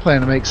 I'm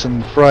planning to make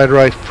some fried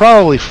rice,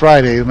 probably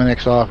Friday, my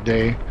next off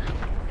day.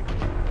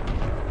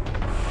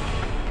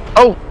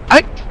 Oh,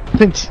 I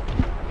think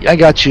I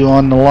got you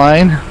on the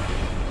line.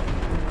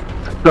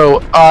 So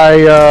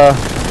There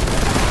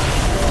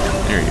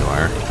you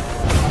are.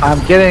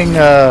 I'm getting,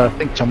 I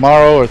think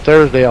tomorrow or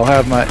Thursday I'll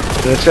have my,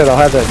 as I said, I'll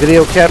have that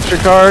video capture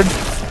card.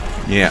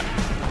 Yeah.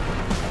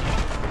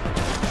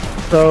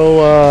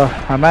 So,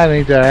 I might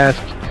need to ask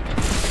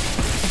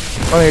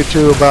one or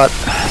two about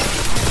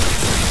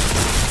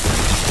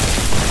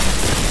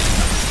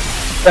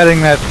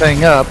setting that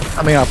thing up.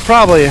 I mean, I'll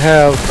probably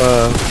have,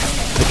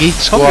 the Geek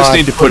Squad. You just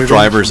need to put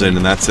drivers in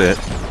and that's it,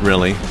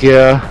 really.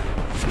 Yeah.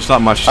 There's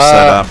not much to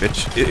set up.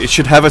 It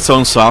should have its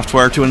own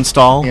software to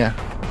install. Yeah.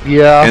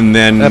 Yeah. And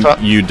then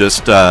you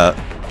just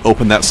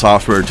open that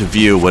software to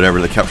view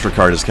whatever the capture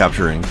card is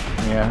capturing.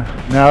 Yeah.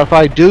 Now, if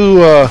I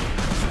do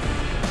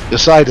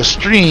decide to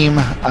stream,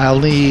 I'll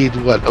need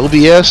what,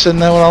 OBS? Isn't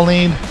that what I'll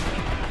need?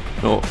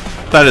 Well,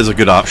 that is a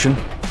good option.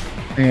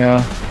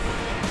 Yeah.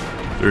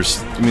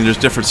 There's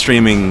different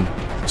streaming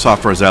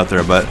softwares out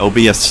there, but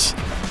OBS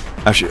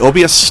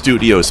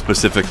Studio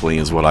specifically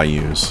is what I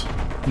use.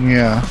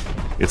 Yeah.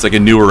 It's like a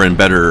newer and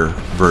better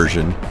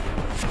version.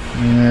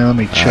 Yeah, let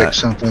me check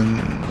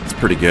something. It's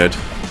pretty good.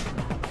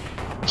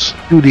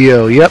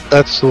 Studio, yep,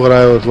 that's what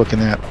I was looking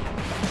at.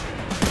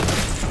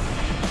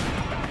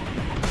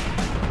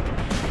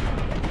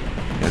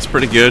 Yeah, it's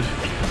pretty good.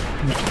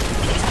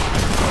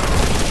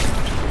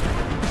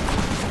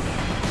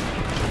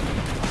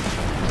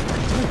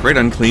 Great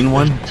unclean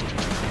one.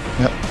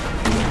 Yep.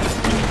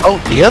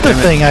 Oh, the other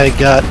thing I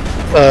got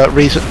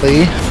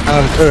recently,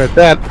 at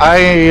that,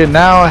 I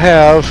now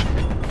have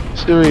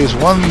Series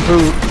 1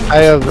 through, I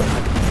have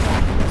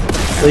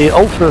the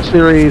Ultra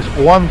Series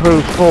 1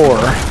 through 4.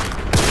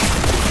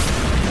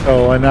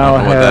 So I now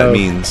have... what that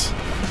means.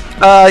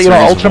 You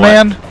know,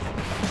 Ultraman?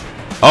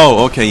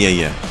 Oh, okay,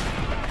 yeah.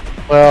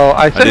 Well,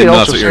 I said I didn't the know Ultra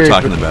that's what you were Series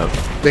talking about.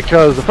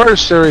 because the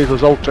first series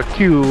was Ultra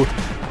Q,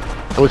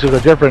 which is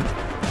a different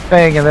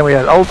thing, and then we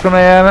had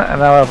Ultraman, and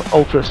now I have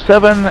Ultra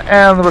 7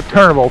 and the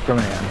Return of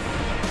Ultraman.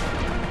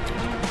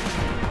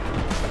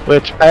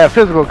 Which I have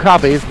physical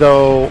copies,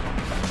 though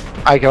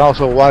I can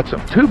also watch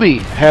them. Tubi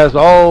has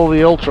all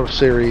the Ultra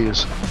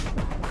series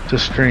to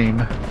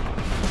stream. I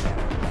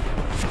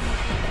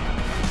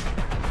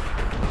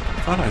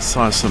thought I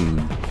saw some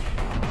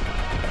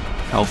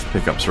health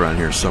pickups around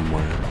here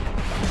somewhere.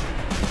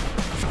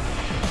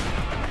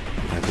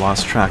 I've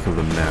lost track of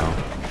them now.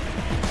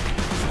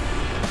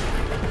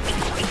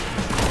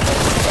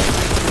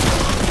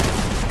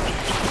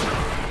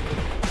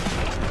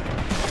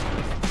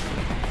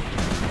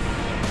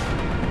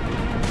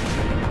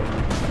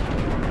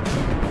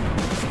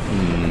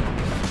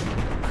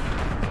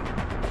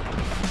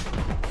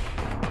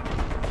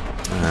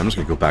 I'm just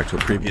gonna go back to a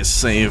previous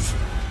save.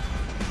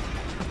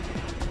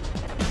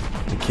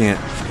 I can't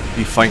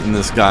be fighting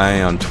this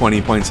guy on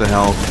 20 points of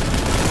health.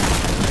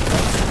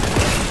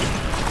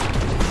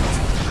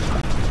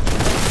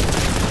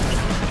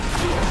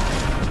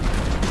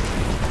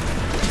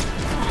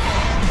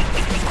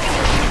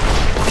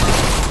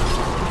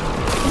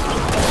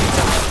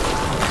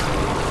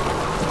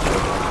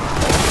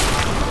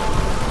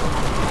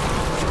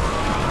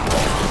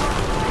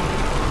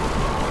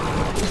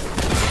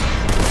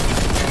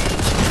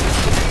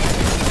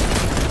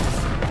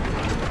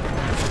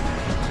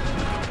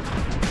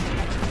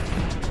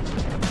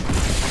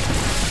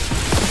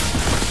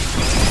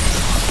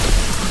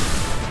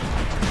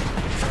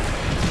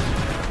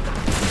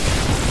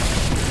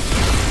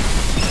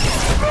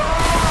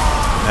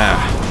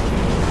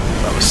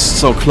 That was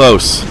so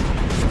close.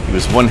 He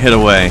was one hit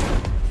away.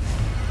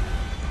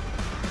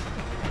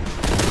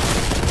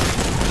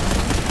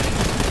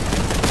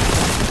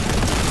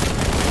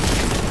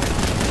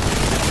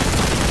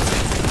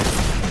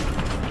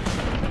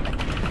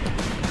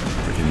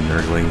 Freaking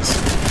nerdlings.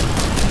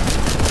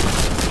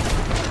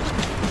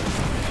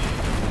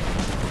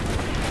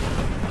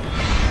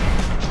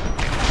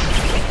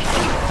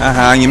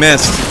 Haha, you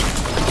missed.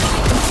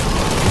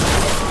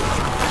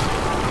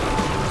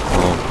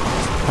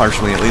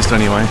 Partially, at least,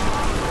 anyway.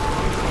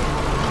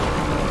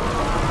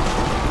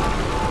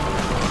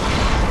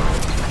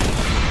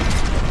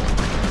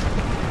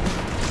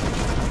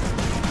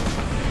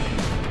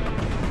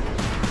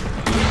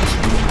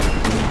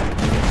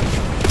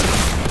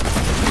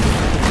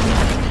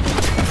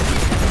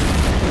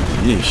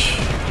 Yeesh.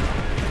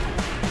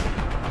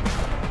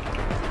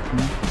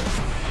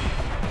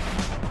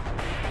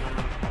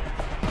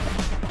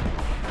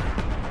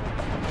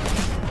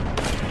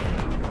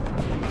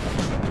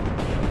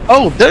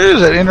 Oh,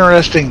 there's an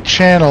interesting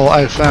channel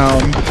I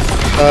found.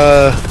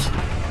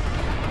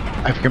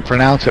 I can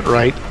pronounce it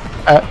right.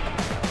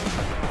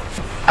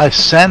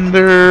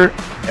 Ascender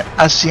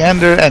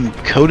and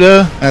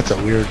Coda. That's a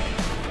weird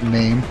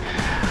name.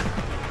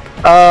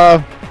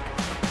 But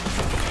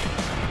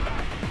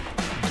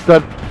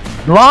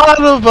a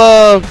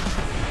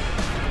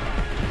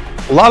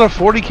lot of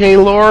 40K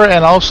lore,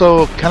 and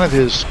also kind of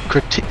his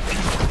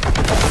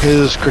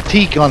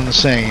critique on the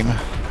same.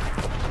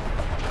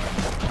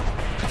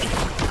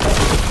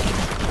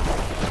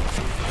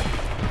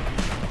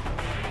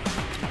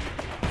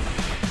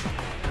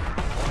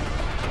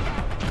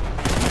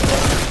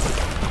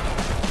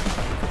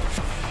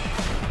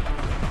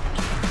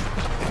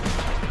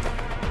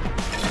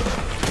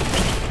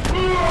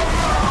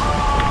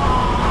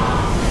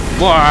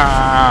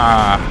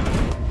 Wah!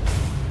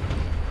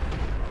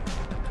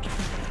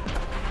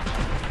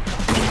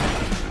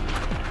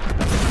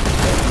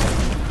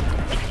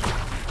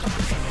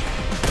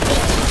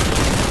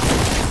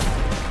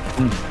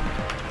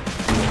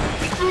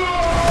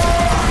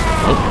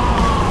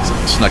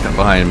 Oh, snuck up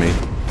behind me.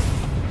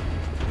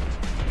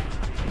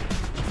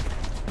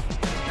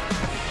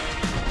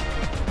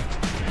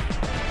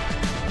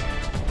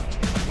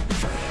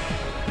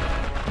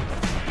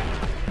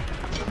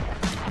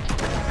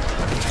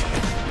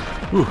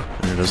 Whew,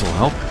 there does a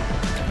little help.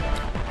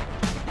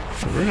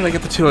 Where did I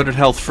get the 200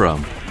 health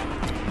from?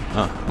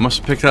 I must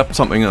have picked up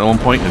something at one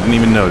point and I didn't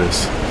even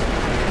notice.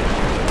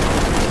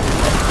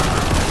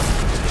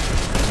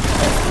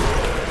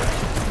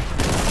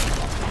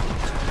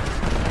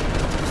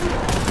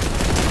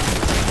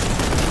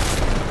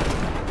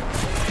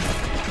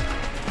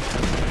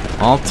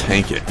 I'll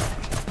tank it.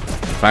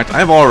 In fact,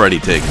 I've already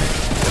taken it.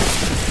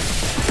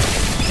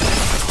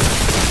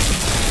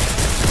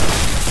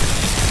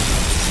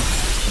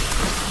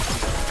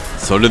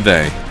 So did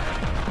they.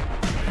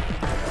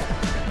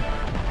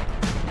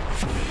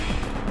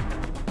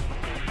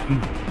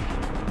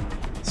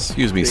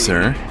 Excuse me,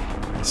 sir.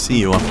 I see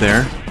you up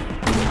there.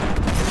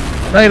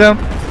 No, you don't.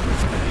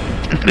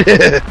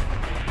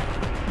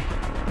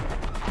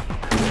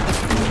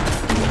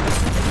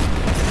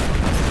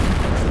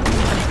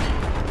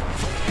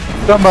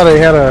 Somebody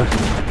had a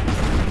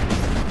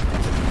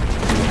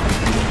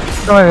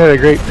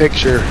great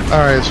picture.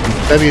 Alright, it's from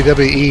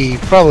WWE,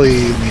 probably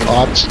in the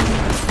aughts.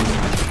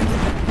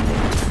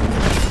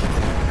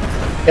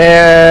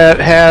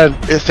 And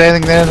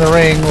standing there in the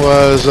ring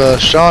was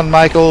Shawn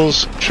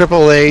Michaels,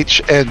 Triple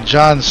H, and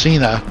John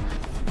Cena.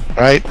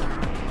 Right?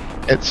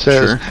 It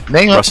says,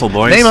 sure. Russell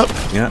Boys.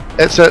 Yeah.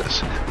 It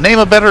says, name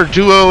a better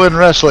duo in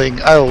wrestling.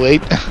 I'll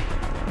wait.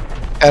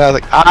 And I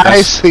was like,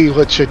 I see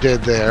what you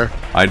did there.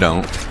 I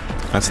don't.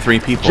 That's 3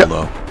 people,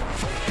 though.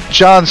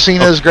 John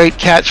Cena's great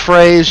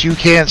catchphrase, "You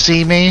can't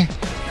see me."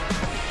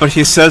 But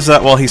he says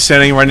that while he's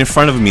standing right in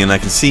front of me, and I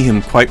can see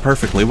him quite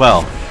perfectly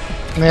well.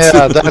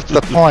 Yeah, that's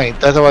the point.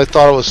 That's why I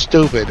thought it was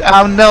stupid.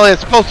 No,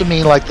 it's supposed to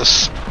mean like the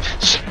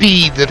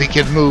speed that he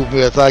can move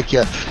with, like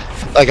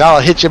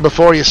I'll hit you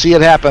before you see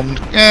it happen.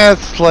 Yeah,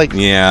 it's like,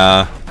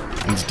 yeah,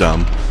 it's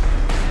dumb.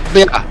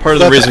 Yeah, part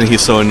of the reason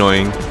he's so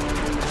annoying.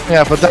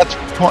 Yeah, but that's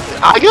point.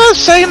 I gotta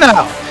say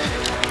now,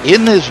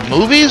 in his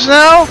movies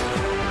now,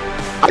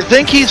 I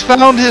think he's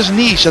found his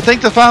niche. I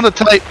think they found a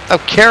type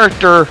of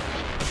character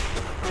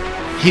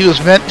he was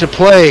meant to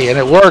play, and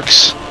it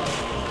works.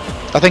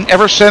 I think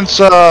ever since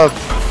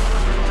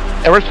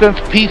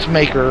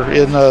Peacemaker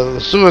in the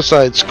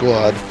Suicide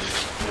Squad,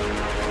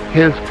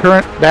 his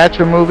current batch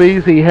of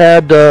movies, he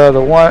had the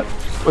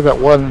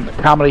one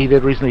comedy he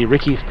did recently,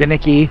 Ricky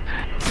Stinicky,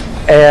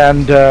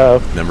 and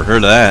never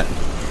heard of that.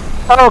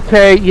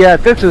 Okay, yeah,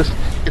 it's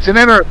an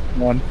interesting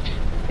one.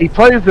 He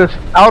plays this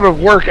out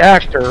of work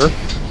actor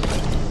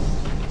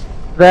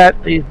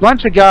that these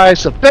bunch of guys,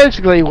 so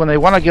basically when they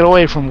want to get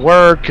away from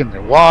work and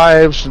their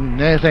wives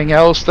and anything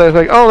else, they're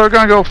like, oh, they're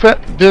going to go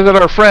visit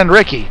our friend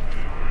Ricky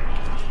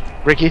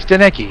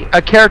Stinicky,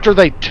 a character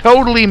they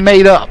totally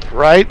made up,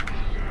 right?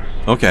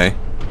 Okay.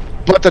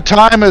 But the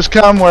time has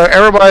come where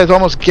everybody's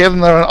almost given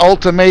them an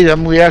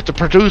ultimatum, we have to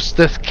produce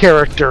this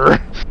character.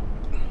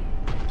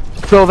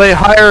 So they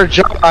hire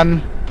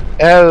John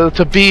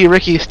to be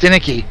Ricky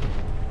Stinicky.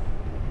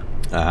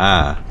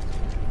 Ah.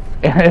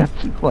 And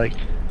it's like,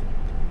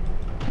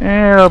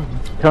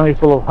 tummy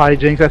full of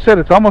hijinks. I said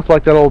it's almost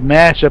like that old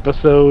MASH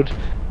episode,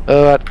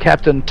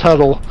 Captain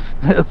Tuttle.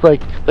 It's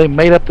like they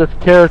made up this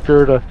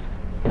character to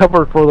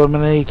cover for them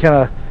in any kind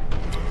of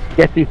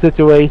sketchy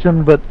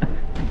situation, but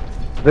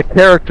the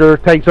character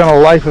takes on a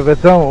life of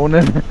its own.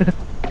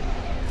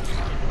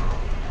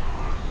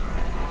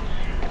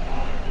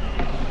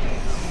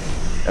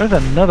 There's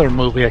another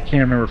movie I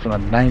can't remember from the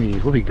 90s.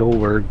 Whoopi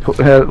Goldberg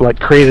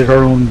created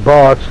her own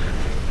boss.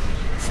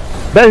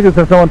 Basically,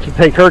 since no one should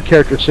take her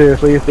character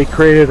seriously, if they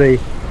created a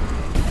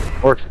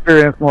more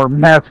experienced, more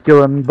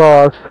masculine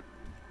boss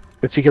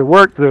that she could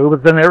work through,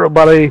 but then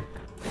everybody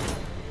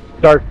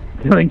starts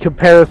doing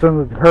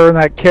comparisons with her and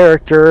that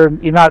character,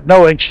 and you're not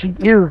knowing she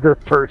is this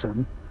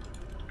person.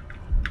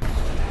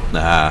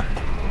 Nah.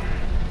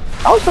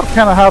 Also,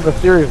 kind of how the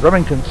series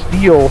Remington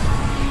Steele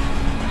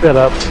set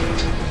up.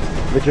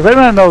 Which, if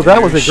anyone knows,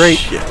 that was a great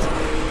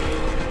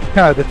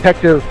kind of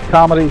detective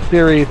comedy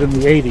series in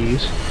the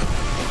 80s.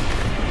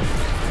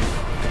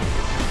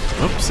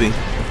 Oopsie.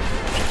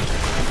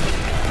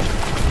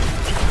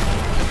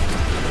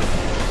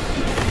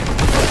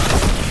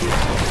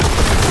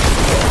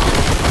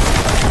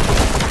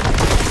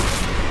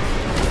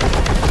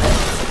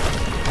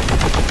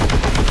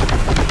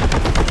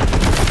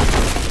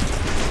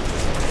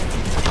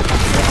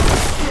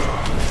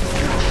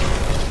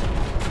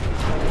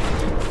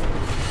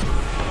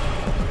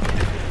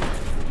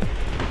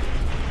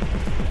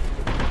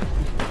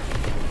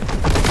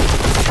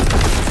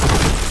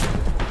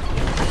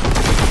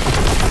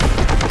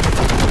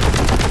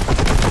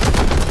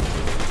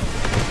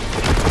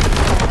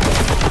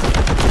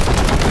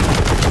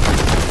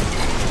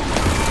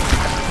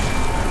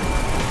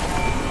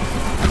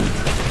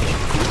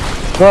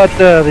 But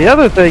the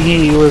other thing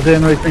he was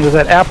in recently was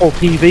that Apple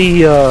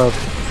TV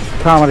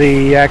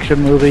comedy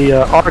action movie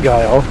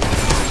Argyle.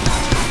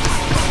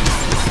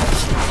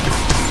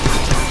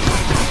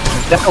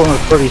 That one was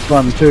pretty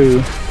fun too.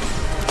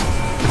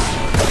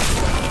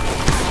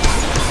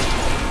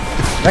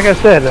 Like I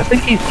said, I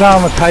think he's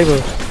found the type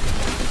of...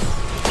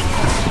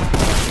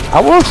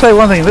 I will say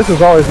one thing, this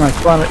is always my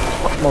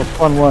most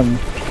fun one,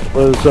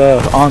 was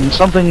on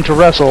Something to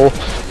Wrestle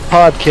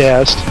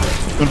podcast,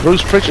 when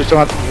Bruce Pritchard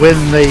talked about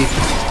when they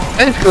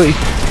basically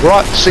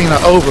brought Cena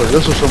over.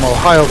 This was from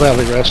Ohio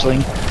Valley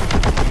Wrestling.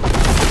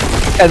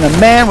 And the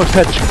man was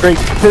such a great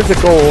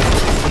physical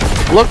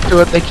look to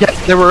it,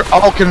 they were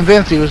all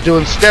convinced he was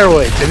doing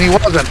steroids, and he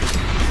wasn't.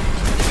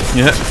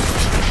 Yeah.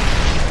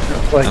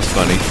 Like, that's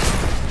funny.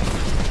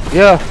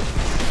 Yeah.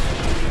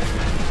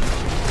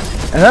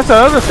 And that's the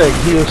other thing.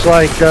 He was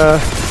like,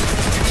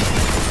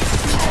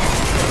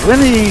 when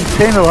he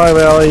came to Ohio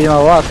Valley, you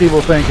know, a lot of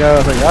people think,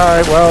 all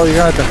right, well, you're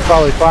going to have to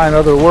probably find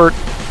other work.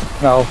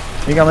 No,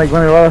 you're going to make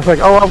money. Well, it's like,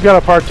 oh, I've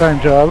got a part-time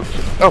job.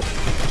 Oh,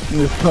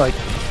 and it's like,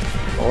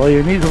 well,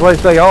 you need to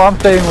place like, oh, I'm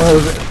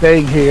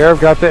staying here. I've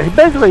got that.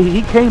 Basically,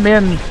 he came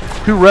in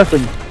to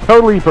wrestling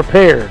totally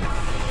prepared,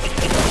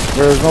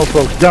 whereas most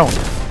folks don't.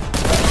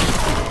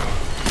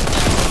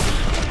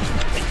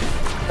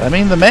 I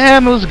mean, the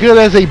man was good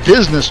as a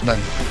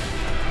businessman,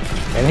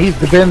 and he's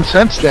been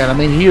since then. I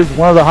mean, he was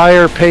one of the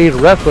higher paid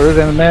wrestlers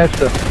and managed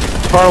to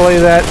parlay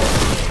that.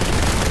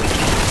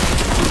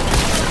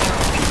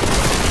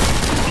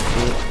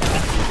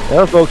 The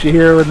other folks you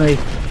hear when they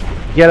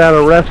get out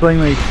of wrestling,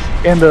 they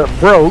end up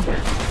broke.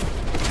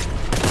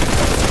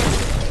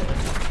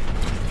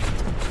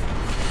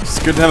 It's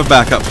good to have a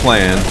backup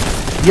plan.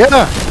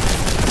 Yeah.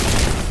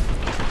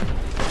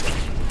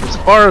 As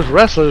far as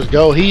wrestlers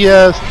go,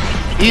 he's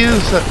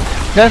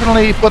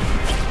definitely put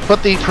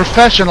the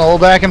professional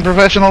back in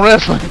professional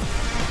wrestling.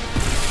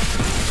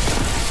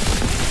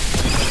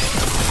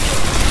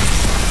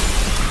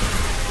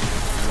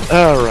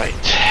 All right,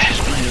 here's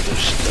my other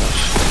stuff.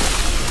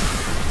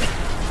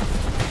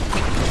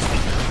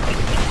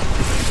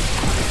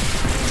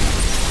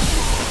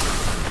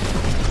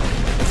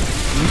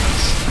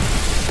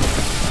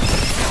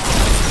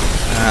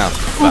 Ah,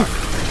 fuck.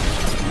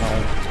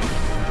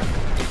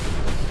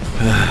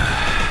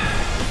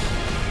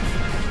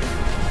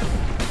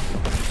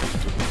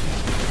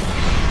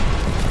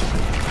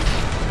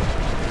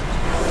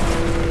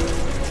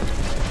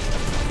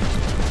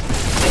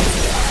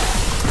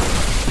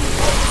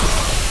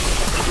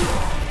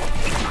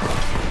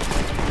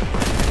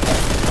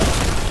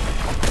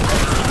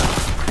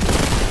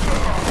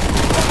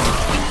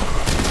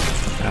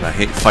 God, I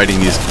hate fighting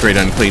these great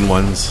unclean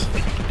ones.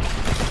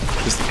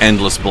 Just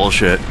endless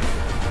bullshit.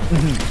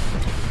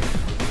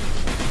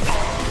 Am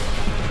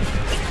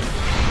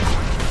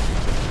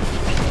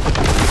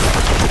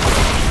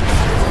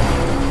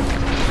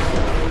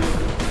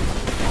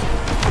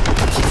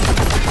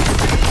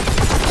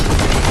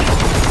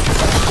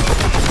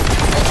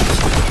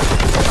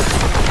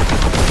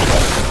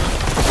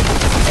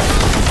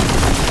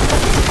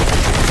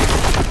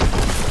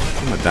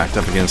I backed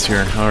up against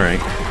here? Alright.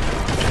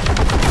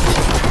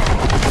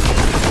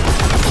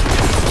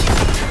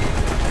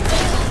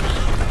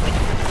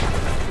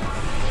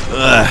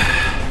 Ugh.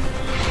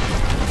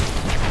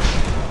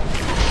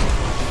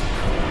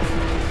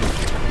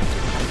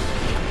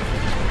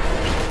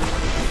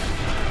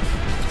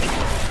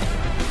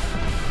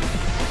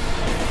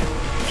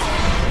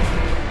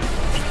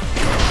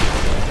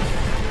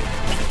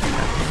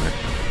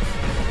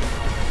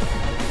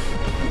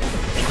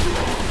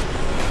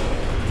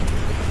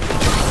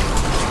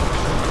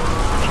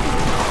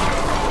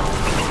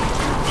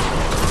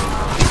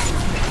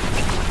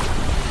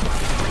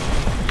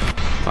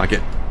 Fuck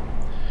it.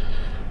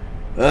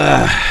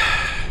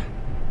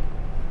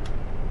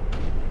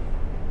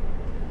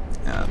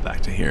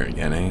 Back to here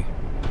again, eh?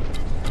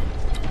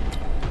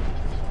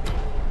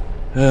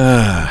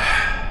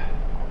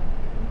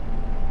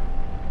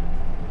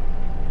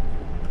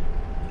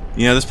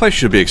 Yeah, this place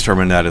should be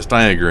exterminated.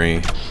 I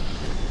agree.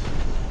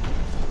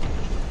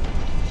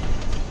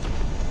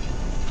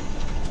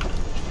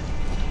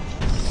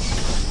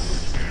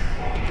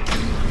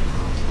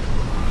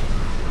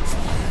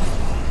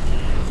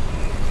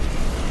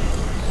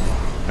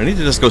 I need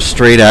to just go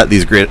straight at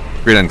these great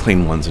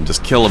unclean ones and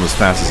just kill them as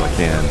fast as I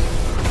can.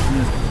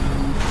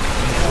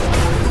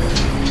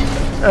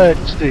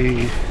 Let's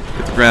see.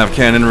 Get the grav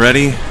cannon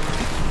ready.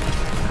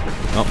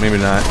 Oh, maybe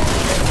not.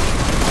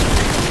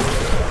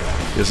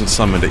 He hasn't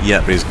summoned it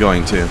yet, but he's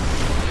going to.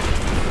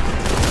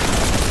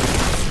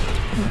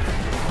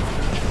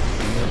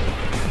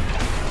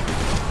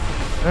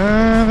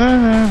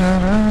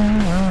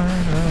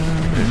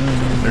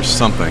 There's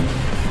something.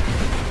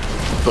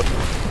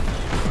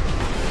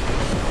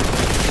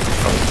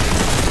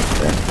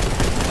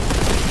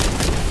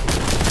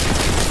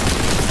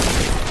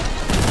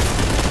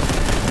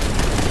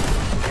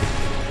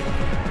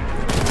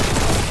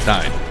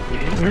 Die.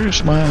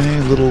 Where's my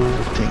little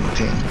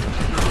ting-ting?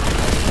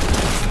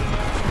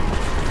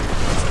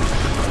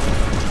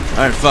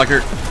 Alright,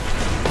 fucker.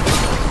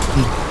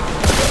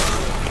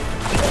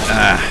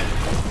 Ah.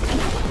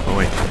 Oh,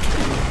 wait.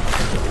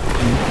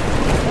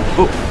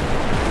 Oh.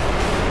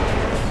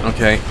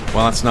 Okay,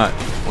 well, that's not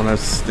what I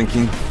was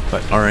thinking,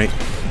 but alright.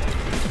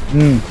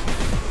 I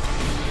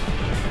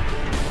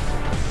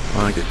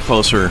want to get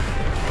closer.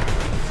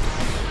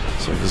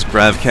 So I just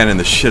grav cannon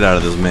the shit out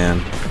of this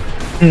man.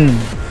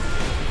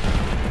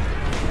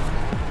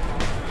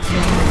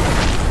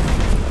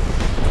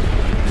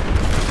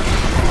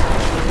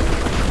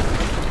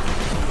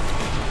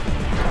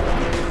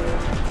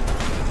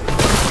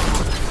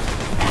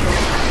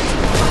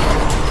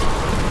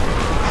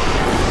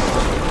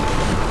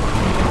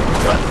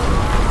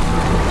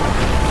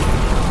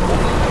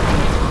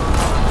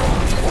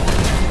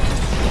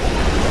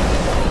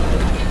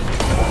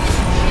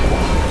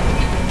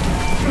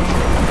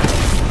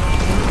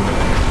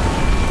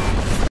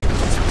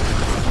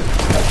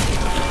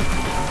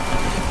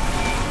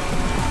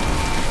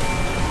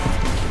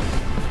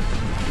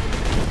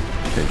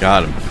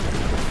 Got him.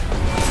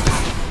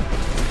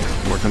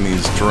 Work on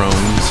these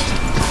drones.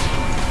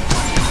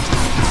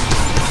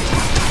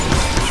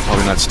 Should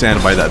probably not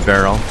stand by that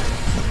barrel.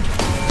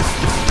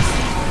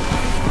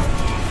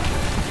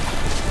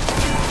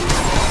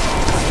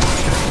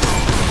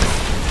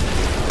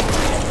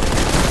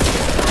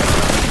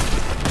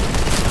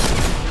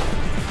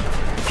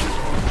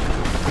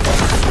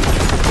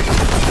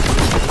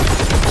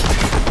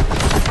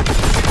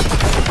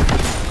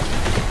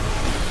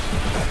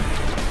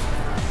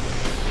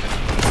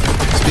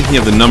 Speaking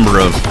of the number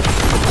of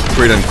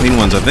great unclean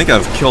ones, I think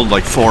I've killed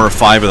like 4 or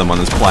 5 of them on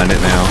this planet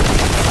now.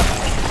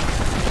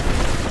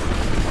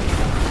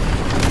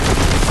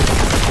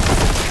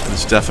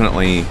 It's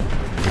definitely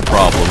a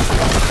problem.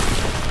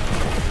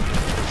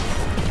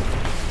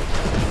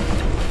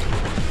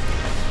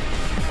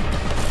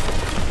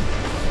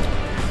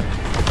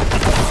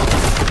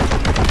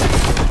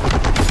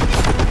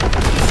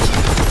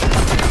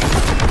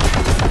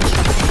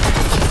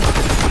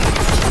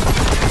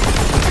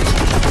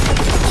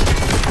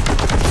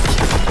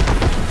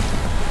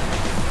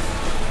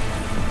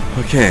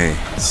 Okay,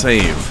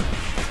 save.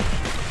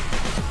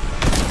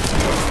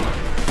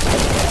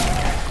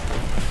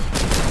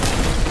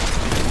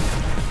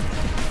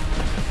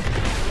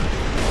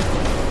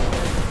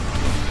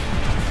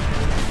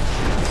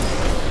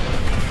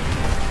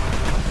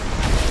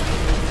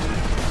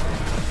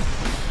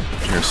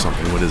 Here's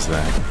something. What is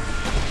that?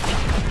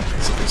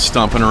 Something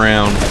stomping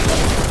around.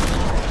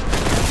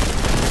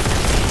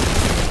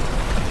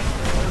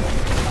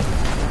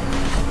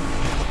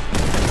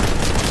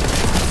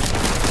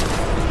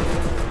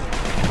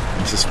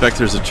 I suspect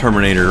there's a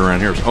Terminator around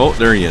here. Oh,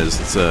 there he is.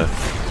 It's a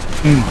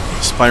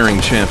aspiring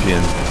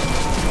champion.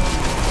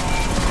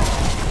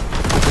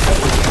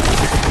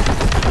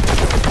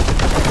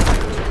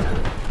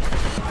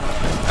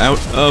 Out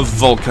of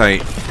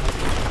Volkite.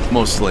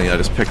 Mostly, I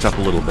just picked up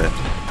a little bit.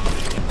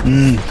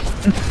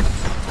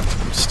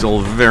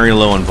 Still very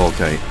low on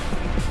Volkite.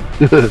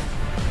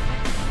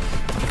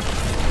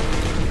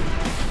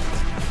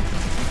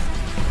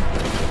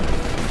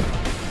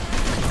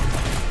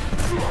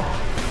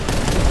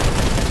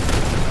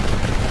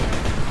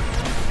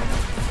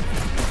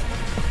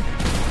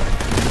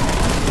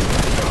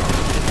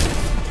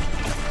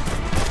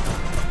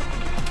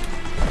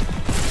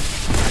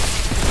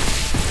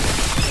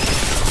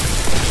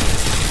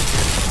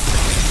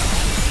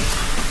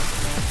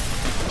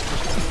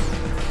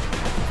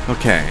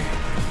 Okay.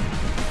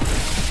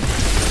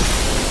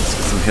 Let's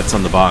get some hits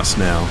on the boss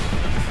now.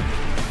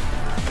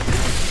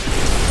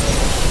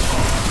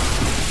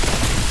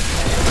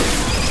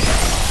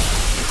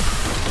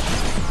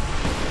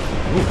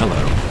 Oh, hello.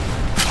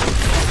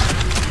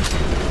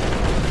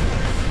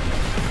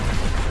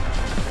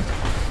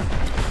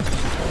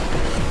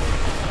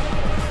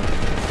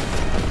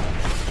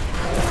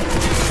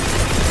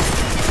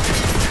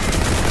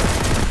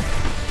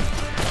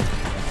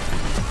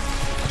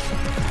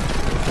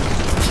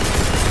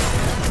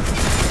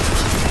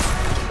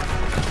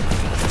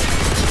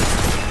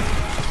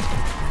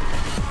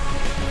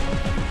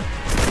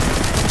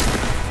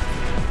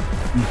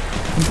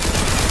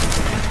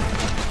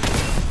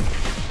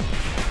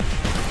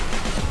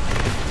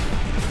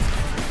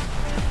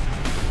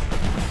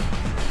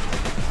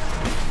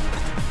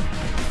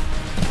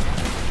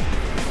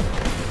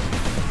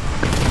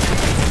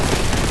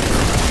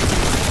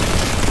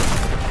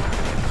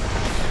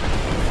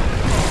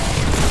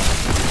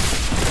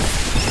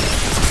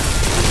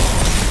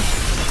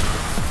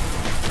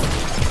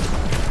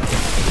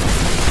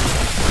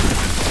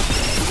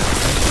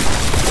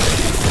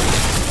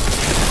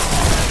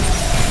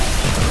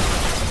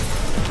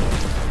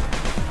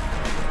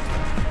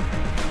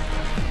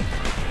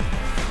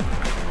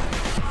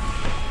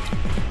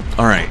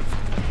 All right.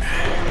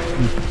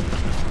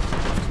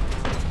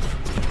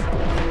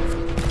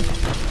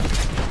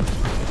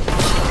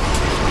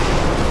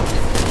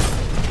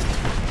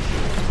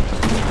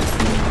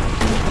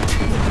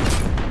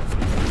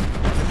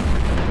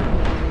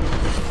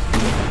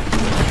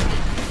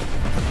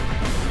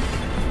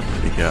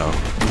 There you go.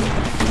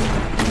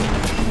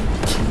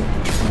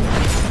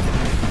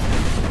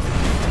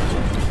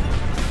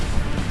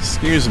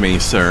 Excuse me,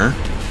 sir.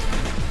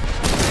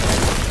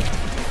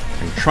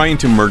 I'm trying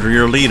to murder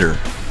your leader.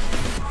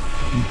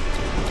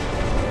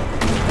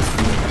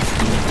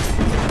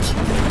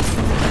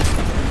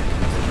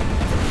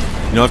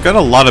 You know, I've got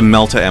a lot of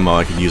Melta ammo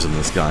I could use on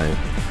this guy.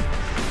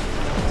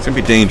 It's gonna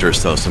be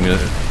dangerous though, so I'm gonna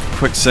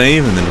quick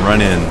save and then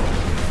run in.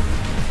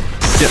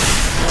 Get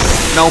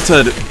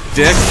melted,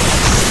 dick.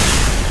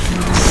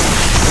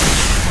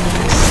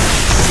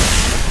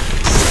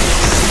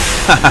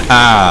 Ha ha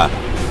ha!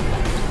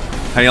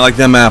 How do you like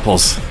them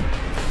apples?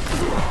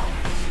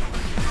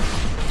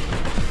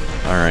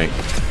 Alright.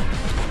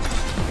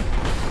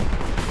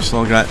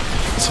 Still got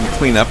some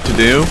cleanup to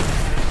do.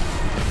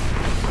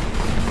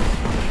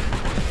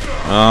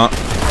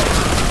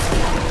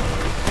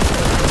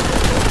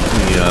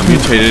 He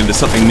mutated into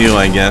something new,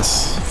 I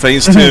guess.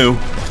 Phase 2.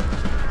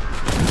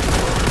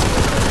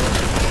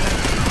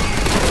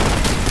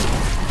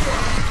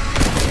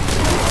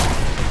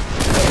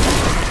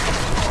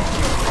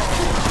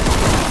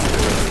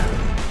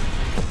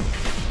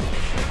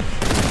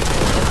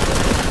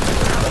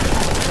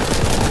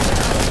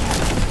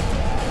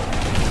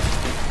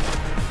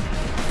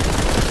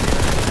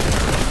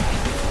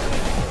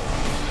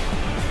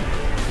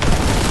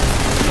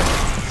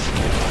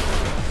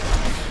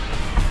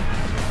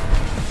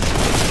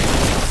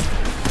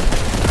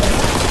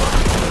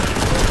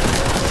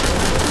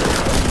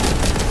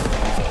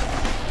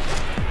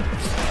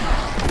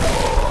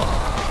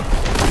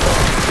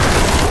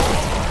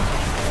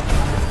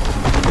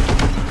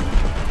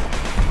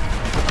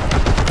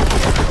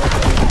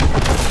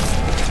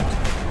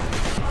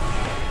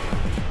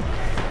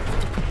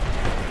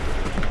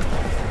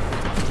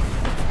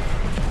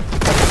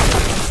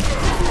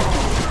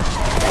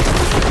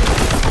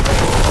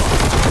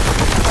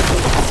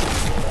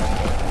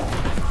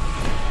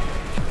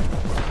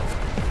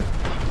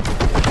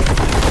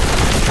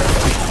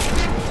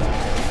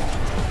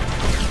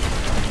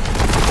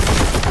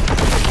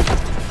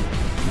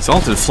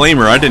 Exalted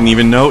Flamer, I didn't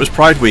even know it was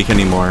Pride Week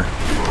anymore.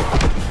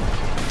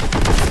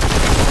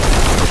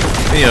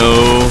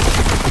 Heyo.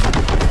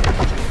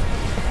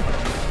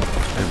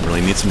 I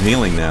really need some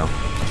healing now.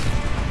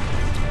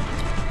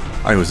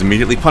 I was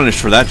immediately punished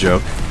for that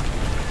joke.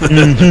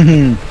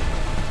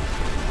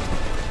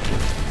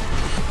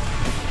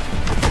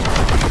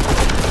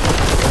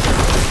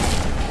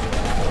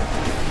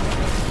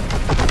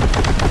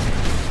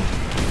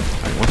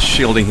 Alright, what's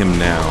shielding him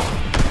now?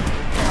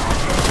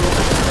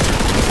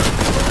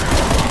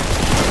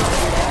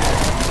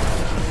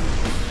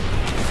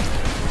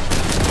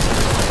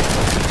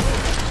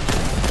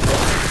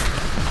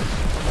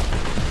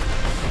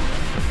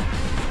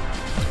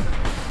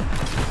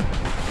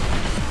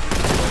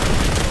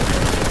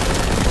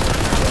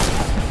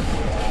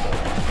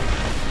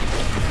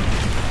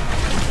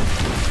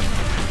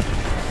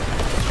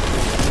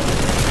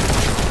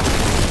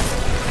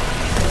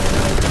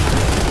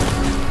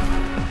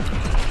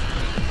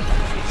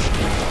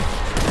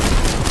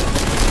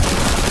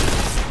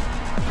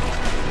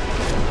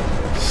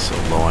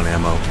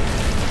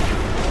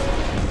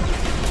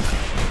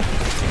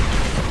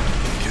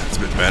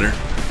 Better.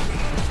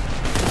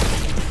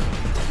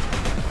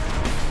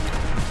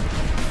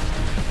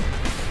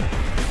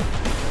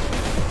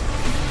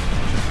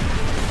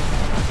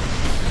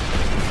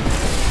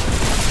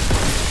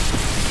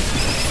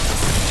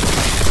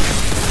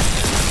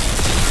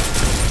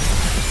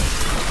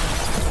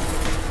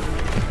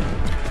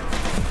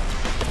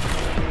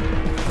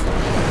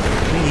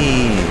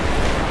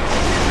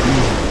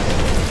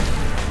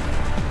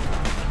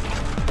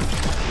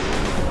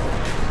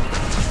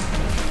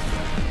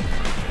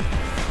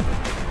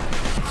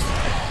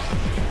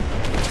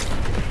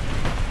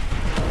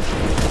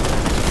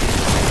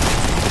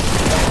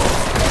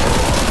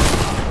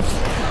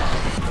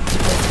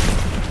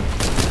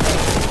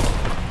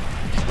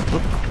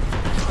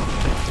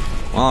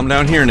 Well, I'm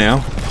down here now.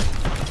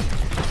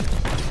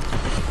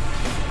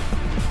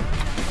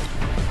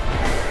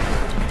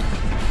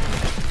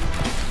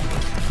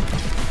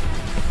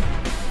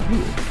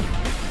 Ooh.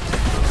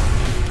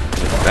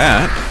 Like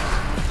that.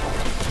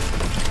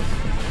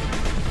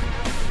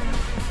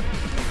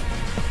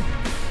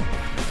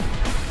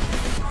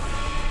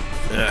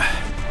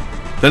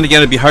 Then again,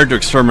 it'd be hard to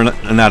exterminate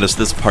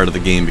this part of the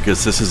game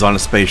because this is on a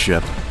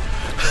spaceship.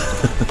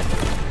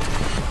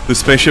 The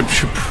spaceship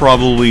should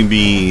probably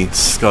be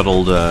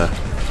scuttled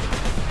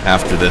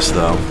after this,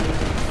 though.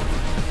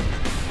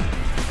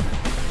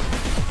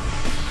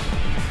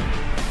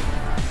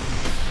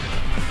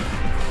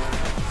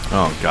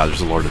 Oh god,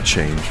 there's a Lord of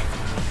Change.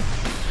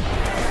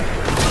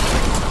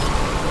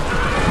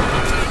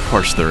 Of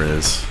course there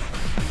is.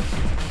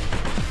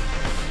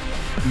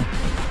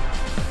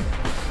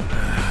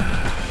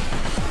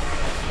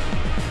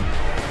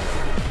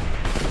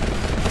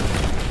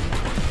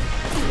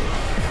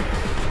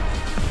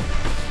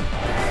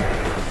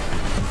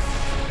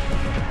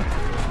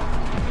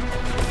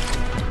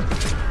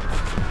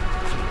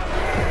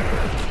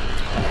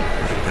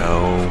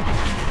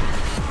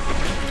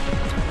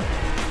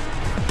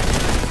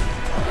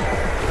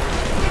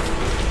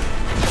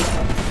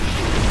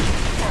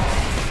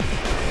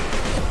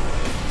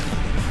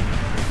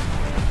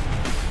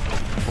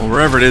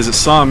 Wherever it is, it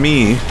saw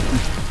me.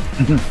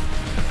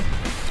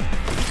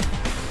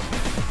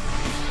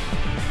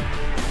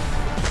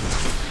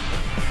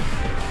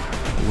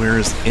 Where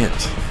is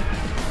it?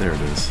 There it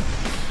is.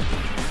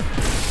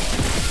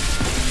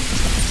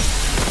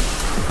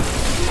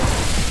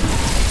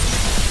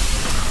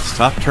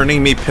 Stop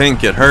turning me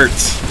pink, it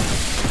hurts.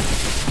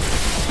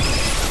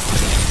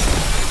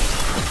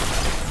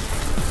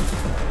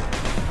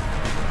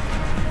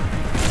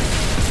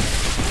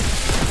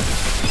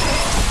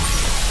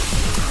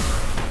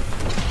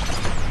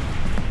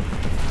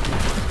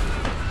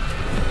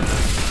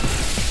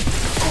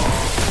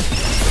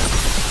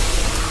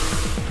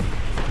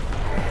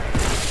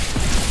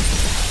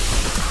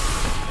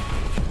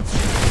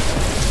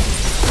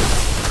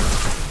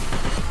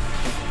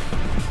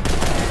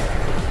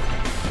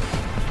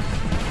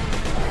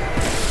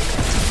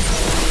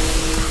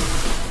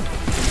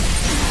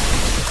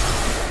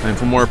 Time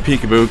for more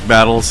peekaboo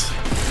battles.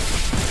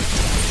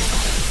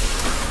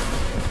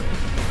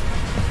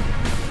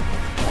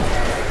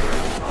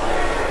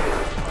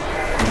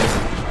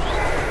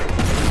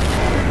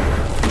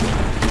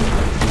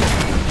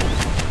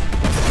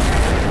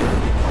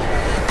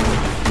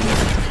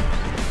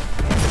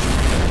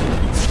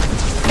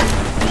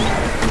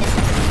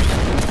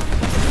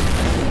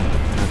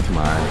 Oh, come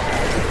on.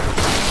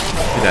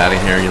 Get out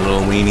of here, you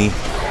little weenie.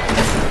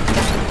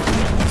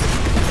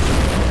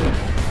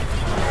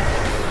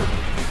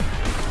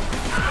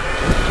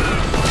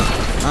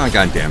 Ah,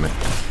 god damn it.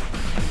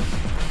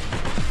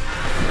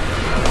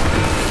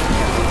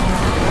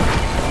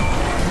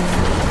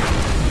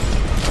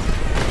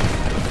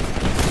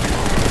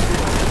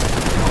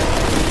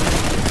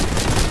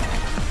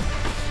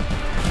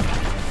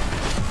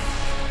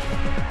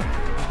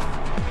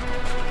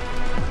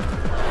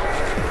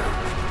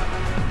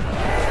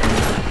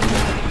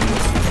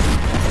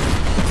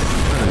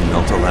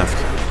 Melta left.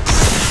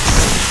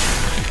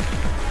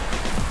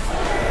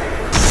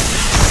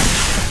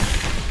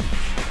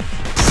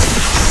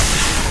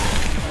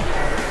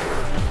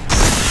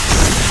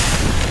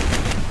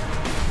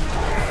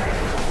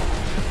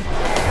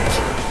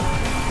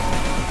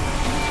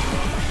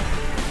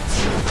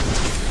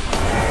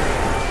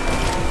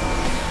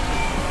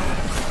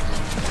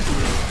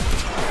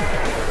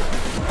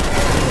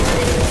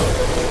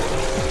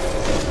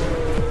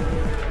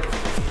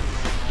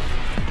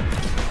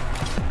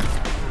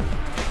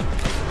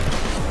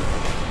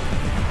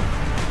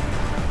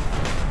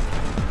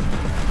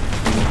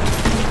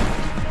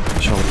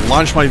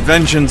 Launch my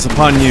vengeance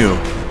upon you,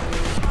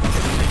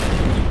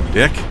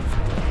 dick.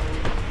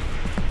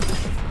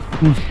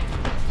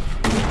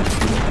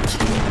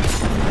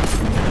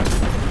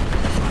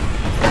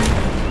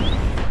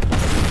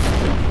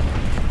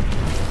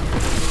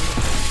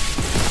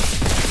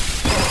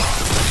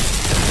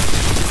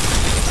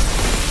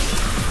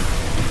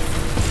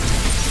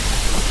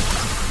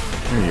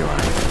 There you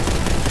are.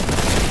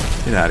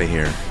 Get out of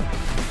here.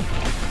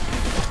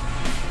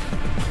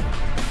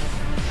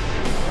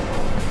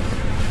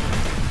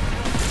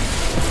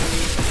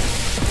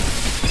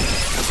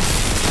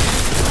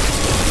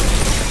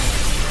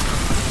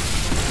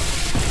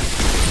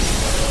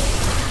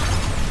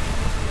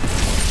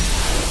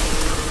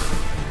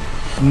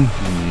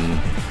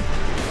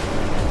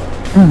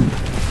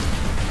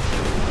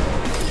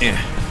 Yeah.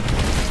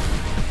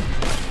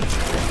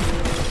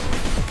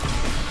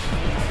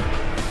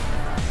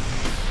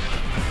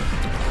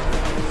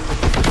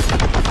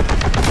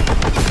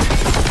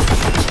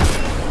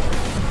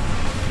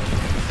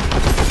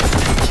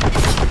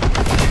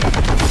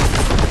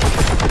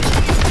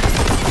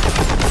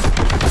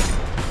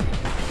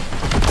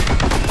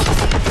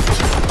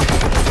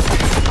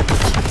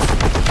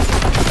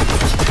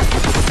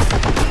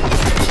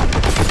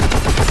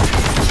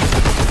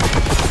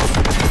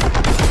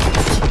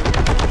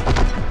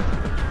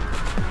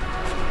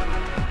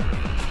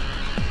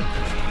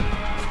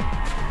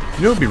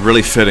 You know, it would be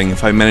really fitting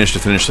if I managed to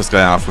finish this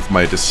guy off with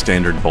my just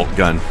standard bolt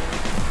gun.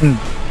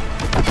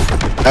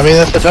 I mean,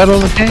 that's the title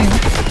of the game.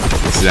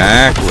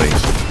 Exactly.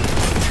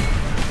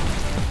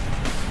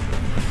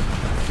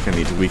 I think I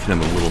need to weaken him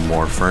a little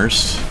more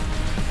first.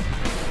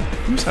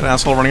 Who's that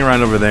asshole running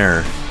around over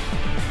there?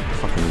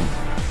 Fucking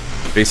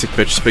basic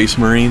bitch space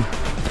marine.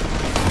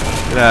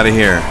 Get out of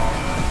here.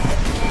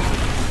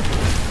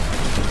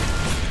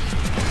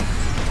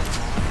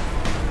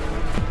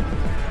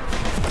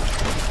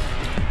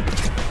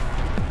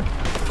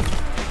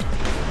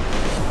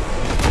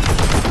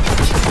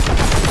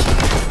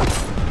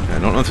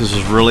 I don't know if this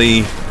is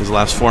really his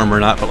last form or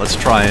not, but let's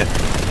try it.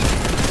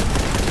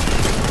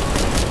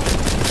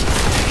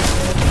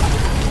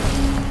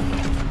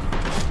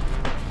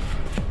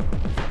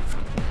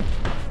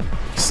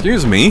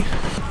 Excuse me?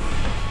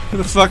 Who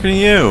the fuck are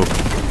you?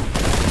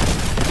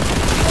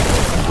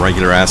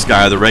 Regular ass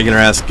guy with a regular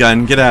ass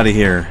gun, get out of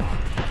here.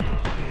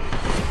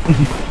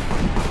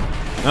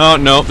 Oh,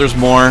 no, there's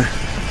more.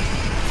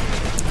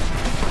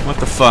 What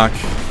the fuck?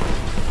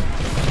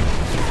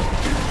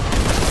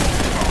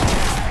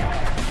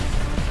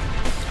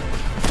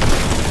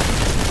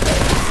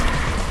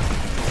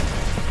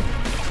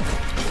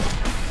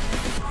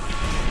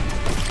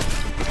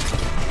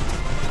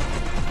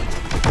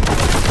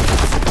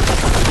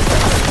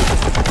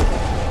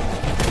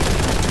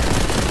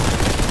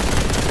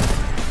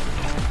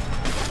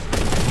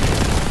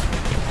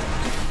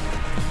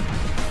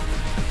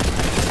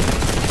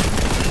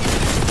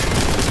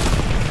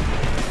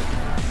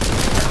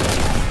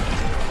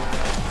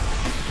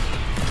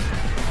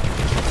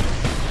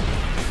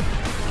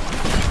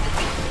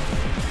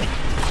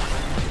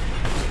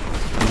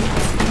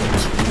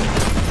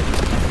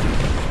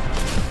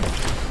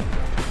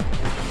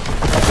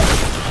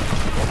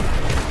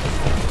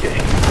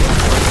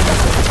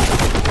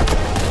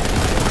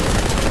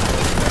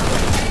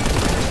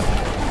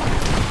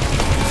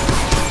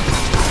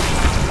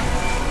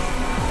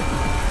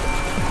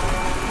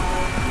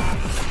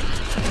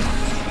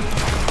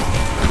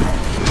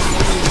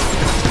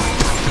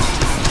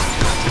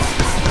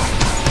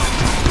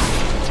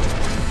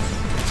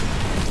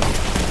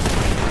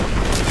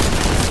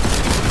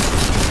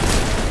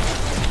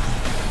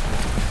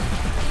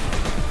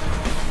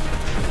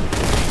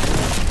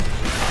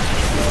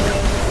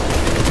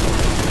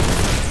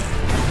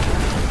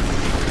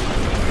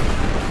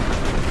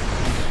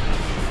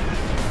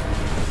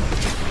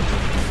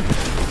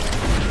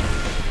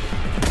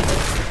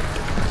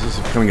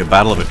 becoming a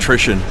battle of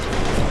attrition.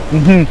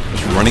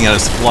 Just running out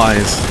of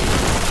supplies.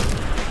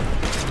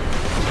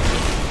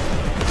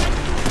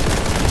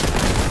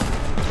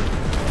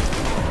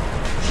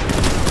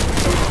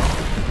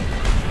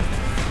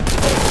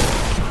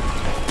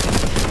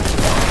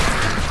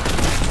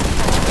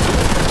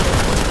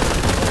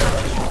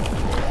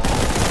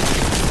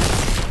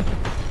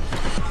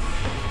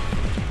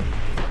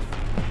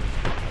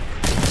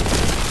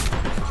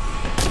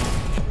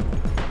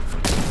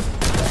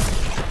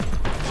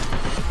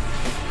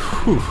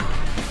 Whew.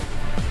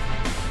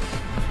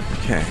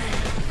 Okay.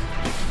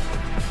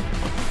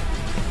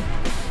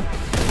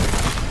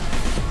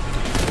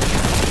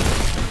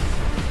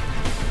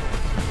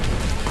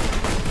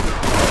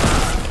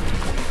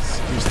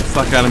 Excuse the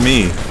fuck out of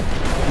me.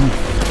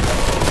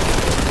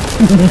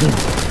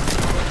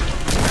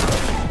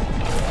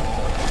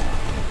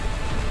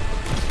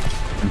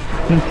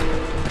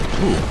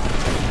 Ooh.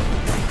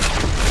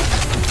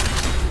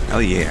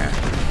 Hell yeah.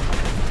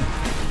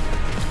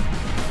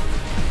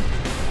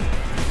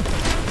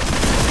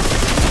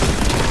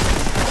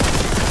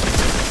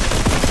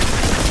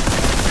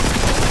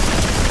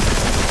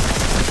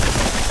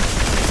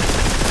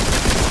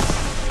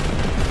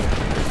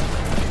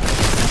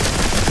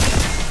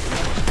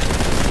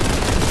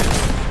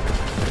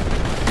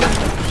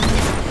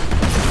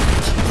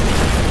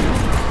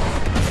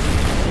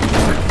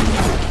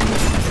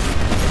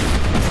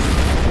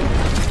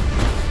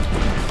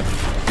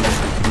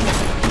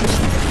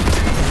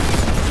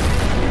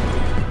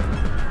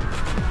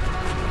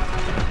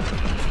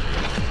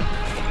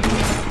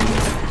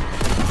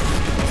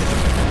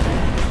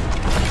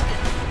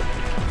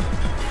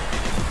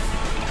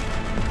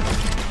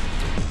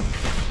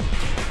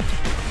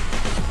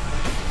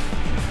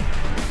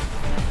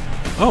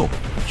 Oh,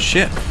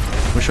 shit.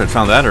 Wish I'd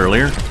found that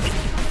earlier.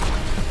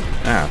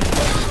 Ah,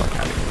 fuck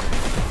out of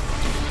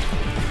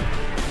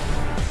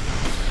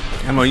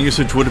here. Ammo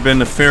usage would have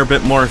been a fair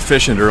bit more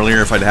efficient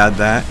earlier if I'd had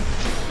that.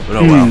 But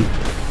oh well.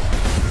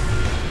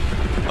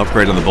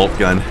 Upgrade on the bolt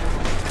gun.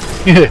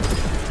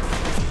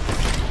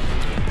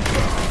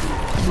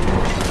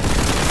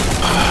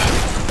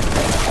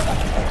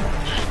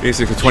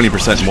 Basically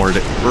 20% more, or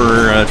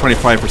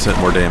 25%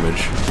 more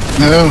damage.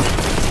 No.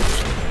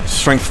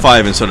 Strength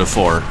 5 instead of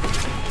 4.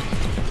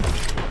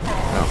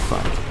 Oh,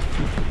 fuck.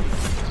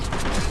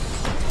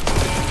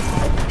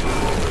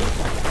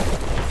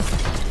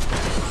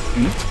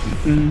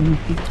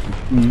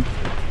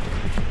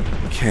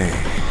 Okay.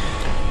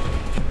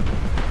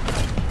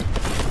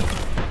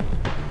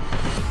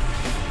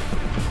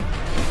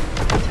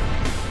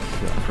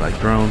 Right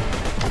drone.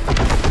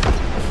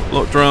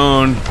 Float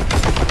drone.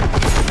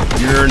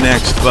 You're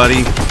next,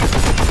 buddy.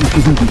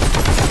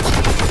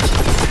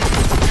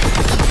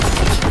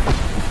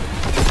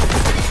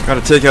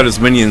 Gotta take out his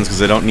minions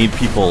because I don't need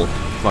people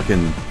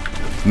fucking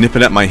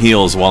nipping at my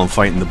heels while I'm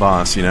fighting the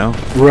boss, you know?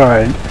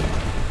 Right.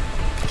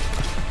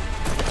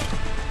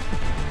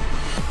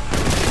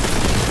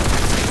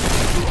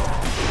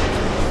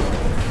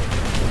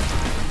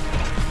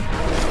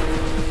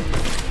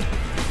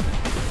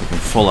 I'm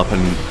full up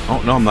and...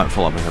 Oh, no, I'm not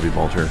full up in heavy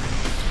bolter.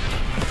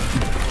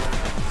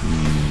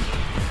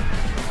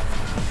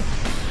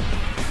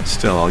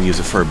 Still, I'll use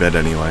it for a bit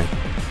anyway.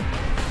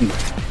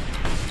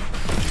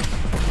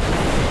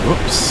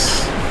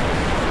 Whoops.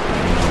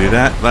 Do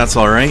that. That's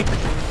alright.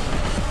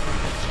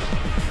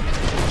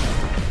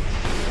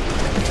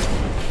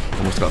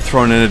 Almost got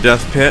thrown in a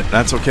death pit.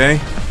 That's okay.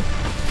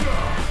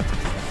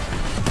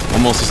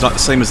 Almost is not the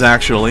same as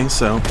actually,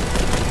 so.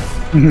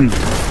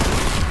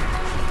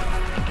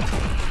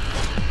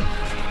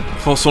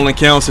 Close only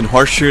counts in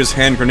horseshoes,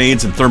 hand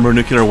grenades, and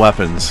thermonuclear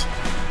weapons.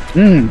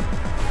 And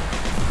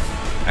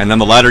on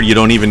the latter, you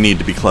don't even need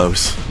to be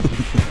close.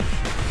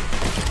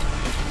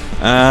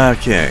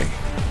 Okay.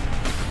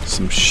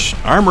 Some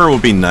armor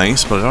would be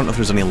nice, but I don't know if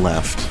there's any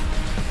left.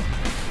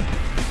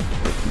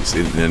 You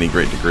see it in any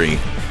great degree.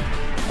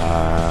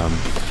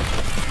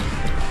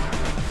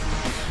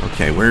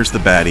 Okay, where's the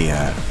baddie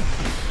at?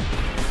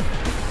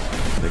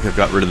 I think I've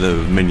got rid of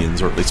the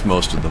minions, or at least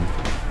most of them.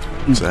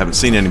 So I haven't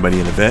seen anybody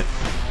in a bit.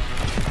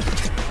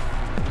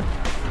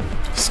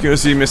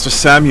 Excuse me, Mr.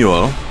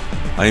 Samuel.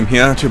 I am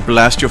here to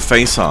blast your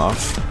face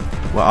off.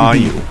 Where are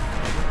you?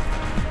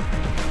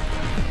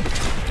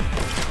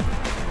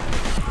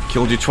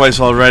 Killed you twice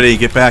already.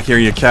 Get back here,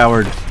 you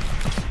coward.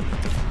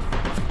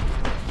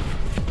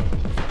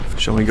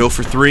 Shall we go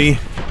for 3?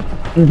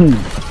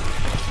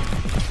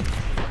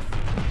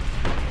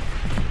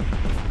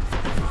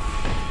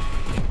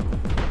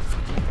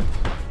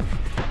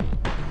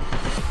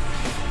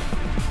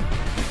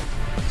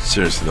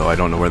 Seriously though, I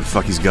don't know where the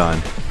fuck he's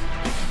gone.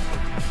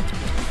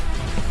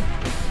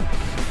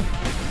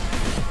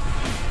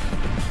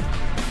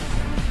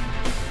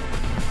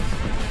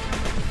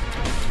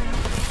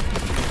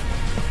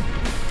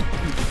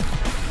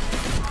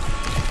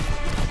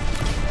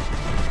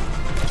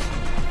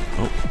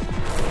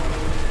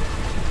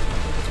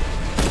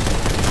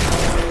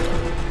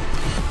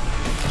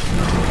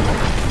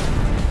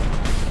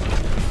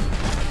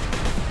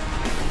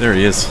 There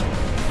he is.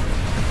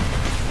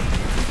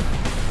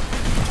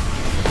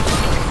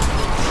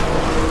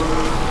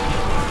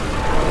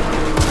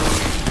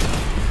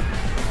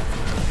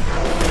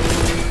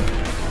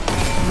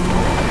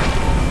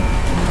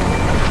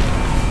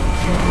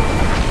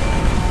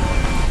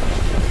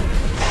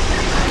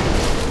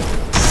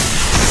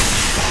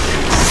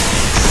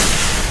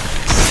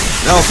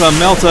 Melta,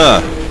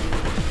 Melta!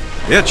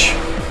 Bitch!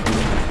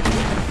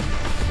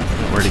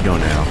 Where'd he go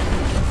now?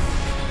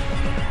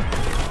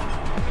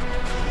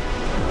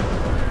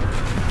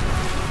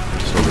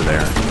 Just over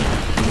there.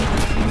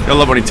 I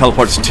love when he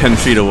teleports 10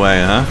 feet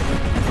away, huh?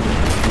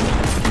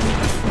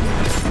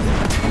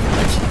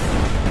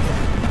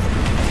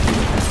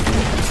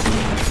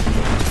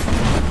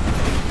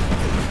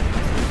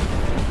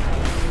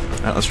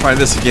 Alright, let's try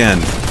this again.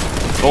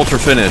 Ultra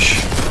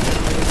finish.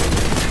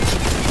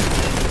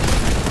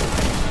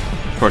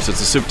 Of course,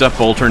 it's a souped up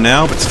bolter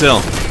now, but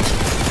still.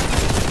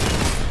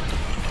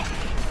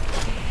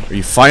 Are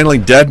you finally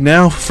dead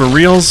now? For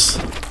reals?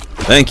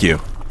 Thank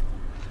you.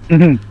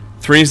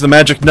 3's the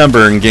magic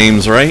number in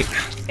games, right?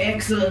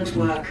 Excellent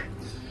work.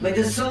 With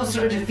the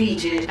sorcerer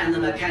defeated and the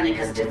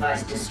Mechanicus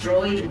device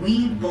destroyed,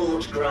 we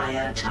bought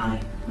Grya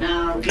time.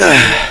 Now give me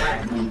the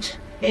fragment.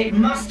 It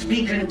must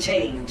be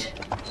contained.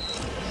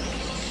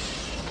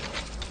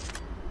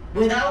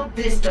 Without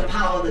this to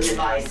power the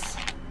device,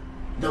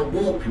 the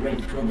warp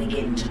rift will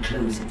begin to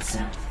close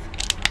itself.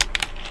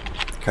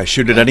 Can I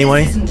shoot it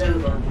anyway? This isn't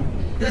over.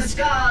 The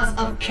scars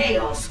of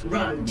chaos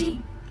run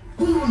deep.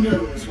 Who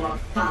knows what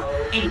foul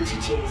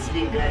entities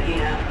linger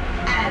here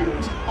and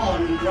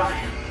on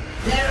Grya?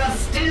 There are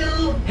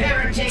still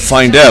heretics.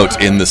 Find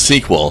out in the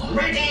sequel.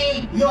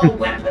 Ready your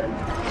weapon.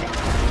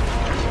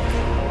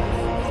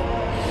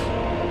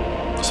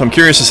 So I'm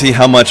curious to see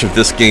how much of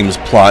this game's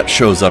plot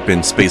shows up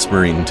in Space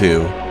Marine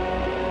 2.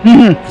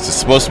 Because it's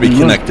supposed to be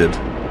connected.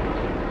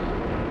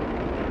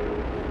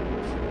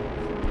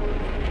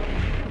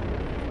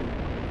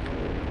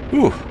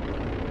 Ooh.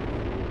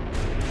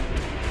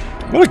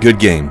 What a good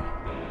game.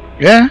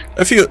 Yeah.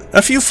 A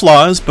few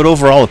flaws, but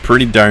overall a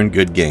pretty darn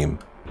good game.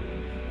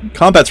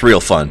 Combat's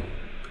real fun.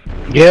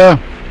 Yeah.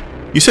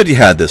 You said you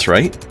had this,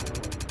 right?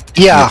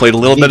 Yeah. You played a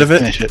little bit of it?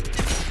 Finish it.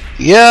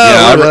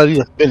 Yeah, I need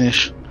to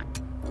finish.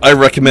 I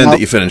recommend that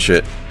you finish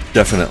it.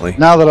 Definitely.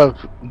 Now that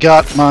I've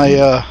got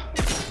my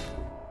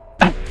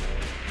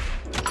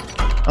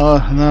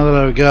now that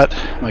I've got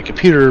my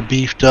computer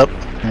beefed up,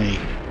 I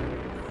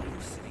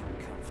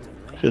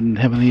shouldn't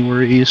have any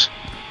worries.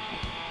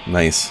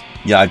 Nice.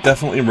 Yeah, I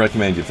definitely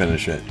recommend you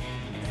finish it.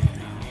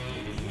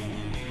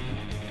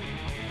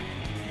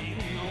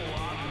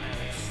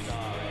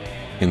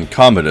 In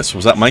Commodus,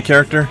 was that my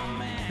character?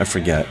 I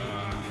forget.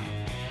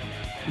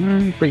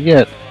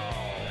 Forget.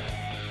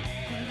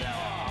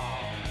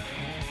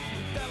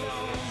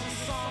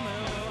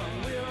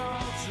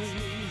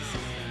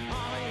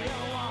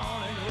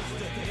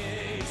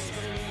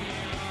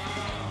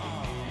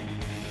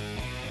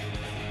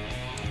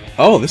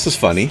 Oh, this is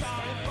funny.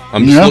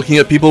 I'm just looking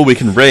at people we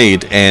can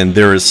raid, and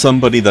there is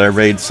somebody that I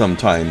raid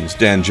sometimes,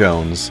 Dan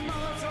Jones.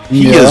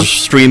 He is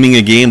streaming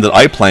a game that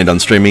I planned on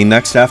streaming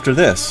next after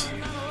this.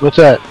 What's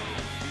that?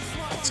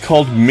 It's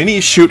called Mini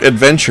Shoot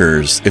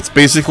Adventures. It's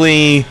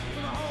basically...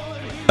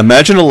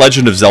 Imagine a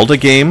Legend of Zelda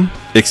game,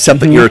 except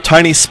that you're a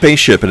tiny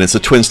spaceship and it's a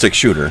twin-stick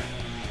shooter.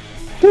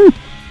 But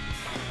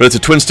it's a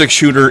twin-stick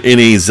shooter in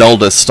a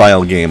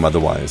Zelda-style game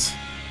otherwise.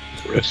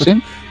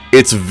 Interesting.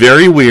 It's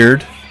very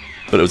weird,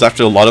 but it was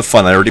actually a lot of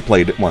fun. I already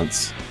played it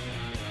once.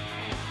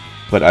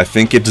 But I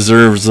think it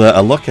deserves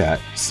a look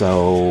at,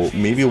 so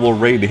maybe we'll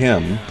raid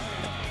him.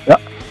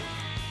 Yep.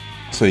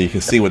 So you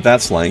can see what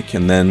that's like,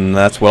 and then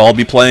that's what I'll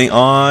be playing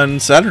on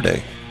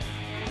Saturday.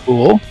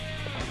 Cool.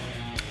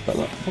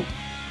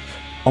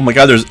 Oh my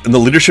god, the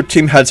leadership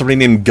team had somebody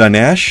named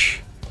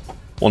Ganesh?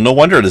 Well, no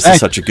wonder this is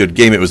such a good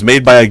game. It was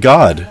made by a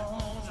god.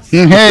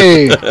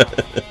 Hey!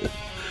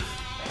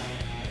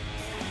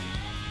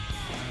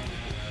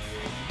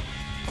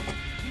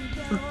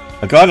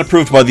 A god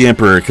approved by the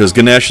Emperor, because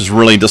Ganesh is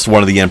really just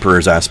one of the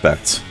Emperor's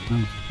aspects.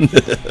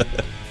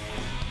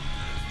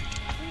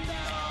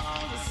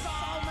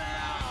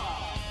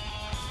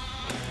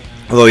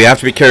 Although you have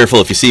to be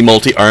careful if you see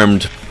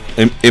multi-armed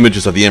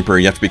images of the Emperor,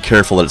 you have to be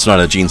careful that it's not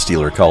a gene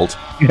stealer cult.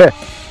 Yeah.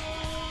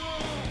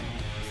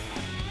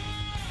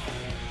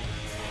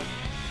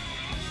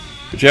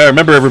 But yeah,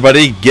 remember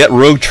everybody, get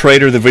Rogue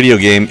Trader the video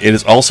game. It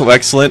is also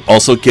excellent.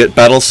 Also get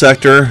Battle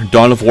Sector,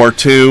 Dawn of War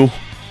 2,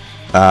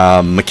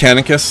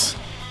 Mechanicus,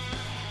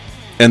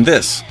 and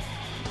this.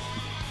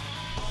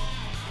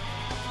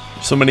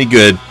 So many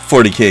good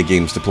 40k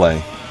games to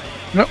play.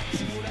 Nope.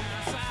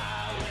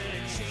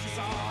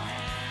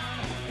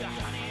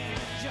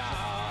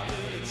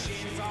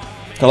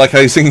 I like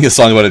how he's singing a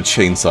song about a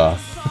chainsaw.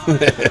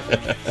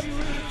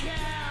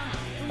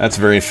 That's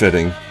very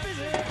fitting.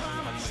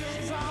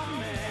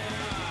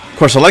 Of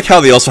course, I like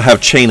how they also have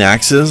chain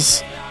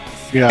axes.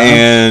 Yeah.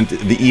 And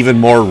the even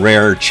more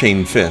rare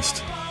chain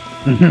fist.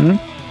 Mm-hmm.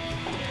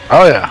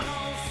 Oh yeah.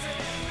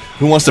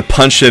 Who wants to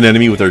punch an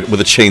enemy with a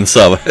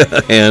chainsaw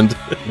hand?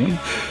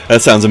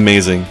 That sounds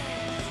amazing.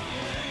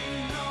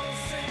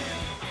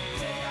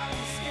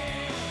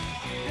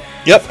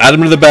 Yep, add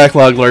them to the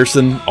backlog,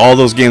 Larson. All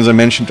those games I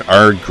mentioned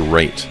are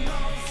great.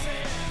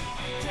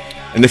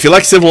 And if you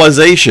like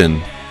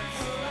Civilization,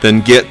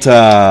 then get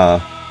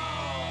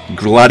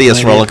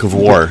Gladius Relic of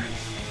War.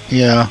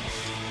 Yeah.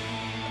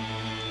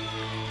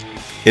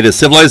 It is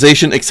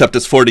civilization, except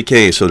it's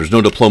 40k, so there's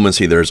no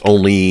diplomacy. There's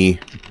only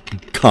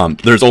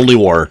there's only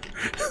war.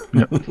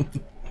 Yep.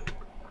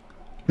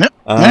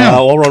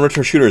 While we're on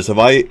retro shooters, have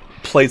I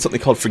played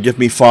something called Forgive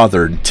Me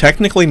Father?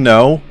 Technically,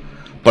 no,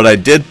 but I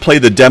did play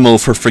the demo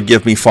for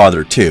Forgive Me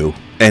Father 2,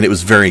 and it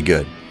was very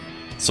good.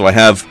 So I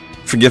have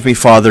Forgive Me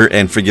Father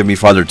and Forgive Me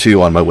Father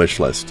 2 on my wish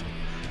list.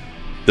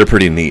 They're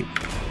pretty neat.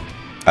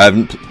 I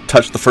haven't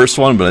touched the first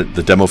one, but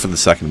the demo for the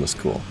second was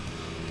cool.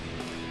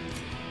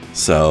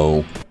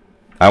 So,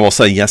 I will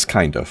say yes,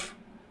 kind of.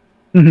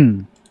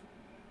 Mm-hmm.